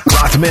Fan.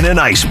 Rothman and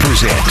Ice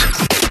present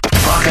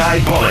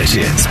Buckeye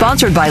Bulletin.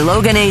 Sponsored by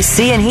Logan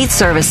AC and Heat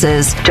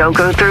Services. Don't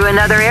go through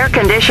another air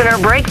conditioner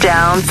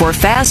breakdown. For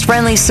fast,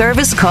 friendly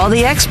service, call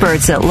the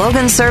experts at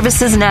Logan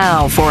Services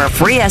now for a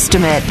free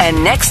estimate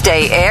and next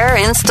day air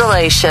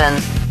installation.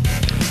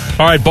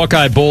 All right,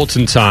 Buckeye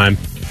Bulletin time.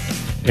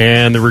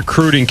 And the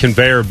recruiting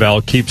conveyor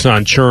belt keeps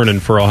on churning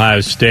for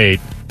Ohio State.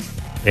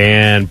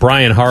 And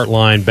Brian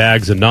Hartline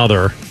bags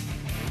another.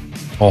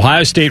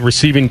 Ohio State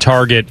receiving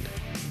target,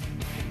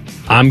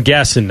 I'm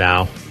guessing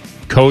now,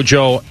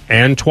 Kojo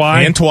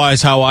Antwi. Antwi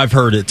is how I've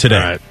heard it today.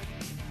 All right.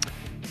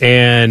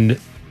 And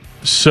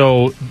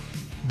so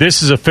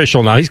this is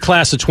official now. He's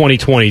class of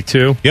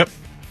 2022. Yep.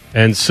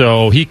 And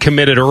so he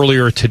committed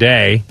earlier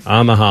today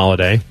on the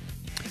holiday.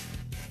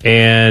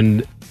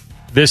 And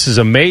this is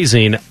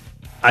amazing.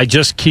 I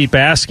just keep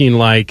asking,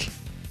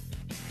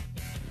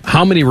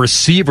 how many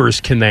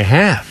receivers can they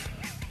have?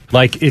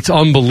 It's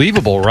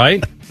unbelievable,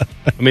 right?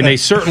 I mean, they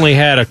certainly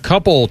had a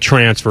couple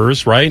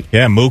transfers, right?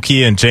 Yeah,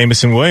 Mookie and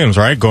Jamison Williams,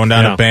 right? Going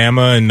down to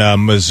Bama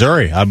and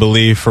Missouri, I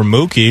believe, for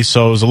Mookie.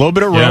 So it was a little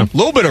bit of room. A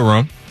little bit of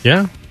room.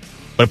 Yeah.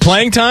 But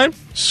playing time?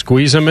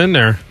 Squeeze him in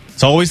there.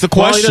 It's always the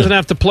question. Well, he doesn't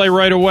have to play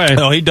right away.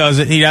 No, he does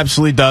it. He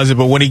absolutely does it.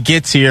 But when he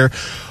gets here,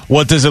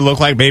 what does it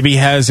look like? Maybe he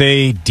has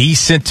a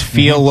decent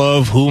feel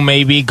of who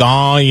may be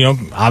gone.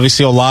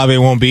 Obviously Olave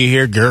won't be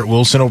here. Garrett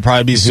Wilson will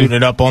probably be suiting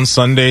it up on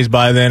Sundays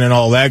by then and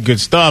all that good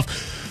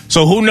stuff.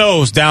 So who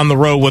knows down the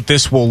road what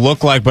this will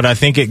look like, but I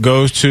think it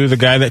goes to the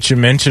guy that you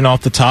mentioned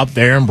off the top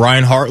there, and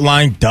Brian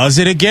Hartline does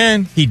it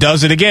again. He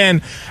does it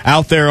again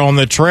out there on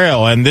the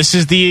trail, and this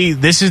is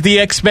the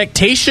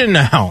expectation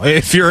now.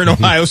 If you're an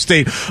Ohio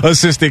State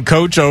assistant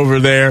coach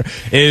over there,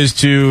 is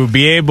to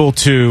be able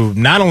to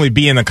not only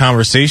be in the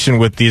conversation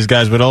with these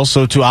guys, but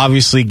also to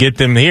obviously get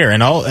them here.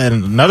 And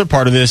another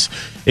part of this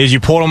is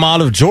you pull him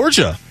out of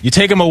Georgia. You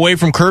take him away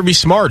from Kirby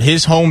Smart,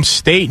 his home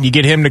state, and you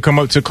get him to come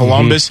up to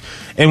Columbus.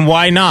 And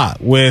why not?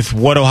 With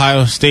what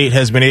Ohio State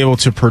has been able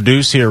to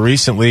produce here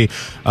recently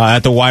at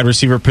the wide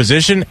receiver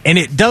position. And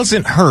it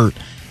doesn't hurt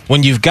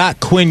when you've got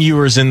Quinn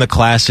Ewers in the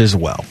class as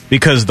well.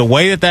 Because the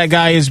way that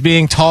guy is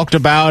being talked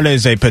about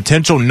as a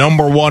potential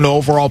number 1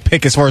 overall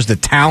pick as far as the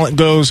talent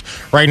goes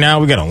right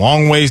now, we got a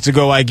long ways to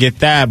go, I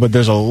get that, but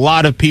there's a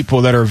lot of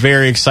people that are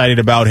very excited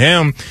about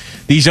him.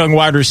 These young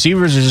wide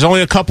receivers, there's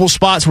only a couple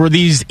spots where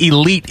these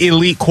elite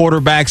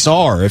quarterbacks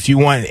are. If you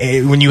want,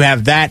 when you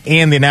have that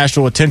and the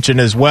national attention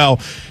as well.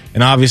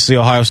 And obviously,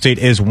 Ohio State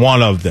is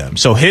one of them.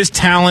 So his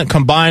talent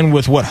combined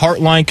with what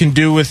Hartline can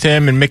do with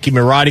him and Mickey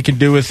Marotti can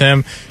do with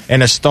him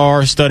and a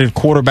star-studded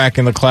quarterback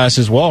in the class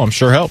as well, I'm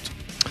sure helped.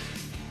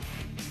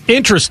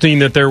 Interesting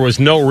that there was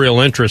no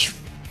real interest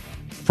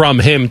from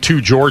him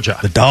to Georgia.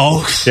 The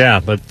Dogs?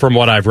 Yeah, but from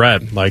what I've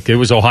read, like it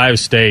was Ohio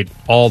State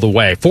all the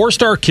way.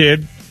 4-star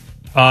kid,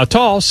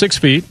 tall, 6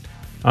 feet.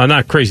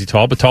 Not crazy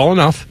tall, but tall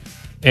enough.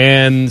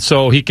 And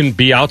so he can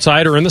be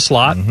outside or in the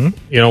slot,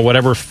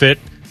 whatever fit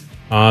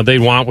they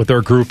want with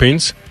their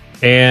groupings.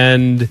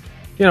 And,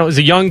 as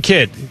a young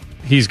kid,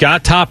 he's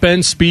got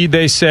top-end speed,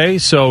 they say.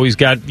 So he's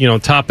got,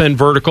 top-end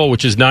vertical,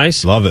 which is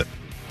nice. Love it.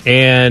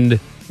 And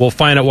we'll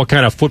find out what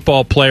kind of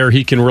football player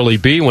he can really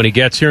be when he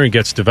gets here and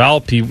gets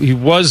developed. He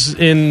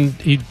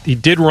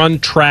did run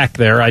track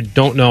there. I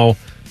don't know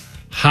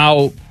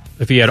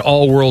if he had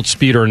all-world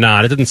speed or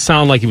not. It didn't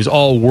sound like he was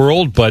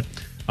all-world, but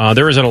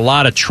there isn't a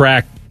lot of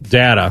track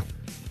data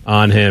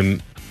on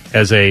him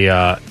as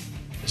a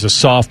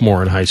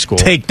sophomore in high school.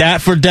 Take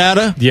that for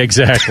data? Yeah,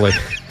 exactly.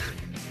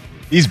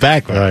 He's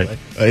back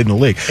in the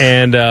league.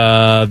 And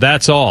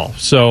that's all.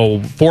 So,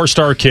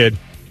 4-star kid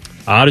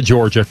out of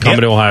Georgia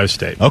coming to Ohio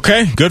State.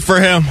 Okay, good for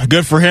him.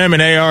 Good for him.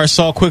 And AR,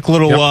 saw a quick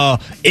little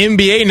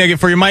NBA nugget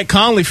for you. Mike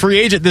Conley, free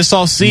agent this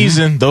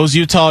offseason. Those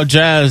Utah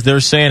Jazz,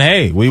 they're saying,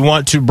 hey, we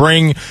want to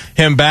bring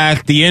him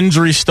back. The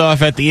injury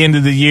stuff at the end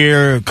of the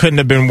year couldn't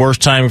have been worse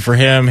timing for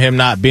him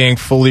not being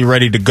fully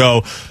ready to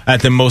go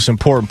at the most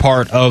important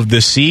part of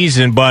the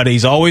season. But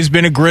he's always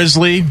been a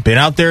Grizzly, been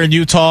out there in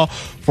Utah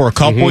for a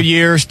couple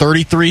years,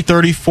 33,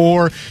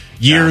 34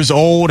 years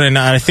old, and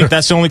I think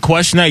that's the only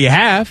question that you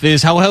have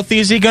is how healthy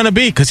is he going to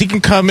be? Because he can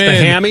come in. The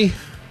hammy,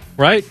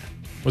 right?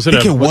 I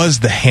think it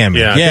was the hammy.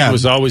 Yeah, I think it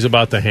was always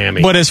about the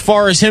hammy. But as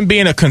far as him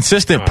being a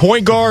consistent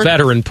point guard,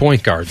 veteran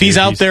point guard, if he's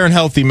out there and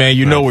healthy, man,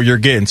 you know what you're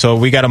getting. So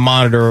we got to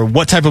monitor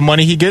what type of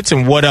money he gets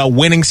and what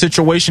winning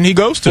situation he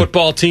goes to.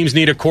 Football teams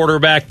need a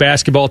quarterback.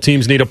 Basketball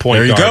teams need a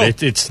point guard.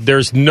 There you go.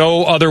 There's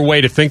no other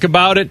way to think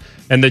about it,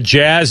 and the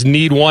Jazz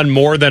need one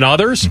more than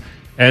others.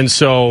 And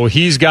so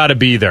he's got to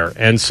be there.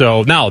 And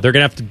so now they're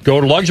going to have to go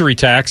to luxury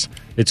tax.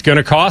 It's going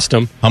to cost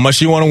them. How much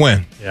do you want to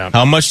win? Yeah.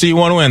 How much do you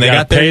want to win? They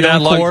got pay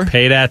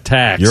that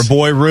tax. Your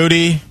boy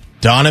Rudy,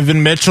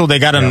 Donovan Mitchell. They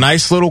got a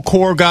nice little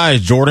core guys.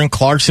 Jordan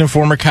Clarkson,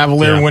 former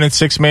Cavalier, winning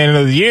 6th Man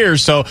of the Year.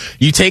 So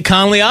you take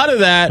Conley out of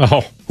that.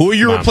 Who are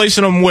you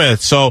replacing him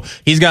with? So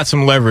he's got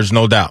some leverage,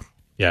 no doubt.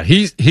 Yeah,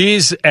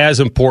 he's as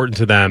important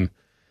to them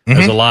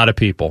as a lot of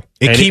people.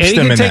 It keeps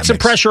them in that take some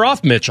mix. pressure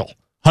off Mitchell.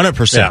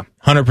 100%.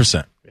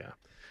 100%.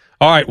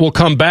 All right, we'll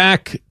come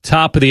back,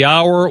 top of the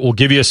hour. We'll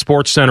give you a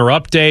Sports Center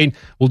update.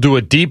 We'll do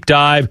a deep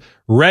dive.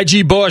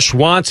 Reggie Bush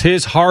wants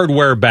his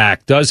hardware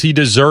back. Does he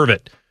deserve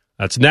it?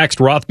 That's next.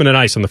 Rothman and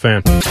Ice on the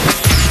Fan.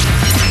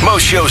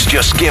 Most shows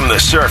just skim the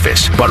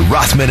surface, but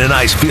Rothman and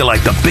Ice feel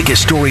like the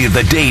biggest story of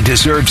the day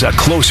deserves a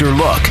closer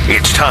look.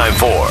 It's time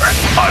for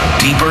a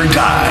deeper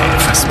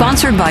dive.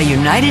 Sponsored by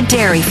United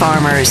Dairy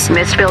Farmers.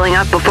 Miss filling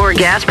up before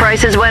gas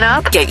prices went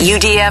up? Get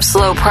UDF's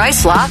low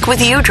price lock with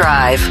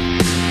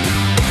UDrive.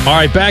 All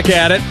right, back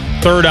at it.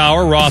 Third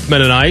hour,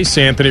 Rothman and Ice.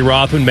 Anthony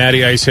Rothman,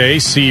 Matty Ice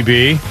Hayes,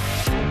 CB.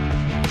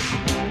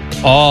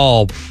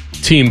 All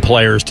team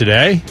players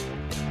today.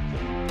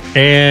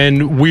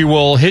 And we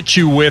will hit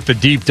you with a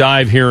deep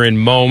dive here in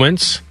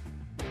moments.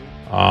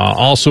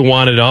 Also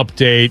wanted to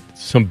update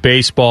some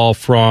baseball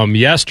from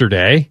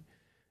yesterday,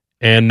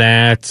 and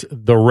that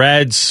the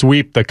Reds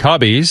sweep the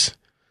Cubbies,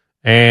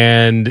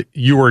 and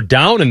you were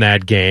down in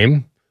that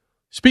game.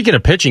 Speaking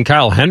of pitching,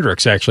 Kyle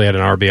Hendricks actually had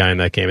an RBI in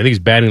that game. I think he's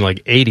batting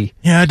like 80.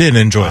 Yeah, I did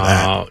enjoy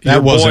that.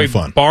 That wasn't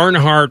fun.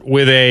 Barnhart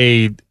with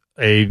a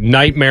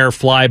nightmare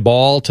fly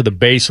ball to the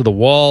base of the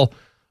wall.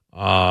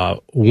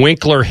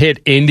 Winkler hit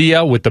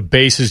India with the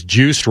bases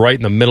juiced right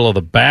in the middle of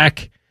the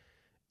back.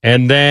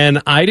 And then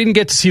I didn't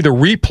get to see the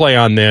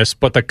replay on this,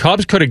 but the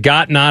Cubs could have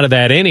gotten out of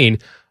that inning.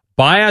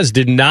 Baez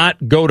did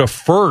not go to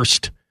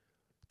first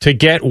to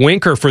get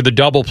Winker for the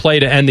double play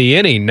to end the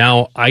inning.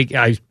 Now, I'm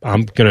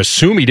going to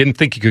assume he didn't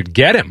think he could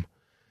get him.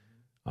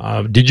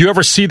 Did you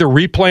ever see the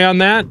replay on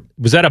that?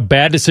 Was that a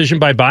bad decision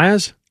by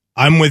Baez?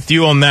 I'm with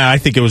you on that. I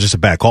think it was just a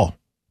bad call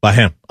by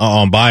him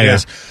on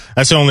Baez. Yeah.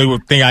 That's the only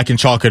thing I can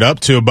chalk it up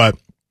to, but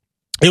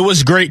it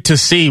was great to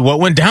see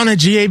what went down at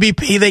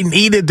GABP. They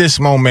needed this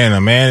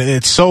momentum, man.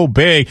 It's so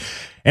big.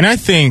 And I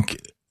think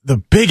the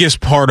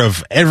biggest part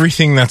of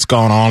everything that's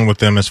gone on with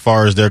them as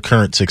far as their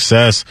current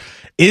success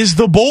is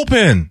the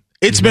bullpen.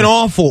 It's been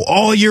awful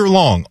all year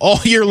long. All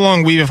year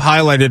long, we have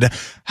highlighted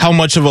how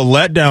much of a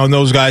letdown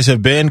those guys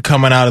have been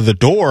coming out of the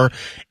door.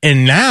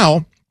 And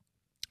now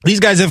these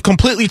guys have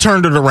completely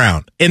turned it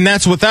around, and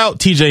that's without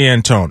TJ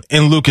Antone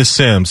and Lucas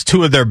Sims,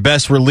 two of their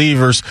best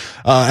relievers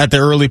at the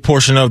early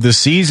portion of the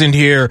season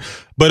here.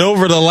 But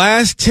over the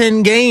last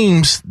 10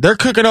 games, they're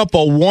cooking up a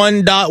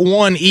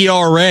 1.1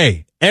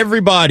 ERA.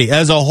 Everybody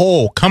as a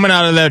whole coming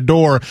out of that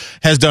door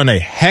has done a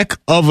heck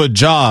of a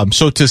job.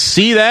 So to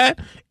see that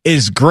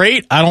is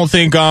great. I don't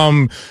think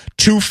I'm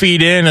 2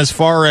 feet in as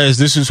far as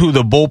this is who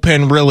the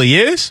bullpen really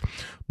is.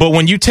 But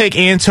when you take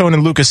Antone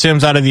and Lucas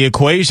Sims out of the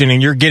equation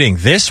and you're getting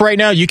this right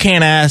now, you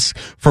can't ask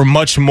for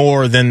much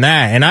more than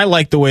that. And I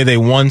like the way they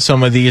won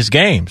some of these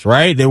games,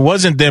 right? It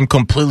wasn't them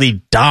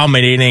completely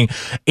dominating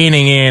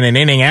inning in and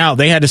inning out.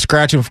 They had to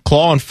scratch and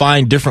claw and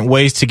find different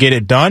ways to get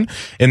it done.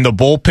 And the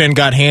bullpen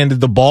got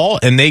handed the ball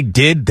and they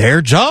did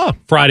their job.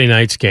 Friday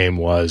night's game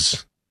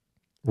was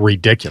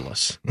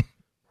ridiculous,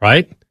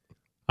 right?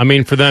 I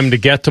mean, for them to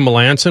get to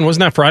Melanson,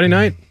 wasn't that Friday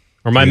night?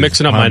 Or am I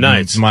mixing up my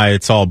nights?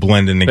 It's all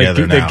blending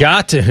together now. They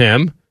got to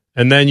him,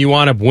 and then you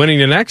wound up winning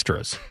in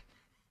extras,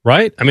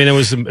 right? I mean, it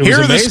was amazing.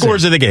 Here are the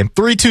scores of the game.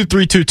 3-2,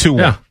 3-2, 2-1.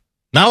 Yeah.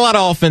 Not a lot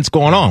of offense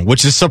going on,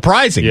 which is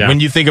surprising when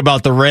you think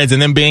about the Reds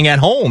and them being at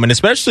home, and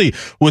especially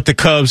with the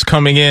Cubs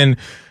coming in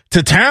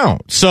to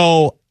town.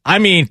 So, I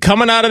mean,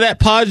 coming out of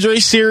that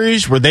Padres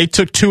series where they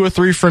took 2 or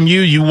 3 from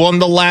you, you won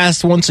the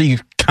last one, so you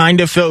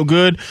kind of felt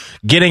good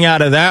getting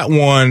out of that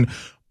one.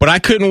 But I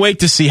couldn't wait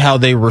to see how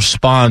they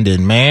responded,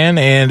 man.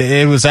 And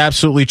it was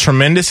absolutely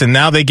tremendous. And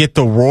now they get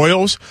the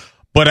Royals.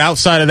 But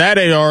outside of that,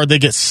 AR, they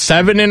get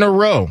 7 in a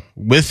row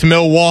with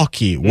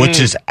Milwaukee,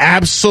 which is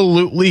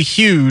absolutely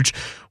huge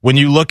when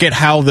you look at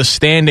how the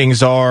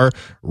standings are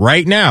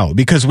right now,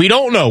 because we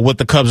don't know what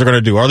the Cubs are going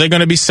to do. Are they going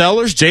to be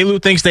sellers? J-Lou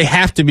thinks they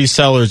have to be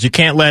sellers. You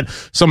can't let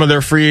some of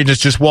their free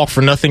agents just walk for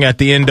nothing at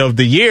the end of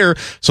the year.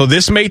 So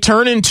this may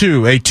turn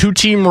into a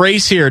 2-team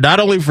race here, not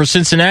only for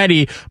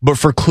Cincinnati, but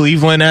for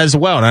Cleveland as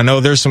well. And I know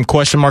there's some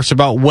question marks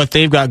about what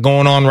they've got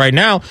going on right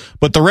now,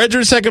 but the Reds are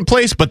in second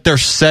place, but they're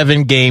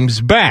 7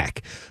 games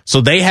back. So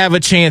they have a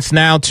chance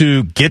now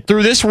to get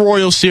through this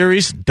Royals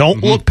series.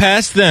 Don't look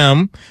past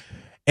them.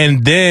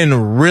 And then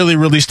really,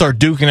 really start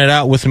duking it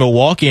out with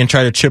Milwaukee and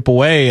try to chip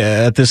away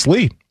at this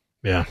lead.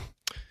 Yeah.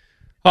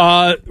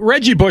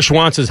 Reggie Bush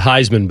wants his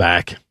Heisman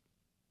back.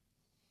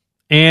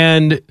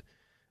 And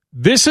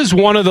this is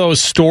one of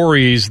those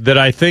stories that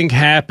I think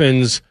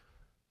happens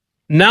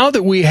now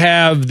that we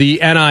have the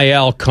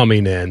NIL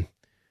coming in.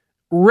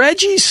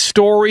 Reggie's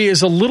story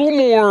is a little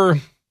more,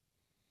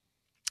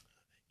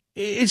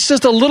 it's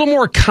just a little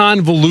more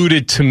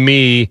convoluted to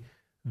me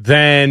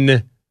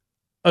than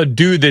a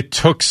dude that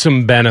took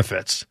some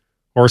benefits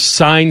or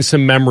signed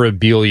some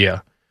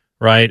memorabilia,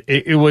 right?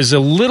 It was a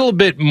little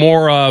bit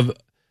more of,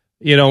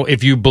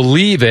 if you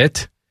believe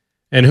it,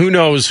 and who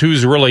knows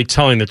who's really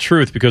telling the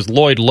truth, because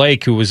Lloyd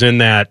Lake, who was in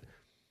that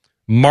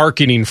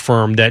marketing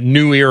firm, that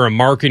New Era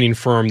marketing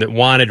firm that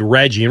wanted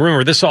Reggie, and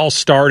remember, this all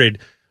started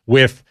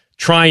with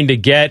trying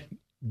to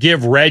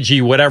give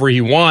Reggie whatever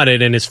he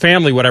wanted and his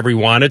family whatever he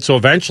wanted, so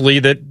eventually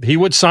that he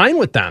would sign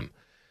with them.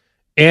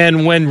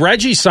 And when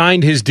Reggie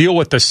signed his deal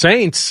with the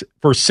Saints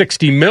for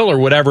 $60 million or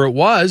whatever it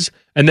was,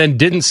 and then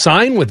didn't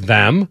sign with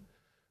them,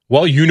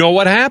 well, you know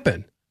what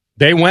happened.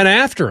 They went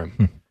after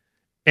him.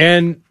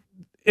 And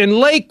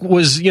Lake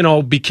was,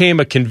 became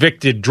a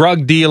convicted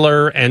drug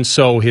dealer, and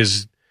so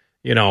his,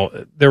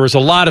 there was a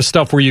lot of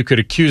stuff where you could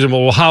accuse him.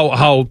 Well,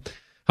 how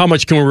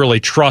much can we really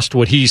trust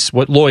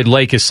what Lloyd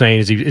Lake is saying?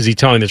 Is he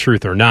telling the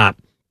truth or not?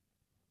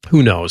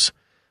 Who knows?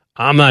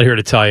 I'm not here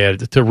to tell you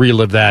to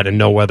relive that and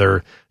know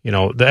whether,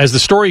 as the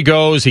story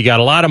goes, he got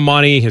a lot of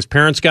money. His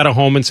parents got a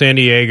home in San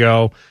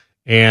Diego,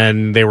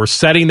 and they were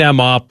setting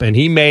them up, and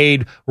he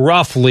made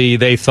roughly,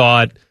 they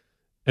thought,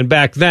 and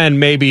back then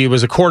maybe it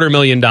was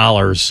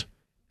 $250,000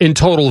 in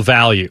total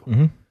value.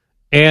 Mm-hmm.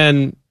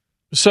 And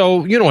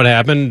so, you know what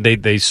happened?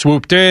 They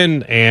swooped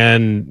in,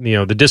 and,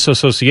 the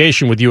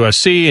disassociation with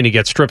USC, and he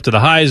gets stripped of the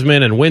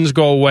Heisman, and wins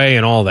go away,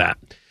 and all that.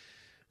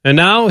 And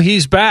now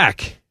he's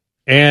back.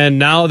 And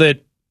now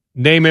that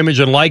name, image,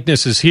 and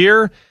likeness is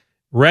here,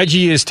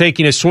 Reggie is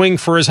taking a swing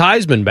for his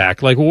Heisman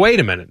back. Like, well,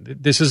 wait a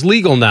minute. This is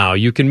legal now.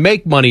 You can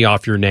make money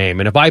off your name.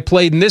 And if I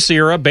played in this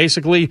era,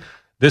 basically,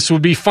 this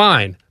would be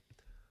fine.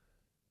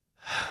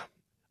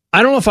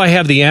 I don't know if I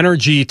have the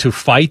energy to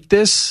fight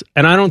this,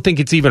 and I don't think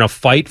it's even a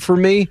fight for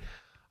me.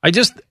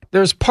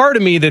 There's part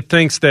of me that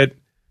thinks that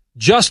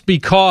just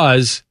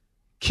because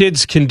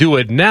kids can do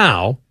it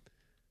now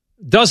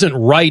doesn't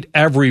right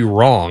every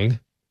wrong.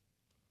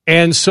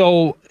 And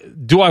so,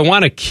 do I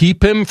want to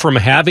keep him from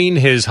having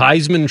his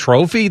Heisman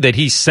trophy that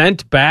he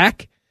sent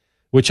back,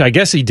 which I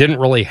guess he didn't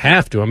really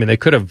have to? I mean, they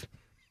could have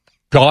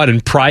gone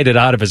and pried it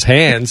out of his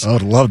hands. I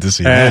would love to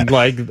see that.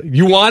 And,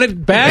 you want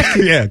it back?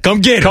 Yeah,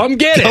 come get it. Come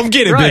get it. Come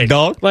get it, right. Big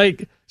dog.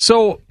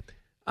 So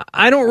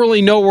I don't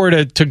really know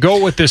where to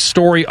go with this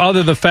story other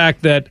than the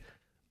fact that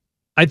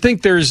I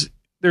think there's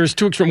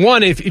two extremes.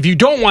 One, if you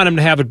don't want him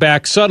to have it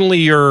back, suddenly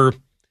you're,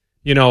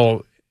 I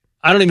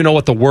don't even know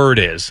what the word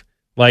is.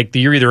 Like,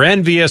 you're either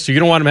envious or you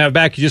don't want him to have it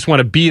back. You just want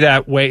to be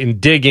that way and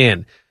dig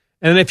in.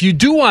 And if you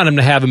do want him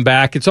to have him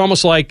back, it's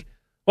almost like,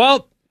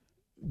 well,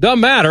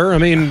 Doesn't matter. I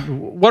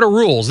mean, what are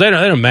rules? They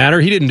don't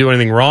matter. He didn't do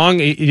anything wrong.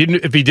 He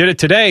didn't, if he did it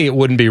today, it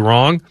wouldn't be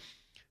wrong.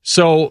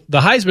 So the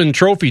Heisman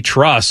Trophy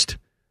Trust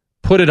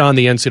put it on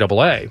the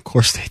NCAA. Of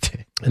course they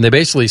did. And they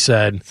basically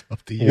said,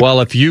 well,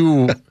 if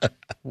you,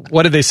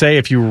 what did they say?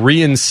 If you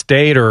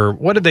reinstate, or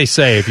what did they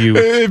say? If you,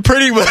 it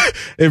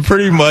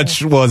pretty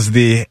much was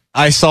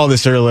I saw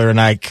this earlier,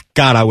 and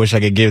I wish I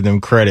could give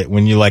them credit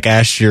when you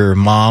ask your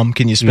mom,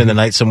 can you spend the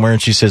night somewhere?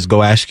 And she says,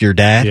 go ask your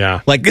dad.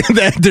 Yeah.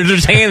 They're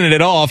just handing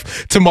it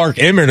off to Mark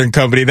Emmert and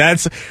company.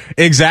 That's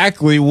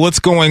exactly what's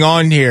going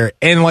on here.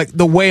 And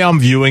the way I'm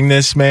viewing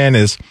this, man,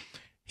 is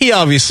he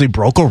obviously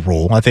broke a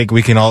rule. I think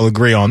we can all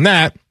agree on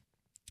that.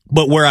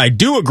 But where I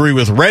do agree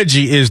with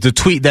Reggie is the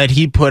tweet that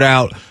he put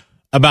out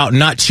about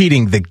not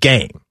cheating the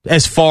game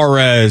as far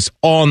as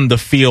on the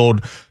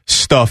field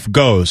stuff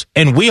goes.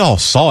 And we all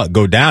saw it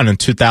go down in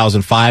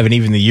 2005 and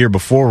even the year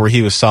before where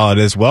he was solid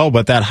as well.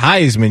 But that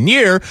Heisman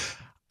year,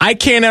 I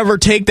can't ever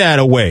take that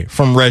away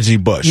from Reggie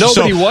Bush.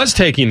 Nobody was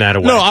taking that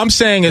away. No, I'm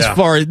saying as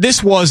far as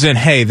this wasn't,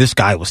 hey, this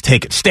guy was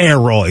taking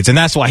steroids and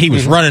that's why he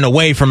was running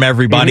away from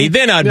everybody.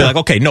 Then I'd be like,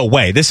 okay, no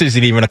way. This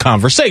isn't even a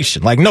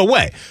conversation. No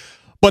way.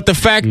 But the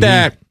fact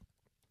that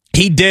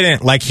he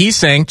didn't, he's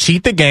saying,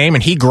 cheat the game,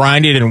 and he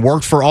grinded and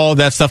worked for all of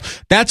that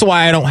stuff. That's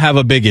why I don't have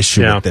a big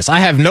issue with this. I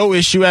have no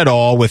issue at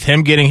all with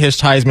him getting his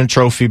Heisman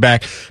Trophy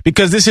back,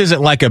 because this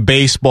isn't like a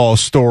baseball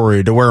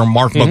story to where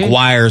Mark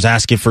McGwire's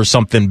asking for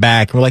something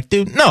back. We're like,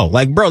 dude, no,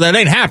 bro, that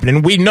ain't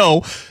happening. We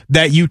know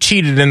that you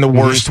cheated in the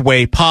worst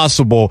way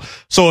possible.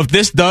 So if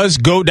this does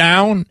go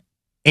down,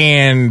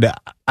 and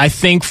I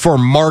think for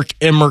Mark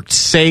Emmert's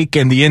sake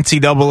and the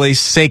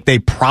NCAA's sake, they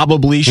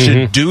probably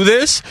should do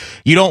this.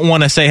 You don't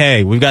want to say,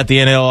 hey, we've got the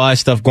NLI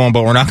stuff going,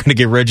 but we're not going to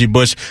give Reggie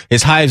Bush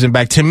his Heisman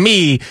back. To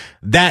me,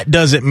 that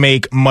doesn't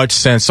make much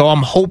sense. So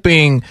I'm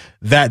hoping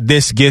that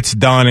this gets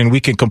done and we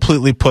can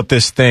completely put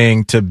this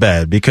thing to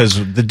bed, because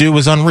the dude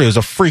was unreal. It was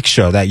a freak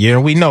show that year.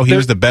 We know he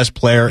was the best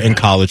player in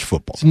college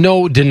football. There's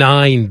no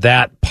denying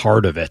that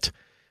part of it.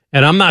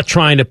 And I'm not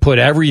trying to put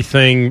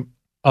everything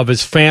of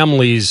his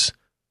family's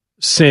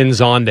sins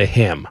onto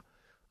him.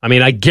 I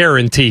mean, I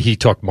guarantee he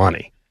took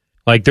money.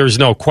 There's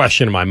no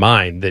question in my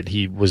mind that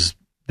it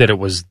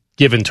was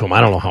given to him.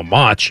 I don't know how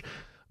much,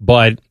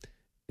 but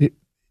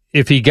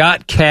if he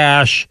got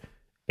cash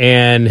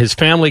and his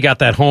family got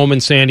that home in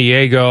San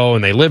Diego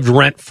and they lived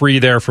rent free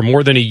there for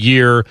more than a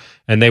year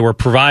and they were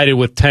provided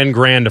with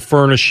 $10,000 to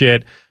furnish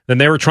it, then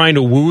they were trying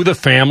to woo the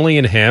family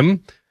and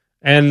him,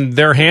 and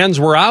their hands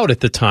were out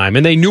at the time,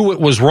 and they knew it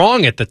was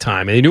wrong at the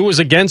time, and they knew it was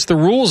against the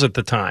rules at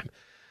the time.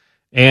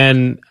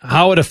 And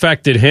how it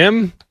affected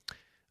him,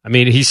 I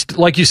mean, he's,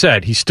 like you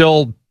said, he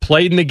still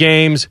played in the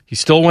games. He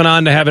still went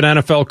on to have an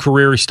NFL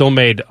career. He still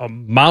made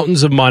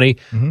mountains of money.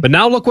 But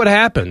now look what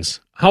happens.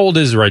 How old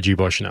is Reggie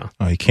Bush now?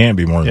 Oh, he can't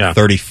be more than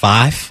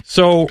 35.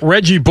 So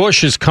Reggie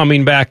Bush is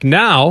coming back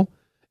now.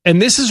 And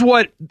this is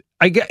what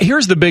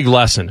here's the big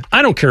lesson.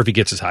 I don't care if he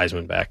gets his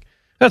Heisman back.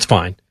 That's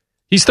fine.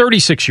 He's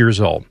 36 years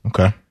old.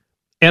 Okay.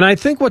 And I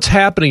think what's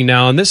happening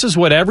now, and this is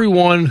what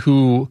everyone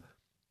who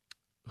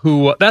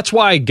that's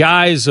why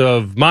guys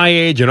of my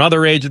age and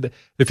other age,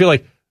 they feel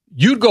like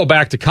you'd go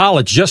back to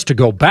college just to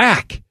go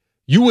back.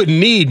 You wouldn't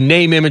need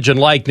name, image, and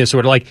likeness,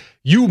 or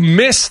you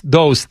miss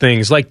those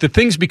things. The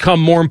things become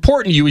more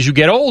important to you as you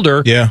get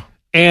older,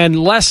 and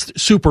less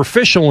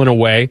superficial in a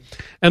way.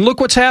 And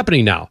look what's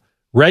happening now.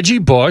 Reggie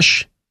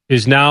Bush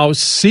is now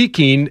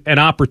seeking an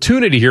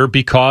opportunity here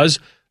because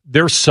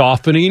they're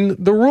softening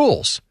the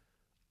rules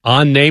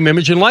on name,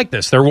 image, and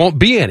likeness. There won't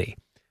be any.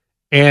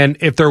 And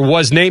if there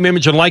was name,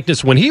 image, and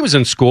likeness when he was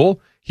in school,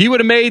 he would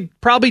have made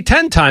probably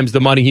 10 times the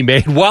money he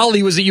made while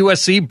he was at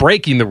USC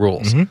breaking the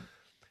rules.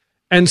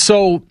 And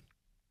so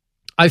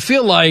I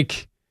feel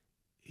like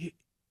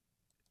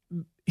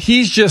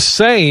he's just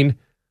saying,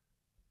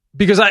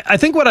 because I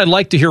think what I'd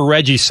like to hear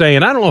Reggie say,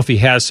 and I don't know if he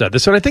has said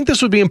this, and I think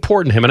this would be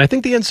important to him, and I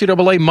think the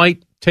NCAA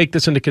might take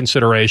this into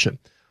consideration,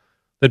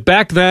 that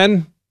back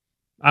then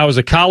I was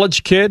a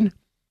college kid.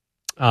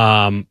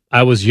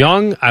 I was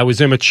young. I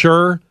was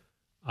immature.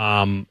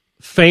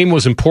 Fame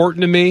was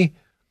important to me.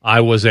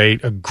 I was a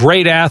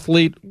great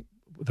athlete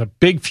with a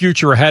big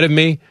future ahead of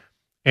me,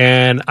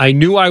 and I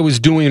knew I was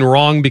doing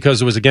wrong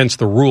because it was against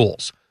the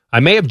rules.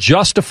 I may have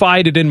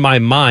justified it in my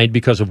mind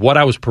because of what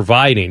I was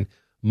providing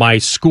my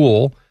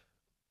school,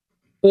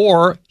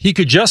 or he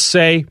could just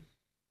say,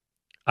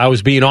 I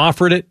was being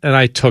offered it and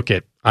I took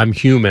it. I'm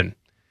human.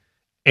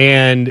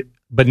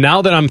 But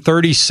now that I'm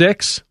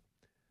 36,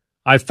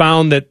 I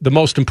found that the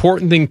most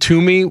important thing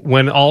to me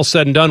when all's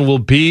said and done will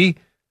be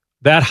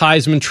that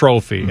Heisman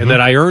Trophy, and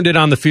that I earned it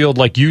on the field,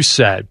 like you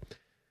said.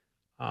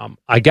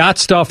 I got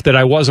stuff that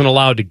I wasn't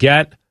allowed to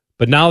get,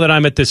 but now that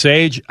I'm at this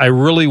age, I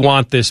really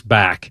want this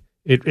back.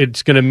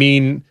 It's going to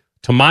mean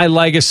to my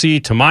legacy,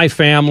 to my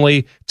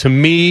family, to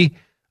me.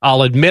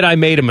 I'll admit I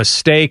made a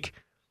mistake,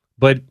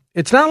 but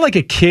it's not like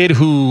a kid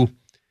who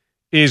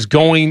is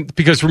going,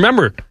 because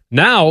remember,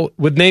 now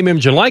with name,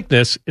 image, and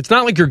likeness, it's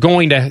not like you're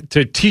going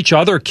to teach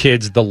other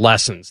kids the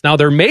lessons. Now,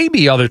 there may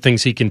be other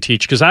things he can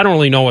teach, because I don't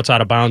really know what's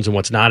out of bounds and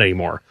what's not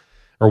anymore.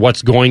 or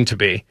what's going to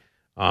be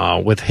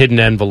with hidden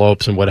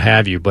envelopes and what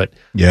have you. But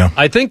yeah,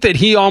 I think that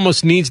he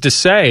almost needs to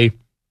say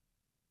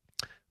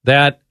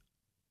that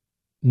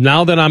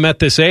now that I'm at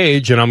this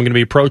age and I'm going to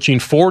be approaching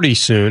 40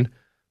 soon,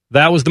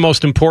 that was the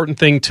most important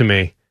thing to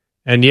me.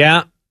 And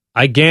yeah,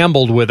 I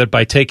gambled with it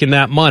by taking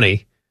that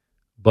money.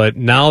 But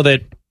now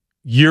that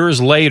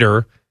years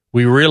later,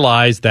 we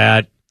realize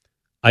that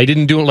I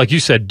didn't do it, like you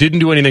said, didn't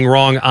do anything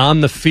wrong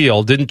on the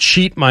field, didn't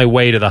cheat my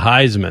way to the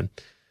Heisman,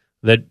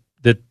 that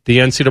the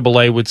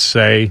NCAA would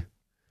say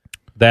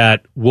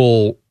that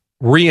will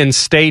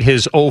reinstate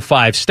his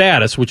 05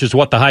 status, which is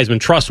what the Heisman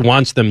Trust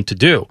wants them to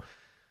do.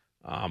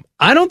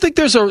 I don't think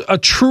there's a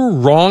true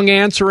wrong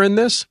answer in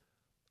this.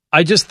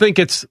 I just think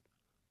it's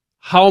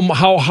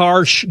how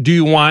harsh do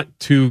you want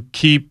to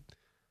keep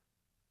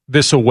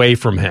this away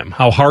from him?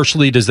 How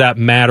harshly does that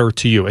matter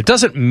to you? It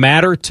doesn't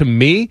matter to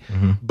me,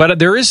 but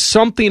there is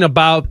something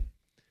about,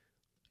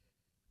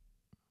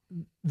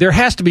 there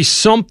has to be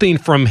something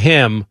from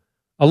him,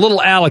 a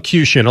little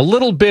allocution, a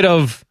little bit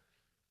of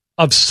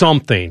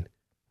something.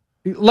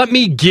 Let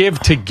me give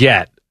to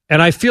get.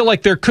 And I feel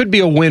like there could be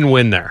a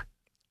win-win there.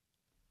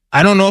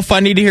 I don't know if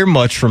I need to hear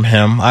much from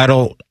him.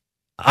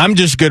 I'm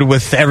just good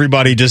with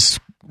everybody just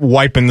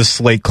wiping the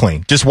slate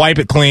clean. Just wipe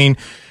it clean.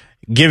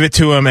 Give it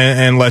to him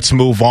and let's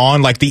move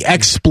on. Like the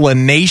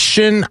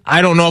explanation,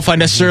 I don't know if I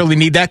necessarily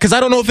need that because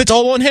I don't know if it's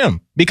all on him.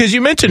 Because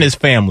you mentioned his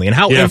family and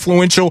how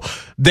influential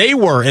they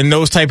were in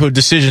those type of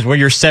decisions when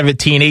you're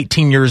 17,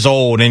 18 years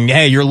old and,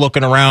 hey, you're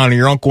looking around and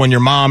your uncle and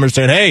your mom are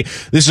saying, hey,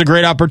 this is a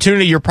great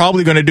opportunity. You're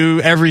probably going to do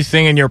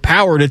everything in your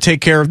power to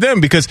take care of them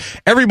because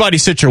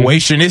everybody's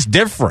situation is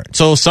different.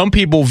 So some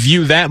people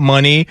view that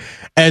money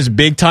as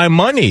big time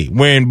money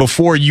when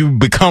before you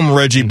become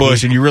Reggie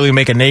Bush and you really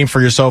make a name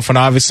for yourself and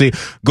obviously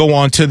go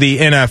on to the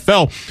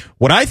NFL.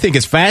 What I think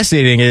is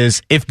fascinating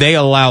is if they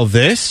allow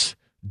this,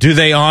 do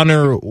they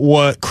honor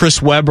what Chris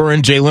Webber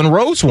and Jalen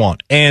Rose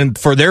want? And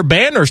for their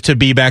banners to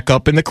be back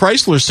up in the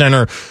Chrysler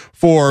Center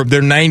for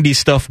their 90s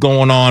stuff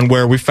going on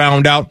where we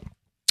found out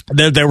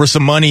that there were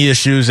some money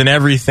issues and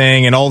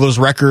everything and all those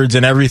records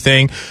and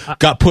everything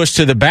got pushed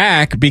to the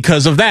back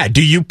because of that.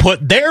 Do you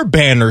put their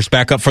banners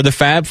back up for the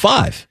Fab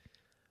Five?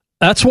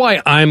 That's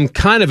why I'm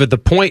kind of at the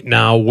point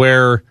now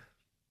where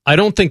I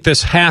don't think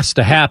this has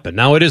to happen.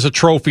 Now, it is a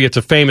trophy. It's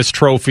a famous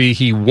trophy.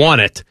 He won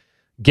it,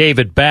 gave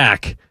it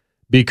back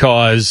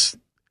because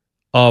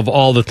of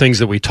all the things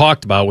that we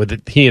talked about with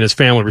it, he and his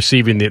family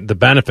receiving the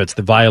benefits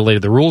that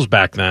violated the rules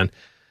back then.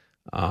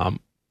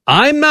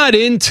 I'm not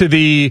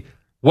into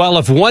well,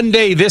 if one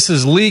day this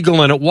is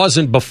legal and it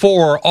wasn't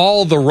before,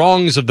 all the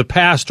wrongs of the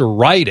past are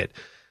righted.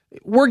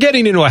 We're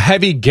getting into a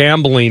heavy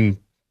gambling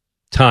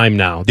time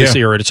now, this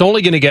era. It's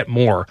only going to get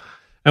more.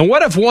 And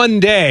what if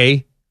one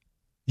day,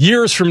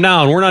 years from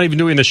now, and we're not even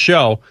doing the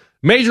show,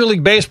 Major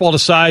League Baseball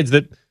decides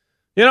that,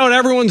 you know, and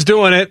everyone's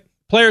doing it,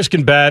 players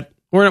can bet,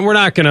 we're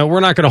not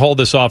gonna hold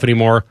this off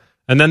anymore.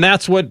 And then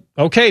that's what,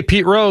 okay,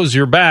 Pete Rose,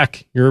 you're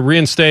back. You're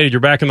reinstated.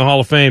 You're back in the Hall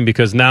of Fame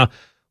because now,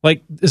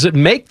 like, does it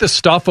make the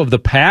stuff of the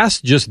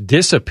past just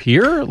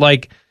disappear?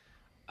 Like,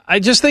 I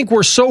just think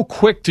we're so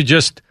quick to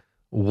just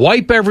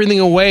wipe everything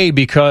away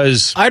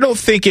because I don't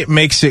think it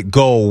makes it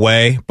go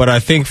away, but I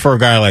think for a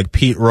guy like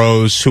Pete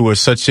Rose, who was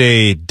such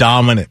a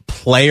dominant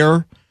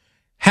player,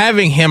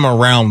 having him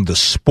around the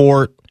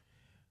sport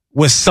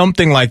with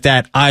something like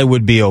that, I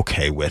would be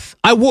okay with.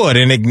 I would,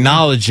 in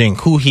acknowledging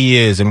who he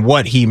is and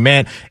what he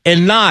meant,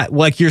 and not,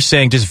 like you're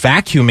saying, just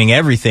vacuuming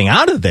everything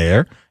out of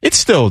there. It's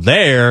still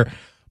there,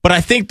 but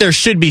I think there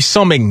should be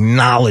some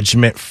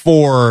acknowledgement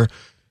for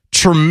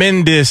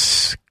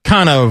tremendous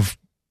kind of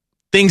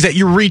things that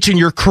you reach in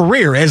your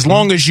career. As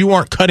long as you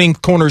aren't cutting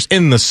corners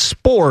in the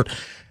sport,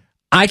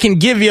 I can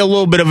give you a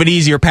little bit of an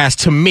easier pass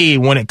to me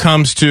when it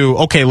comes to,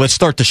 okay, let's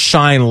start to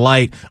shine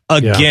light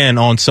again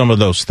on some of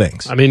those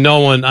things. I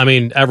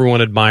mean,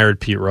 everyone admired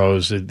Pete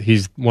Rose.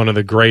 He's one of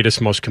the greatest,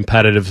 most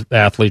competitive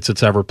athletes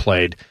that's ever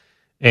played.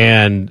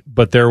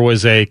 But there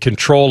was a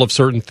control of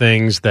certain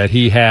things that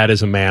he had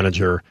as a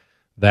manager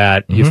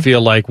that you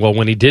feel like, well,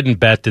 when he didn't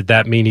bet, did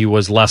that mean he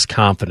was less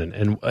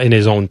confident in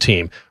his own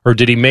team? Or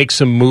did he make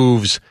some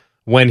moves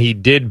when he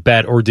did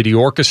bet, or did he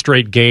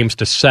orchestrate games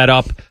to set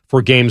up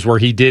for games where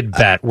he did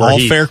bet?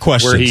 Fair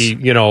questions. Where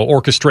he,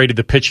 orchestrated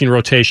the pitching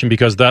rotation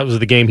because that was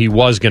the game he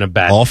was going to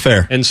bet. All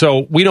fair. And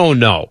so we don't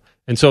know.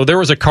 And so there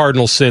was a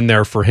cardinal sin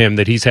there for him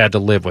that he's had to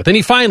live with. And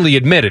he finally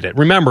admitted it.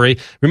 Remember,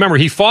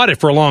 he fought it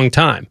for a long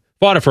time.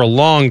 How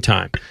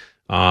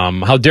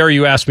dare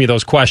you ask me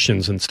those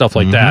questions and stuff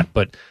like that.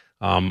 But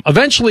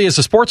eventually, as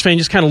a sports fan, you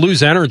just kind of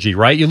lose energy,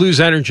 right? You lose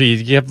energy.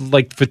 You have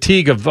like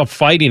fatigue of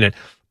fighting it.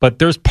 But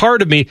there's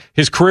part of me,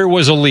 his career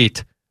was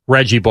elite,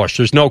 Reggie Bush.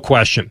 There's no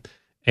question.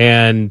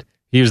 And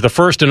he was the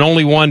first and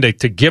only one to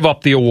give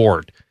up the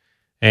award.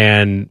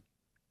 And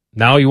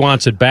now he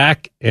wants it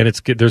back, and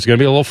there's going to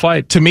be a little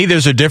fight. To me,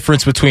 there's a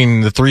difference between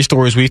the three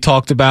stories we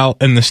talked about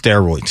and the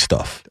steroid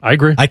stuff. I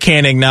agree. I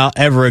can't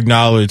ever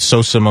acknowledge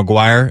Sosa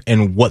McGuire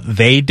and what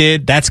they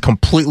did. That's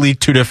completely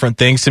two different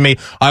things to me.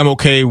 I'm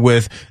okay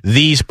with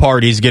these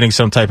parties getting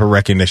some type of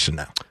recognition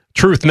now.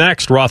 Truth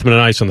next. Rothman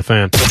and Ice on the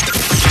Fan.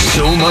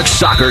 So much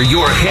soccer,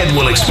 your head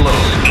will explode.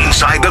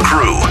 Inside the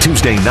Crew,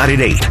 Tuesday night at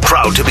 8.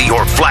 Proud to be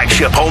your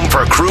flagship home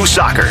for Crew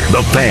Soccer.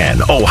 The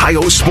Fan,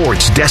 Ohio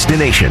sports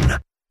destination.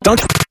 Don't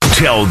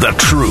tell the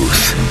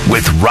truth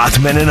with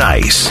Rothman and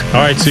Ice.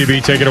 All right,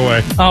 CB, take it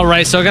away. All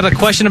right, so I got a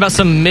question about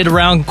some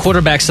mid-round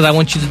quarterbacks that I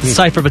want you to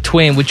decipher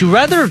between. Would you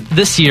rather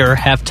this year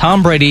have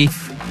Tom Brady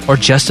or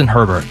Justin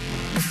Herbert?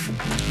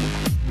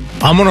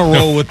 I'm going to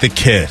roll with the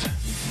kid.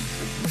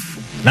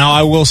 Now,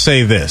 I will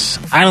say this.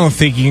 I don't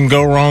think you can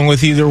go wrong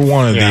with either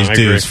one of these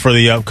dudes for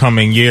the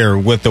upcoming year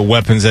with the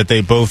weapons that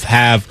they both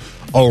have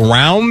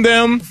around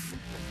them.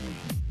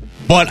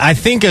 But I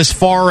think as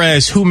far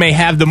as who may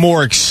have the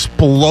more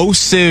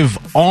explosive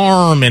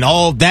arm and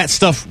all that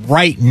stuff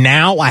right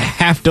now, I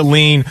have to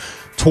lean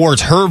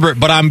towards Herbert.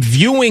 But I'm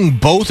viewing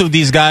both of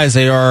these guys.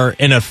 They are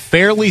in a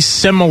fairly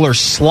similar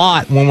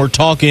slot when we're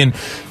talking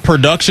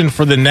production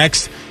for the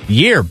next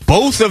year.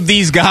 Both of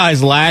these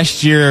guys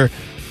last year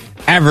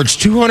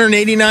averaged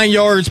 289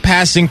 yards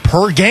passing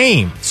per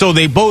game. So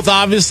they both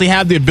obviously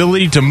have the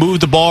ability to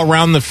move the ball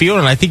around the field,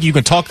 and I think you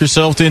can talk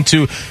yourself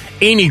into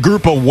any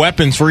group of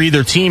weapons for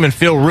either team and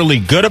feel really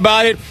good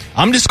about it.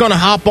 I'm just going to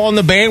hop on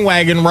the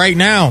bandwagon right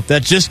now.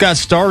 That just got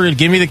started.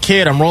 Give me the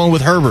kid. I'm rolling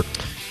with Herbert.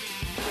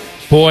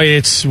 Boy,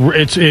 it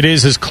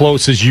is as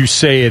close as you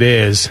say it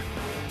is.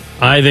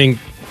 I think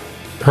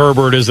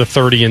Herbert is a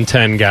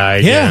 30-10 guy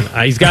again.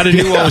 Yeah. He's got a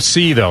new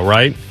OC, though,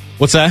 right?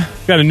 What's that?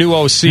 Got a new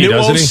OC,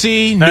 doesn't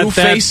he? New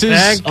faces.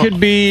 That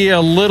could be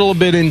a little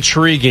bit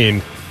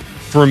intriguing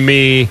for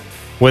me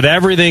with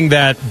everything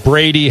that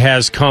Brady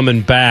has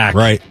coming back.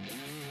 Right.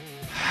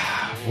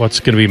 What's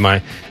going to be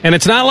and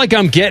it's not like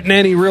I'm getting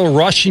any real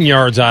rushing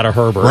yards out of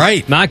Herbert.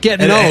 Right. Not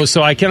getting those,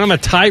 so I'm a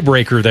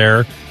tiebreaker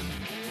there.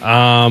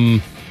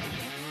 I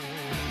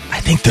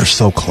think they're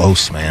so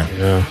close, man.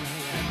 Yeah.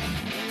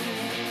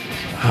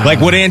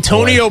 Like, would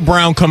Antonio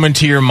Brown come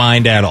into your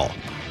mind at all?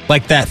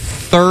 Like that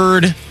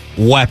third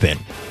weapon,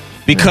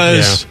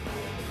 because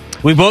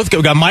we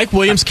got Mike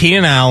Williams,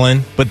 Keenan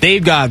Allen, but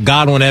they've got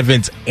Godwin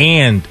Evans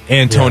and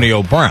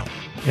Antonio Brown.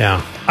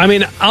 Yeah. I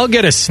mean, I'll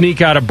get a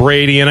sneak out of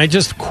Brady, and I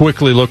just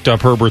quickly looked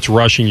up Herbert's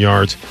rushing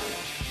yards.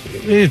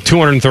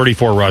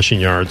 234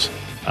 rushing yards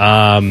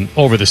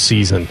over the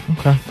season.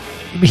 Okay.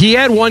 He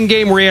had one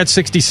game where he had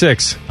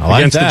 66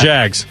 against the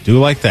Jags. Do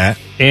like that.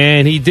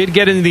 And he did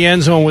get into the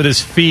end zone with his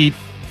feet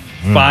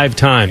 5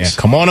 times.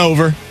 Yeah, come on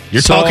over.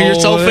 You're talking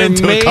yourself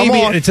into it. Come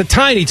on. It's a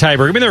tiny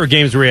tiebreaker. I mean, there were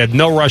games where he had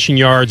no rushing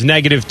yards,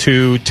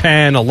 -2,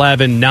 10,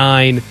 11,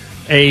 9,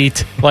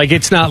 8. Like,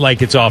 it's not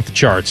like it's off the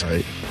charts.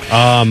 Right.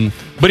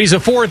 But he's a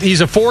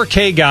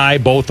 4K guy.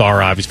 Both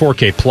are, obviously,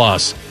 4K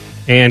plus.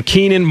 And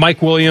Keenan,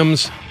 Mike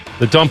Williams,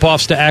 the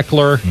dump-offs to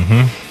Eckler,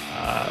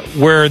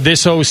 where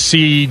this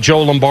OC,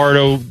 Joe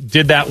Lombardo,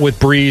 did that with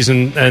Breeze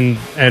and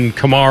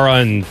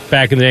Kamara and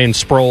back in the day and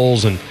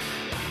Sproles. And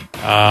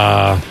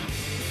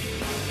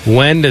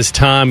when does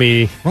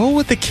Tommy roll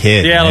with the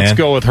kid? Yeah, man. Let's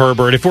go with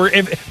Herbert.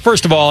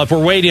 First of all, if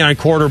we're waiting on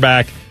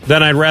quarterback,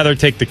 then I'd rather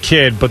take the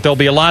kid. But there'll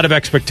be a lot of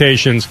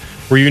expectations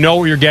where you know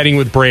what you're getting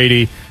with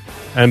Brady,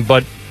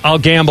 but I'll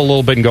gamble a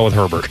little bit and go with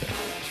Herbert.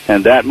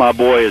 And that, my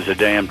boy, is the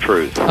damn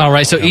truth. All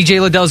right, so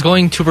E.J. Liddell is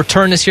going to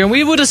return this year, and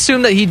we would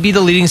assume that he'd be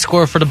the leading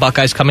scorer for the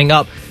Buckeyes coming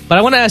up. But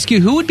I want to ask you,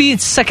 who would be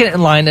second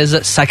in line as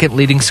a second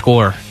leading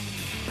scorer?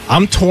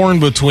 I'm torn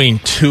between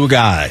two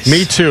guys.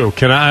 Me too.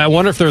 I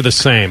wonder if they're the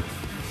same.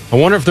 I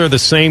wonder if they're the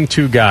same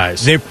two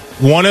guys.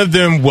 One of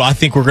them, I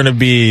think we're going to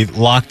be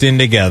locked in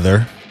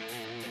together.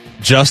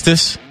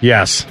 Justice?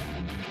 Yes.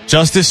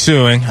 Justice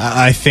Suing,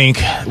 I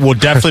think, will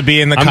definitely be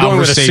in the conversation. I'm going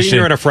with a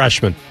senior and a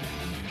freshman.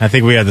 I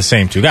think we have the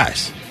same two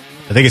guys.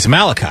 I think it's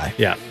Malachi.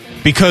 Yeah.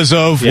 Because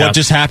of what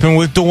just happened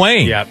with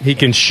Dwayne. Yeah, he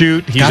can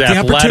shoot. He's got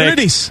athletic. the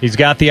opportunities. He's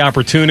got the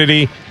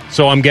opportunity.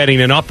 So I'm getting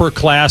an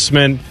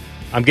upperclassman.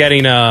 I'm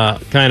getting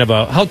a kind of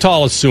a, how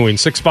tall is Suing?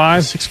 6'5"?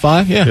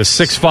 6'5", yeah. A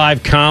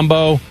 6'5"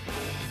 combo.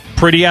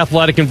 Pretty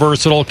athletic and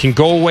versatile. Can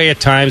go away at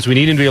times. We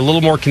need him to be a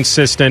little more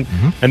consistent.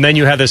 And then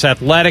you have this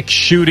athletic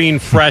shooting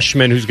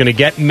freshman who's going to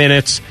get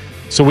minutes.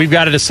 So we've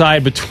got to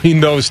decide between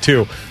those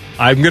two.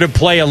 I'm going to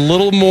play a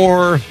little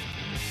more.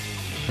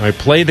 I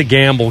play the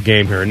gamble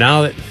game here.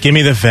 Now that Give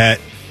me the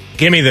vet.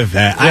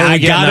 I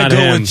got to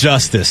go with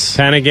Justice.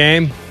 10 a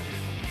game?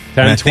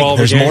 10, 12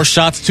 there's a game? more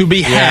shots to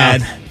be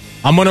had.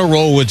 I'm going to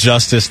roll with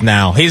Justice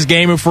now. His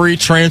game before he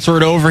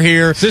transferred over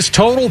here. Is this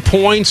total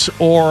points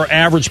or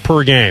average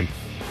per game?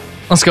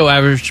 Let's go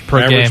average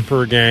per game. Average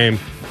per game.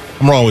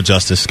 I'm rolling with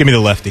Justice. Give me the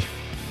lefty.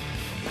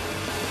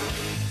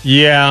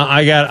 Yeah,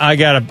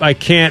 I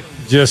can't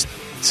just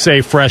say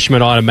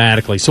freshman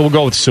automatically. So we'll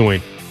go with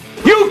Suing.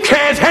 You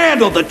can't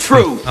handle the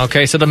truth.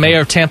 Okay, so the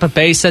mayor of Tampa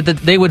Bay said that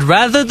they would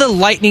rather the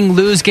Lightning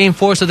lose Game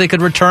 4 so they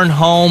could return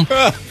home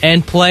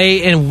and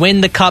play and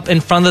win the cup in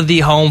front of the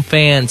home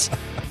fans.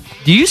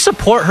 Do you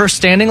support her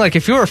standing? Like,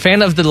 if you were a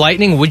fan of the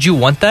Lightning, would you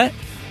want that?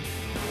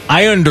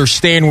 I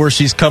understand where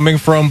she's coming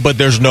from, but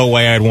there's no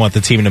way I'd want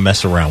the team to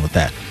mess around with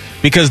that.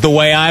 Because the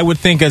way I would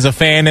think as a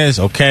fan is,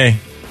 okay,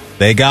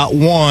 they got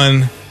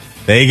one,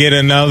 they get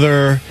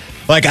another.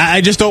 Like,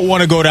 I just don't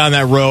want to go down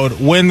that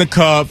road. Win the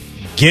cup,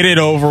 get it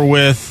over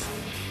with.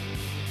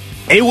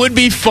 It would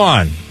be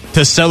fun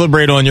to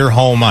celebrate on your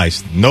home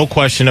ice. No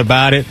question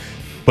about it.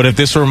 But if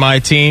this were my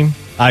team,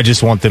 I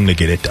just want them to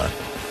get it done.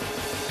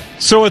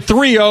 So at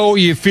 3-0,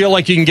 you feel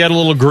like you can get a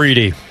little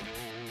greedy.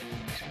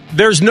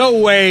 There's no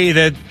way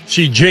that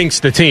she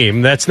jinxed the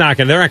team. They're not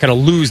going to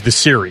lose the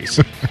series.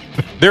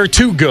 They're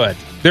too good.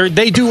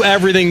 They do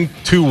everything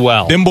too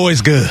well. Them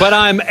boys good. But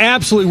I'm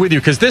absolutely with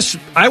you because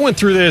I went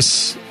through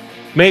this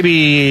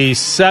maybe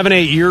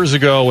 7-8 years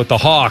ago with the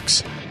Hawks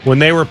when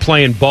they were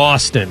playing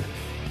Boston,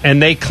 and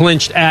they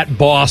clinched at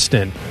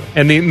Boston.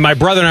 And my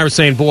brother and I were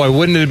saying, boy,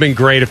 wouldn't it have been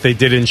great if they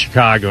did it in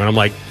Chicago? And I'm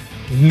like,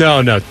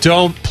 no,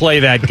 don't play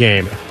that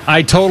game.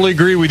 I totally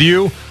agree with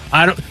you.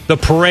 The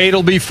parade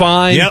will be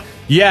fine. Yep.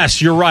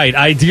 Yes, you're right.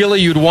 Ideally,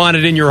 you'd want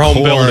it in your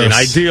home building.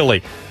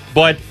 Ideally.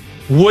 But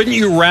wouldn't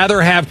you rather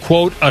have,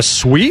 quote, a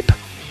sweep?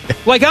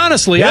 Like,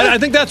 honestly, yeah. I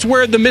think that's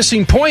where the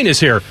missing point is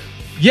here.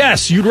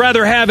 Yes, you'd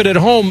rather have it at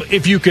home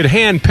if you could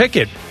hand pick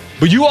it.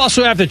 But you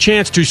also have the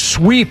chance to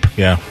sweep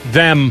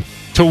them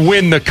to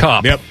win the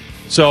cup. Yep.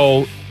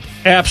 So,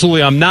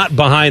 absolutely, I'm not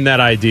behind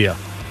that idea.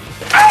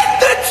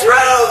 And the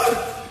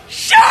truth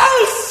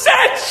shall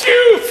set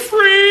you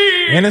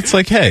free. And it's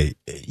like, hey,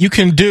 you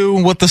can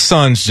do what the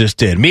Suns just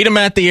did. Meet them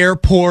at the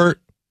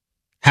airport,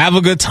 have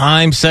a good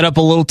time, set up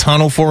a little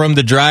tunnel for them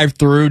to drive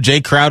through. Jay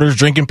Crowder's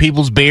drinking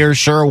people's beers.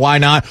 Sure, why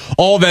not?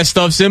 All that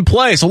stuff's in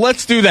play. So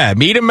let's do that.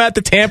 Meet them at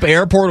the Tampa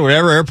airport,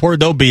 whatever airport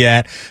they'll be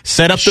at.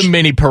 Set up the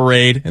mini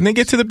parade, and then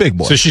get to the big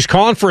boy. So she's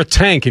calling for a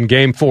tank in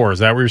Game 4. Is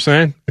that what you're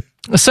saying?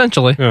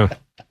 Essentially. Yeah.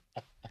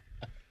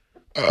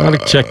 I'm going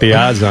to check the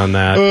odds on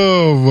that.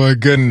 Oh, my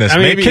goodness. I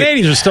mean, the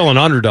Canadians are still an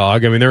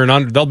underdog. I mean,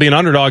 they'll be an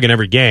underdog in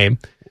every game.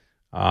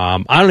 I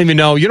don't even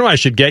know. You know what I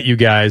should get you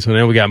guys? I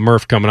know we got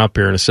Murph coming up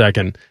here in a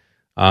second.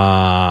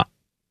 The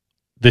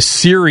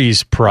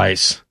series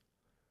price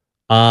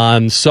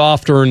on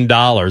soft earned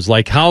dollars.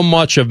 Like, how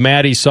much of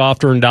Maddie's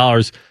soft earned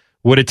dollars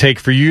would it take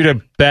for you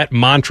to bet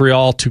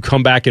Montreal to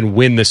come back and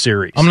win the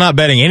series? I'm not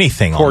betting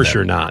anything on Of course them.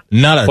 you're not.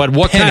 But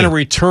what kind of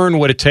return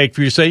would it take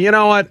for you to say, you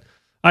know what?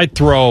 I'd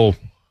throw...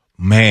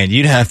 Man,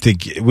 you'd have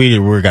to...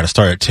 We're got to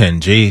start at 10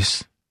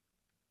 G's.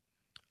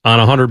 On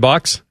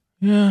 $100?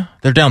 Yeah.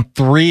 They're down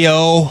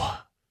 3-0.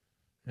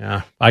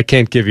 Yeah, I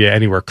can't give you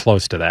anywhere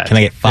close to that. Can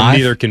I get 5? And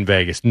neither can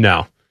Vegas.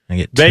 No. Can I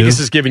get 2? Vegas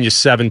is giving you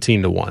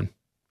 17-1.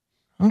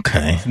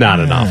 Okay. It's not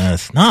enough.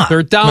 It's not.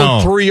 They're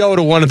down 3-0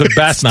 to one of the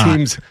best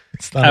teams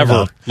ever.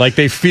 Enough. Like,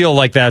 they feel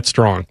like that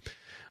strong.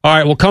 All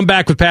right, we'll come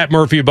back with Pat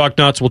Murphy of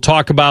Bucknuts. We'll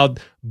talk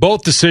about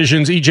both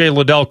decisions. E.J.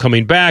 Liddell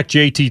coming back,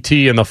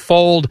 JTT in the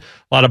fold.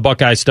 A lot of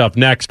Buckeye stuff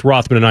next.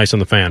 Rothman and Ice on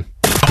the Fan.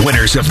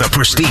 Winners of the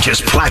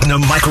prestigious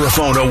Platinum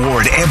Microphone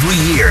Award every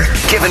year,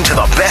 given to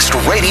the best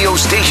radio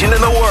station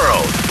in the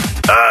world.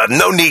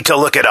 No need to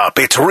look it up.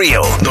 It's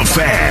real. The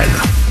Fan.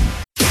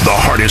 The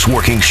hardest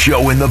working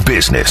show in the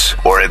business,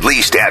 or at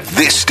least at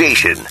this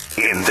station,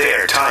 in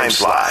their time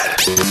slot.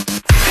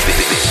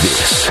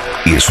 This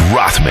is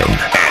Rothman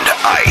and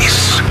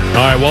Ice.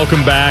 All right,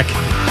 welcome back.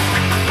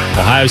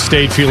 Ohio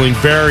State feeling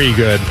very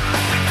good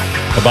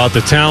about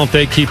the talent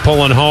they keep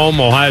pulling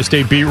home. Ohio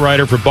State beat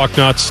writer for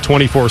Bucknuts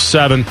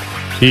 24/7.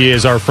 He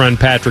is our friend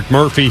Patrick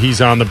Murphy.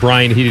 He's on the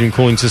Bryant Heating and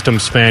Cooling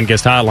Systems fan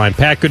guest hotline.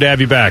 Pat, good to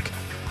have you back.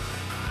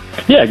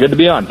 Yeah, good to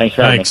be on. Thanks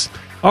for having me.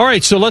 All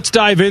right, so let's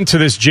dive into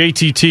this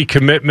JTT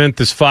commitment,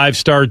 this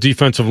 5-star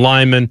defensive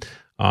lineman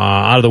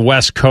out of the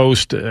West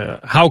Coast.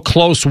 How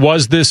close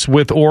was this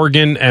with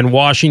Oregon and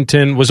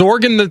Washington? Was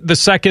Oregon the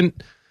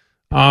second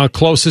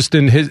closest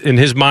in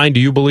his mind, do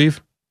you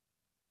believe?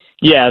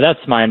 Yeah,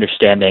 that's my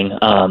understanding.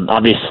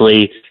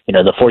 Obviously,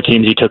 the 4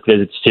 teams he took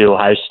visits to,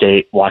 Ohio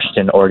State,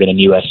 Washington, Oregon, and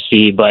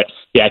USC. But,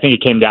 yeah, I think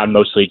it came down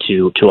mostly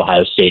to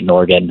Ohio State and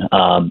Oregon,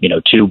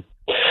 two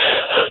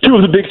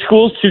of the big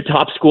schools, 2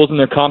 top schools in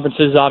their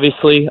conferences,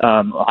 obviously.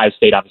 Ohio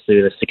State, obviously,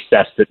 the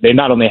success that they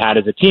not only had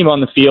as a team on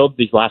the field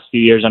these last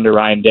few years under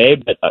Ryan Day,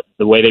 but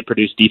the way they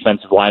produced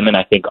defensive linemen,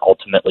 I think,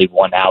 ultimately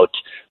won out.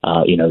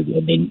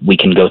 We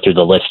can go through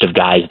the list of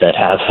guys that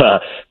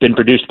have been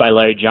produced by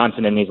Larry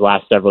Johnson in these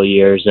last several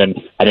years, and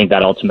I think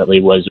that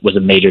ultimately was a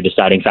major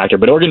deciding factor.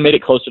 But Oregon made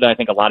it closer than I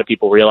think a lot of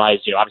people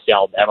realized. Obviously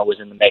Alabama was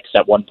in the mix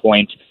at one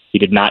point. He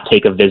did not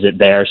take a visit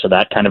there, so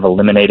that kind of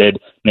eliminated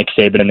Nick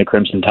Saban and the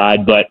Crimson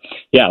Tide. But,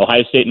 yeah,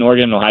 Ohio State and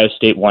Oregon, Ohio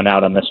State won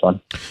out on this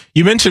one.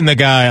 You mentioned the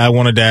guy I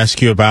wanted to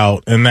ask you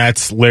about, and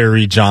that's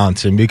Larry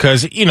Johnson,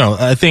 because,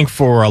 I think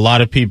for a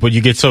lot of people,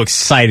 you get so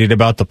excited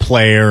about the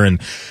player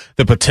and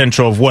the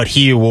potential of what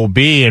he will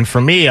be. And for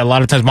me, a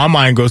lot of times my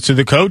mind goes to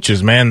the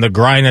coaches, man, the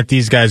grind that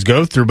these guys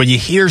go through. But you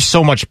hear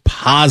so much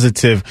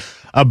positive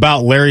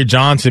about Larry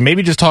Johnson.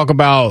 Maybe just talk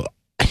about,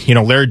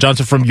 Larry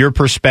Johnson from your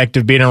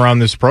perspective being around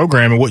this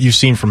program and what you've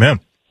seen from him.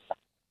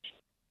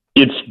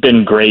 It's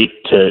been great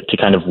to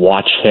kind of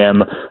watch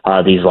him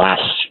these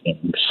last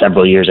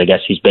several years, I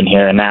guess he's been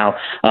here. And now,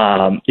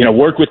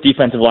 work with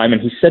defensive linemen.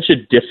 He's such a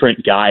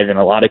different guy than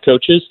a lot of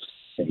coaches.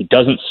 He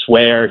doesn't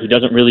swear. He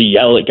doesn't really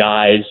yell at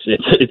guys.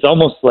 It's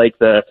almost like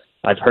the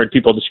I've heard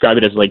people describe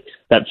it as like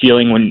that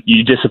feeling when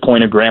you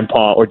disappoint a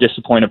grandpa or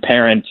disappoint a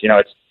parent.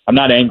 I'm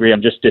not angry,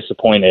 I'm just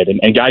disappointed.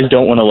 And guys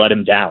don't want to let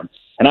him down.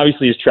 And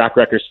obviously his track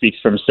record speaks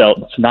for himself,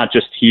 not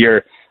just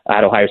here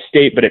at Ohio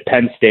State, but at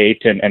Penn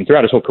State and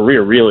throughout his whole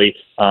career, really,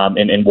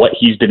 and what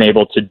he's been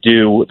able to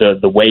do,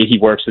 the way he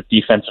works with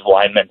defensive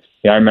linemen.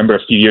 I remember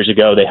a few years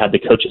ago, they had the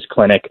coaches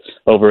clinic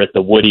over at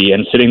the Woody,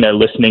 and sitting there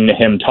listening to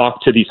him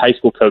talk to these high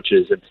school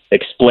coaches and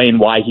explain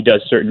why he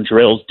does certain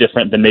drills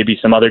different than maybe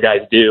some other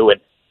guys do.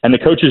 And the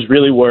coaches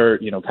really were,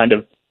 kind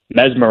of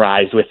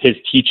mesmerized with his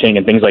teaching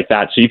and things like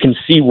that. So you can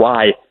see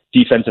why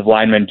defensive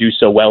linemen do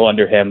so well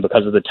under him,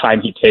 because of the time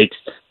he takes,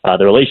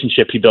 the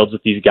relationship he builds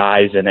with these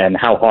guys, and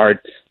how hard,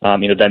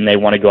 then they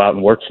want to go out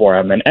and work for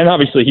him. And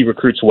obviously he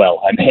recruits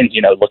well. I mean,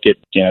 look at,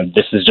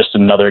 this is just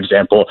another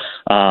example.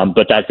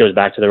 But that goes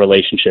back to the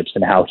relationships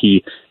and how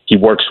he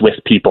works with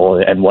people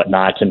and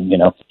whatnot. And,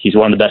 he's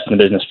one of the best in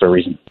the business for a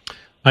reason.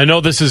 I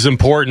know this is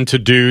important to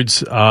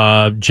dudes.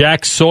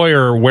 Jack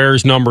Sawyer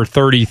wears number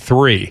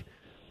 33.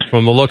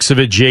 From the looks of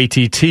it,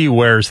 JTT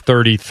wears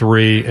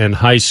 33 in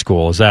high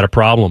school. Is that a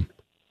problem?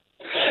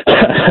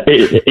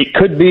 It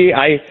could be.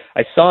 I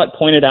saw it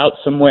pointed out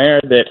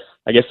somewhere that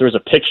I guess there was a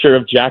picture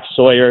of Jack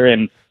Sawyer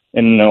in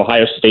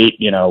Ohio State,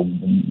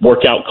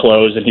 workout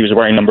clothes, and he was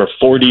wearing number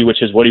 40,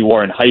 which is what he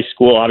wore in high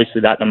school.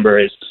 Obviously, that number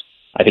is,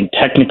 I think,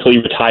 technically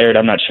retired.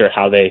 I'm not sure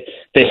how they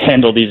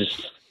handle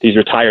these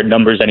retired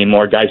numbers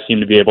anymore. Guys seem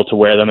to be able to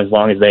wear them as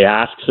long as they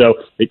ask. So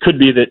it could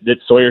be that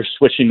Sawyer's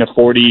switching to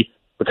 40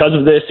 because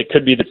of this. It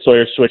could be that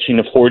Sawyer's switching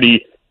to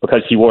 40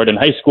 because he wore it in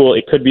high school.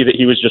 It could be that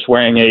he was just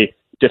wearing a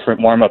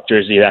different warm-up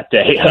jersey that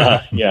day.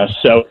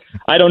 So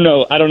I don't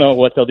know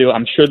what they'll do.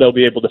 I'm sure they'll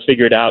be able to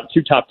figure it out.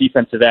 Two top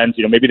defensive ends,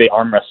 maybe they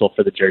arm wrestle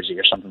for the jersey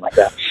or something like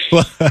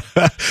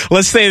that.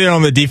 Let's stay there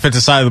on the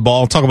defensive side of the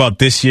ball. Talk about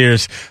this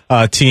year's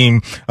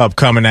team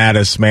coming at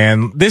us,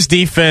 man. This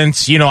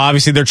defense,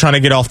 obviously they're trying to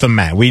get off the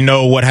mat. We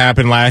know what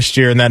happened last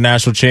year in that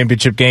national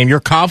championship game. Your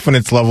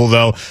confidence level,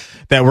 though,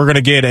 that we're going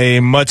to get a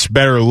much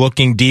better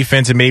looking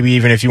defense, and maybe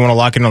even if you want to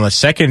lock in on the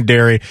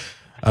secondary,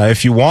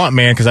 if you want,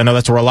 man, because I know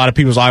that's where a lot of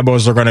people's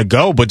eyeballs are going to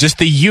go. But just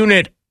the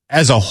unit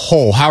as a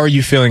whole, how are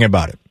you feeling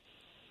about it?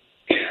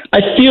 I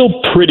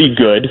feel pretty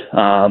good.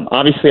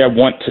 Obviously, I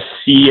want to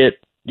see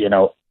it,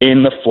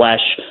 in the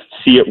flesh,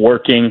 see it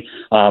working.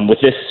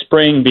 With this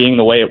spring being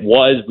the way it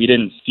was, we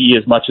didn't see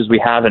as much as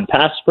we have in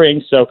past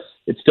springs, so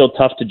it's still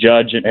tough to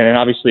judge. And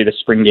obviously, the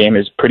spring game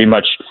is pretty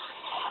much,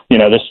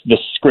 this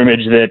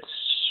scrimmage that's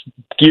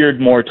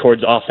geared more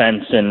towards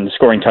offense and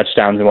scoring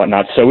touchdowns and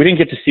whatnot. So we didn't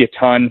get to see a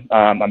ton.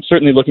 I'm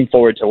certainly looking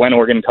forward to when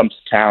Oregon comes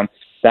to town,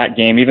 that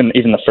game, even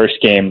the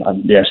first game,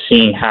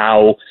 seeing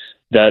how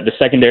the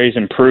secondary's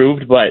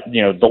improved, but,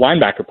 the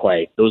linebacker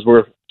play, those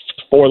were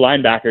 4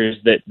 linebackers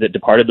that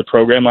departed the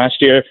program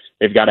last year.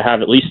 They've got to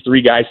have at least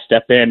 3 guys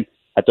step in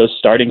at those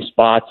starting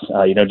spots.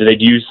 Do they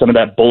use some of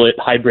that bullet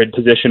hybrid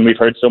position we've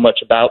heard so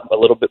much about a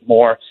little bit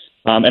more?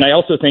 And I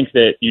also think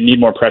that you need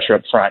more pressure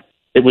up front.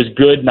 It was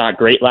good, not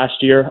great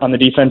last year on the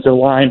defensive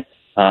line,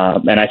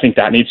 and I think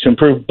that needs to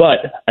improve.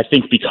 But I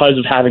think because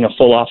of having a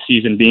full off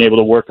season, being able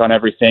to work on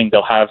everything,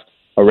 they'll have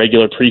a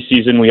regular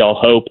preseason, we all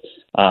hope.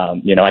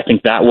 I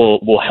think that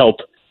will help,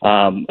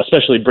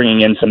 especially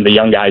bringing in some of the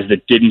young guys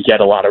that didn't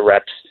get a lot of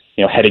reps,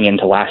 heading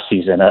into last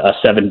season, a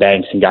Seven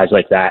Banks and guys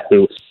like that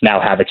who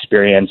now have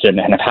experience and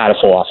have had a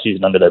full off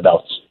season under their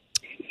belts.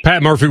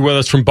 Pat Murphy with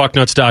us from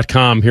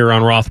Bucknuts.com here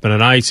on Rothman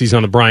and Ice. He's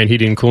on the Bryant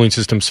Heating and Cooling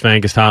Systems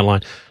Fangast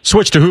hotline.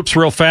 Switch to hoops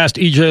real fast.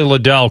 EJ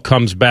Liddell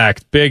comes back.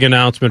 Big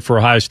announcement for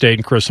Ohio State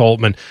and Chris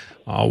Holtmann.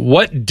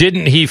 What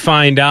didn't he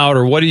find out,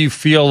 or what do you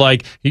feel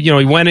like? He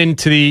went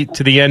into the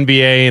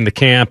NBA and the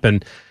camp,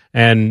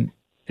 and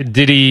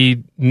did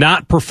he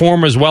not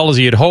perform as well as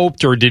he had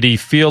hoped, or did he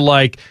feel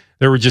like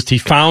he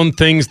found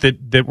things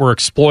that were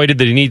exploited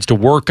that he needs to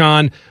work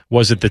on?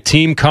 Was it the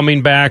team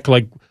coming back?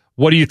 Like,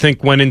 what do you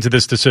think went into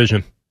this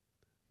decision?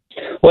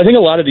 Well, I think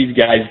a lot of these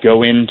guys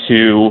go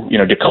into,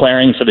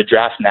 declaring for the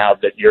draft now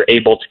that you're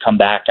able to come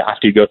back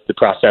after you go through the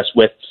process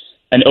with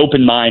an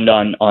open mind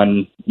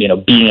on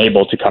being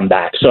able to come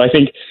back. So I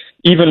think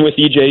even with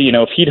EJ,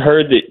 if he'd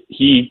heard that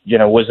he,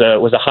 was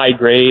a high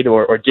grade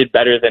or did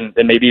better than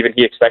maybe even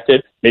he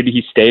expected, maybe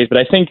he stays. But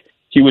I think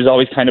he was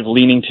always kind of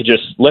leaning to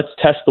just, let's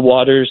test the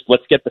waters,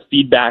 let's get the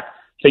feedback,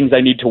 things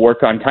I need to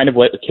work on, kind of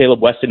what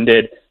Caleb Weston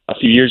did a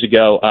few years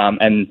ago.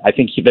 And I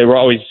think they were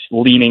always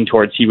leaning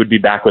towards he would be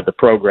back with the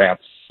program.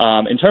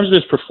 In terms of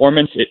his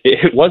performance,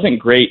 it wasn't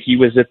great. He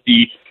was at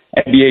the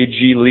NBA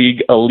G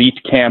League Elite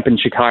Camp in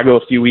Chicago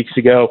a few weeks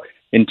ago.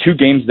 In 2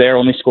 games there,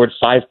 only scored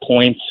 5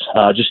 points.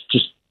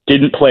 Just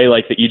didn't play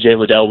like the EJ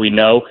Liddell we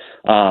know,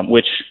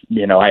 which,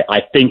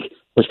 I think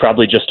was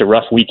probably just a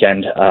rough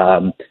weekend,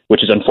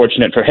 which is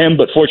unfortunate for him,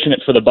 but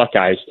fortunate for the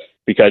Buckeyes,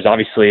 because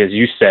obviously, as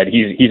you said,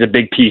 he's a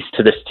big piece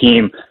to this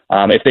team.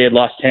 If they had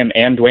lost him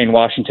and Dwayne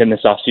Washington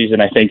this offseason,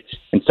 I think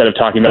instead of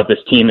talking about this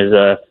team as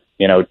a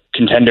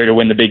contender to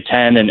win the Big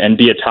Ten and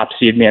be a top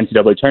seed in the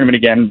NCAA tournament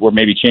again, we're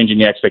maybe changing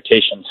the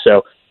expectations.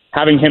 So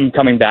having him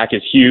coming back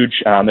is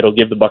huge. It'll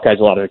give the Buckeyes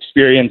a lot of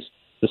experience.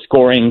 the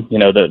scoring,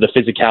 the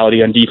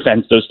physicality on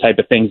defense, those type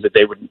of things that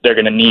they're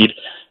going to need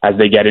as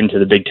they get into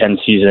the Big Ten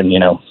season,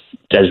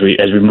 as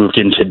we moved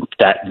into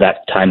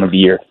that time of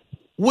year.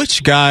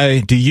 Which guy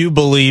do you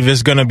believe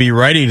is going to be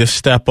ready to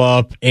step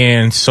up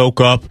and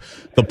soak up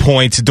the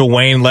points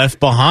Dwayne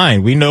left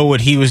behind? We know what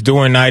he was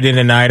doing night in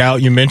and night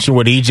out. You mentioned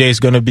what EJ is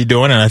going to be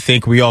doing, and I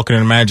think we all can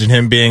imagine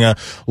him being a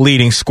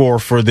leading scorer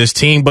for this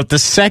team. But the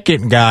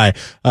second guy,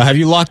 have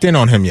you locked in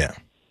on him yet?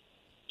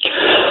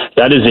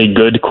 That is a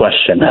good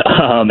question.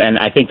 And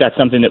I think that's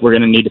something that we're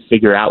going to need to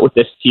figure out with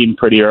this team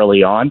pretty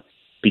early on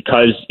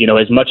because,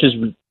 as much as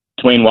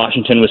Dwayne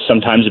Washington was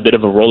sometimes a bit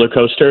of a roller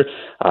coaster.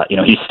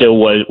 He still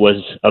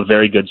was a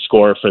very good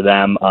scorer for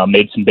them,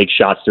 made some big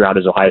shots throughout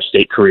his Ohio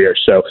State career.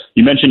 So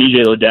you mentioned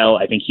EJ Liddell.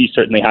 I think he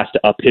certainly has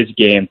to up his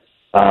game.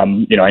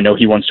 I know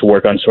he wants to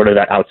work on sort of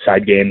that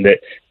outside game that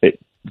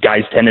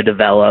guys tend to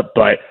develop,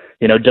 but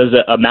does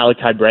a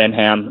Malachi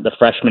Branham, the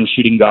freshman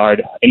shooting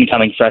guard,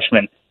 incoming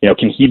freshman,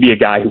 can he be a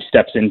guy who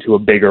steps into a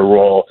bigger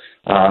role?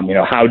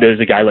 How does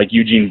a guy like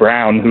Eugene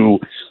Brown, who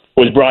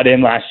was brought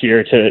in last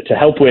year to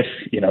help with,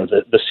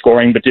 the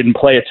scoring, but didn't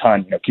play a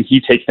ton. Can he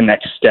take the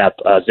next step?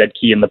 Zed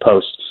Key in the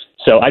post.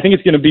 So I think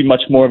it's going to be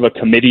much more of a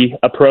committee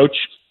approach.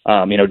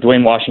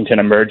 Dwayne Washington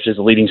emerged as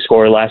a leading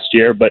scorer last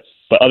year, but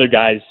other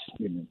guys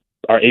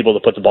are able to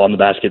put the ball in the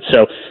basket.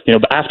 So,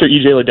 after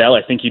EJ Liddell,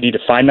 I think you need to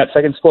find that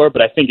second scorer,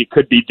 but I think it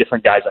could be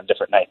different guys on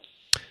different nights.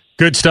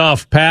 Good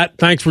stuff. Pat,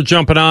 thanks for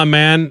jumping on,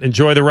 man.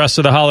 Enjoy the rest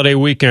of the holiday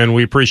weekend.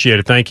 We appreciate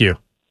it. Thank you.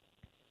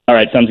 All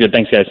right, sounds good.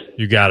 Thanks, guys.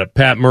 You got it.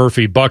 Pat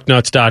Murphy,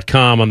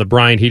 Bucknuts.com on the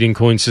Bryant Heating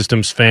Cooling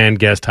Systems fan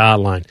guest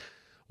hotline.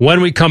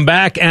 When we come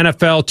back,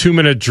 NFL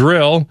 2-minute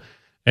drill,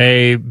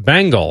 a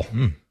Bengal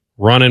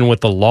running with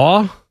the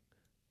law?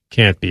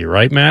 Can't be,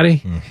 right,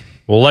 Maddie?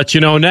 We'll let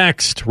you know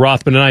next.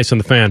 Rothman and Ice on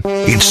the fan.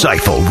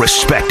 Insightful,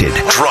 respected,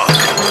 drunk.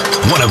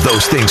 One of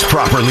those things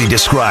properly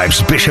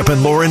describes Bishop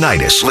and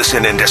Laurinaitis.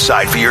 Listen and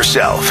decide for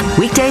yourself.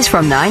 Weekdays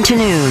from 9 to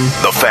noon.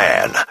 The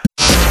Fan.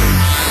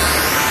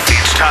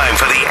 It's time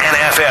for the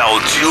NFL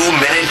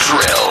 2-minute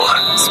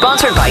drill.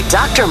 Sponsored by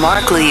Dr.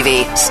 Mark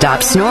Levy.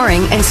 Stop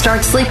snoring and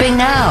start sleeping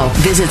now.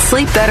 Visit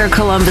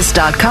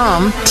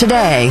sleepbettercolumbus.com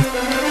today.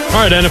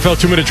 All right, NFL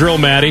 2-minute drill,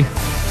 Maddie.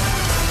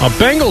 A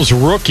Bengals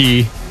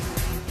rookie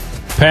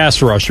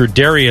pass rusher,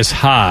 Darius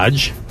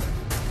Hodge.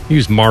 He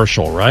was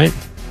Marshall, right?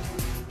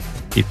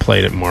 He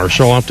played at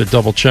Marshall. I'll have to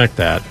double check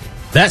that.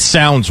 That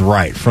sounds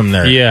right from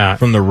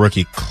the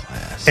rookie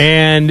class.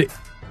 And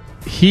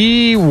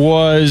he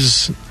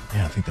was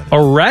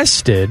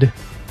arrested,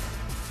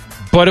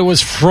 but it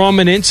was from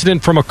an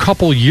incident from a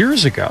couple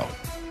years ago.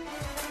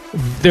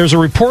 There's a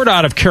report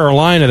out of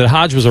Carolina that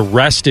Hodge was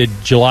arrested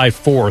July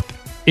 4th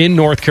in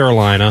North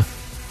Carolina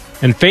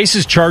and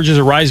faces charges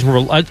arising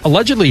from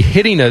allegedly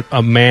hitting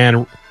a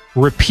man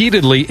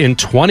repeatedly in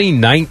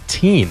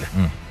 2019.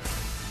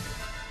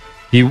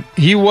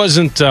 He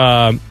wasn't.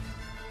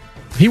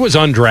 He was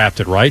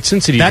undrafted, right?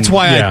 That's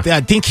why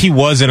I think he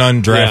was an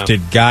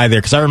undrafted guy there,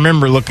 because I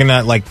remember looking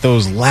at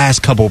those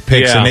last couple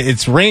picks, and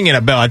it's ringing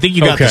a bell. I think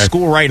you got the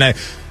school right now.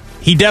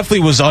 He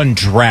definitely was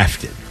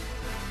undrafted.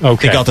 Okay, I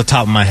think off the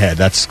top of my head,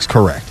 that's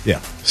correct. Yeah.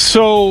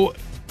 So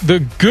the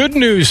good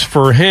news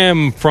for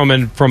him from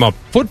a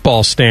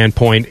football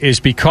standpoint is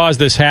because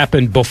this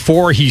happened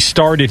before he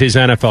started his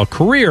NFL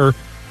career,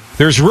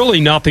 there's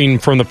really nothing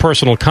from the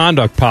personal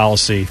conduct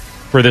policy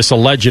for this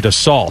alleged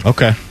assault.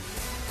 Okay.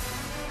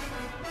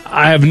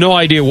 I have no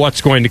idea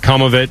what's going to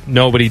come of it.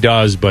 Nobody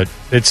does, but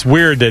it's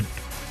weird that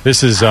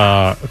this is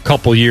a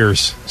couple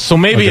years. So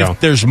maybe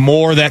if there's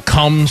more that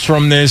comes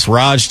from this,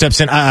 Raj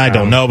steps in. I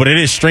don't know, but it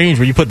is strange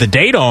when you put the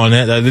date on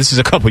it. This is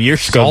a couple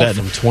years ago.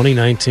 From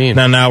 2019.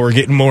 Now we're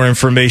getting more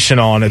information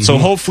on it. Mm-hmm. So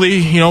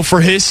hopefully,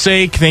 for his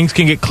sake, things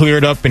can get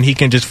cleared up and he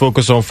can just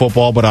focus on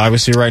football. But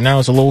obviously right now,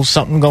 it's a little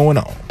something going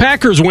on.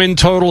 Packers win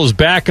total is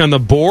back on the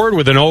board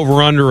with an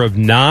over-under of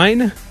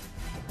 9.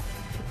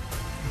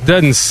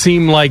 Doesn't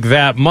seem like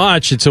that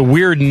much. It's a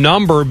weird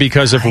number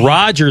because if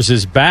Rodgers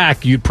is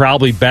back, you'd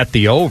probably bet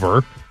the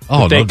over.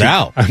 Oh, no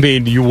doubt. I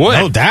mean, you would.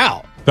 No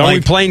doubt. Are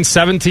we playing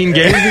 17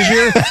 games this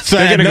year?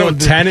 They're going to go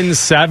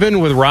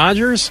 10-7 with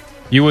Rodgers?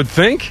 You would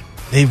think?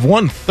 They've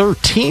won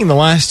 13 the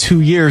last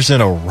 2 years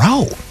in a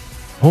row.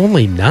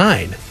 Only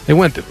 9. They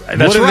went. That's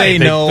what do right.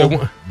 They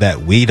know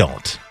that we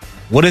don't?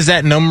 What does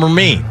that number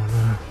mean?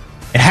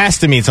 It has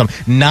to mean something.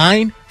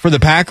 9 for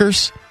the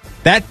Packers?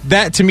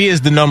 That to me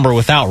is the number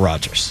without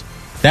Rodgers.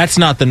 That's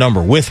not the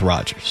number with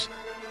Rodgers.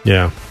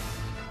 Yeah.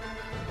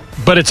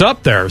 But it's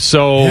up there,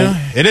 so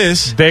it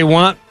is.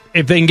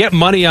 If they can get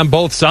money on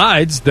both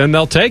sides, then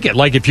they'll take it.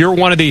 Like if you're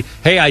one of the,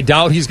 hey, I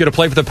doubt he's going to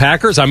play for the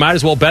Packers, I might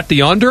as well bet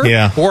the under.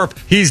 Yeah. Or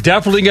if he's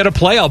definitely going to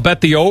play, I'll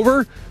bet the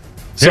over.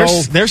 So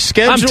their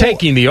schedule. I'm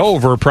taking the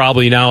over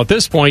probably now at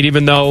this point,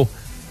 even though,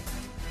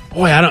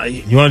 boy, I don't.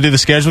 You want to do the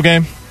schedule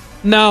game?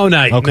 No,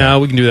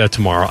 we can do that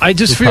tomorrow. I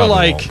just feel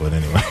like, but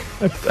anyway.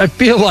 I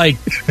feel like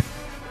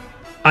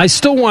I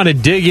still want to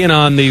dig in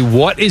on the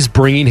what is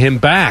bringing him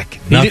back.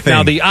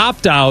 Now, the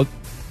opt-out,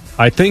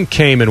 I think,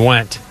 came and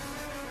went.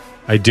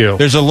 I do.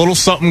 There's a little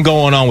something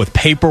going on with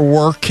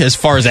paperwork as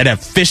far as that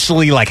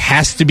officially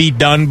has to be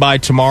done by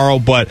tomorrow.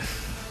 But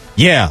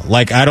yeah,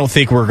 I don't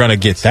think we're going to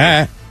get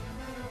that.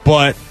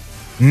 But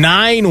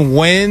 9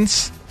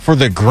 wins for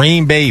the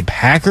Green Bay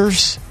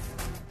Packers.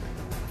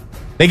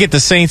 They get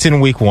the Saints in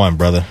week 1,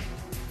 brother.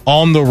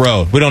 On the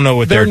road. We don't know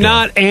what they're doing. They're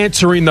not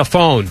answering the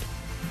phone,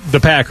 the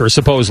Packers,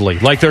 supposedly.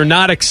 They're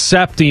not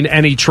accepting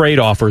any trade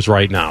offers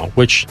right now,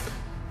 which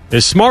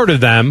is smart of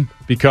them,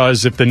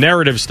 because if the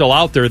narrative's still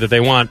out there that they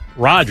want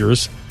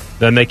Rodgers,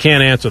 then they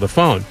can't answer the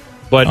phone.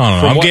 But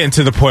I'm getting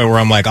to the point where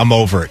I'm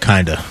over it,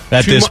 kind of,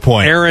 at this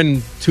point.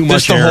 Aaron, too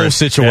much just the Aaron. whole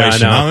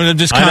situation. Yeah, I'm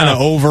just kind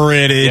of over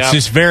it. It's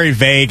just very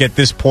vague at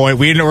this point.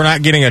 We're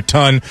not getting a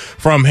ton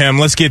from him.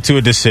 Let's get to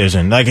a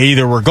decision.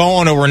 Either we're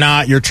going or we're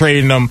not. You're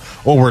trading them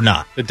or we're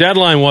not. The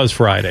deadline was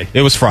Friday.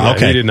 It was Friday.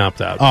 Okay. He didn't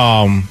opt out.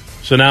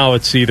 So now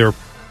it's either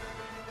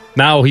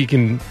now he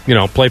can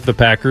play for the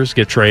Packers,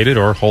 get traded,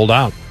 or hold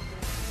out.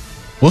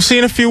 We'll see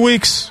in a few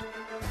weeks.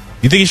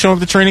 You think he's showing up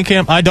to training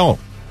camp? I don't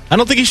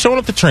think he's showing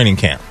up to training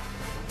camp.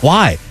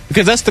 Why?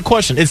 Because that's the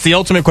question. It's the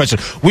ultimate question.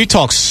 We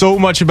talk so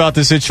much about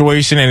the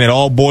situation, and it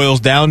all boils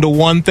down to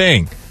one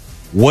thing.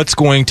 What's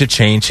going to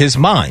change his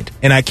mind?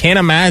 And I can't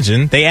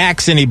imagine they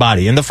ask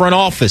anybody in the front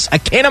office. I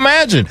can't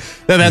imagine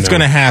that's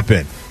going to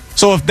happen.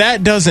 So if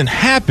that doesn't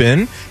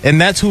happen, and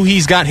that's who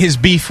he's got his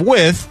beef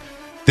with,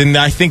 then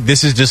I think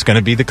this is just going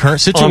to be the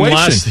current situation.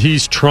 Unless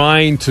he's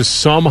trying to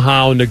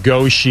somehow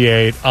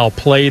negotiate, I'll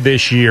play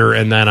this year,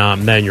 and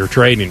then you're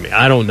trading me.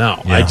 I don't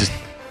know. Yeah.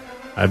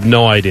 I have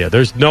no idea.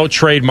 There's no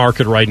trade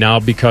market right now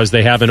because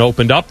they haven't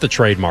opened up the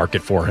trade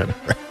market for him.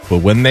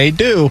 But when they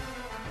do,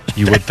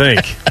 you would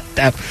think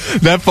that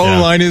phone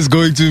line is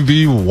going to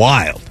be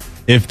wild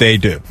if they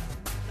do.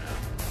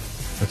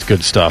 That's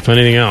good stuff.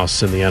 Anything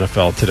else in the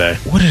NFL today?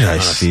 What did I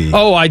see?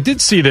 Oh, I did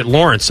see that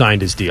Lawrence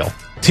signed his deal.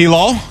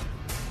 T-Law?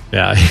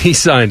 Yeah, he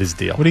signed his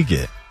deal. What did he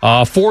get?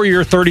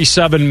 4-year,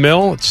 $37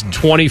 million. It's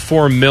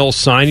 $24 million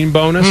signing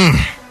bonus.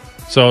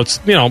 So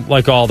it's,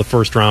 like all the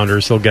first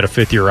rounders, he'll get a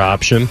 5th-year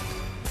option.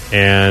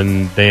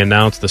 And they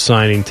announced the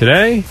signing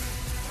today.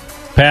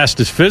 Passed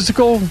his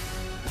physical,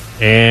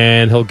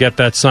 and he'll get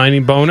that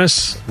signing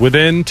bonus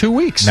within 2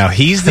 weeks. Now,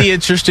 he's the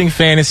interesting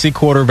fantasy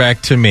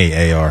quarterback to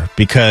me, AR,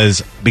 because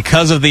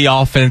of the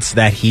offense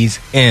that he's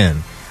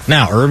in.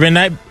 Now,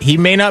 Urban, he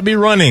may not be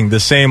running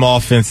the same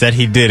offense that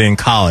he did in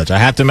college. I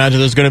have to imagine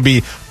there's going to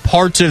be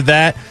parts of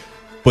that.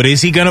 But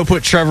is he going to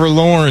put Trevor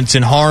Lawrence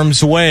in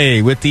harm's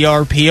way with the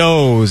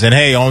RPOs? And,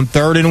 hey, on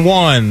 3rd and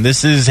 1,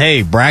 this is,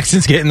 hey,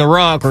 Braxton's getting the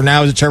rock, or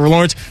now is it Trevor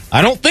Lawrence?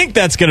 I don't think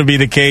that's going to be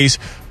the case,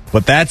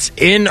 but that's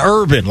in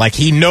Urban.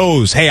 He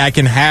knows, hey, I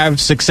can have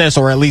success,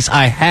 or at least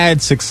I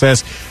had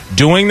success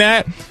doing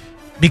that.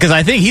 Because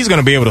I think he's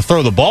going to be able to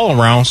throw the ball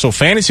around. So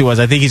fantasy-wise,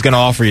 I think he's going to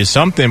offer you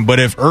something. But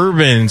if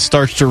Urban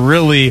starts to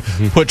really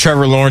put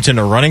Trevor Lawrence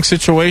into running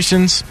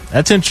situations,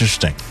 that's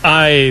interesting.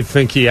 I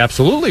think he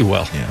absolutely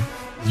will. Yeah.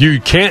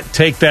 You can't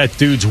take that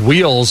dude's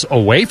wheels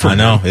away from him.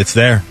 I know, it's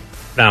there.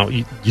 Now,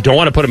 you don't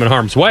want to put him in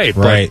harm's way,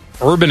 but right.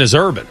 Urban is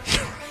Urban.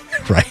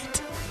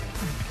 Right.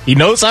 He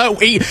knows how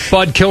to eat.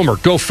 Bud Kilmer,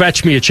 go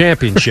fetch me a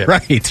championship.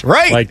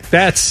 Right.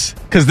 That's...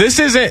 Because this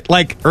isn't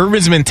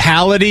Urban's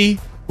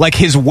mentality...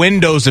 his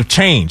windows have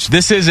changed.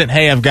 This isn't,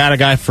 hey, I've got a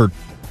guy for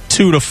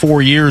 2 to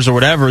 4 years or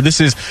whatever. This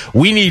is,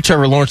 we need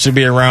Trevor Lawrence to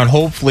be around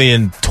hopefully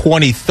in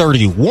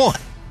 2031.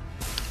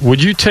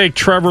 Would you take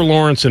Trevor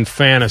Lawrence in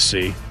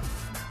fantasy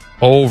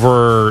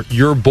over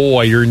your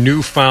boy, your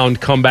newfound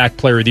comeback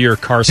player of the year,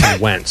 Carson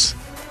Wentz?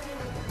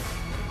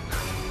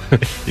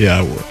 Yeah,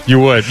 I would.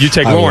 You would. You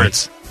take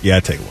Lawrence? Would. Yeah,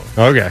 I'd take Lawrence.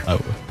 Okay. I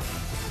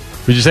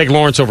would. Would you take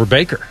Lawrence over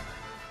Baker?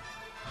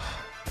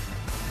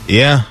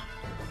 Yeah.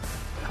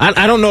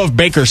 I don't know if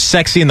Baker's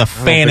sexy in the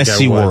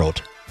fantasy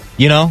world.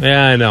 Yeah,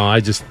 I know.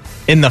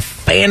 In the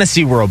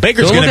fantasy world,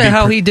 Baker's going to be... Look at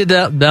how he did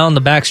that down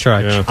the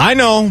backstretch. Yeah. I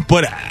know,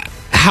 but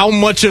how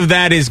much of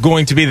that is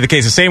going to be the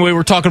case? The same way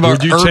we're talking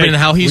about Urban and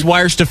how he's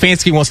wired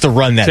Stefanski wants to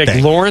run that thing.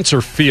 Take Lawrence or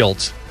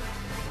Fields?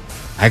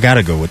 I got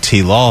to go with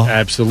T-Law.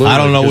 Absolutely. I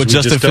don't know what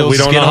Justin Fields is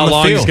we don't know how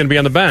long he's going to be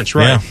on the bench,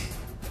 right?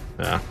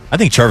 Yeah. I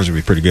think Trevor's going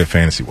to be pretty good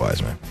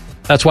fantasy-wise, man.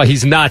 That's why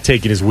he's not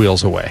taking his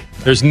wheels away.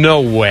 There's no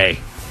way.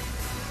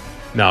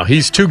 No,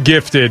 he's too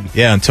gifted.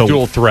 Yeah, until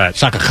dual threat.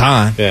 Shaka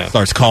Khan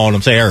starts calling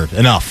him, say,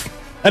 enough.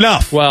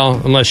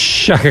 Well, unless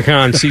Shaka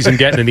Khan sees him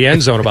getting in the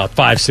end zone about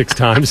 5-6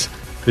 times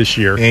this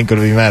year. He ain't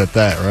going to be mad at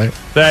that, right?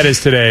 That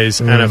is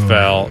today's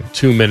NFL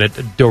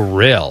 2-minute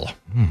drill.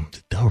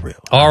 Drill.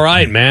 All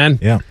right, man.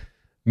 Yeah.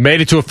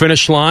 Made it to a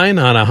finish line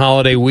on a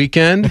holiday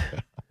weekend.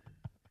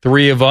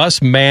 3 of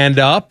us manned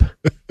up,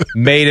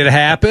 made it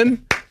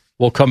happen.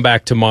 We'll come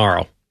back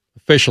tomorrow.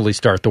 Officially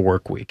start the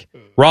work week.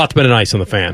 Rothman and Ice on the Fan.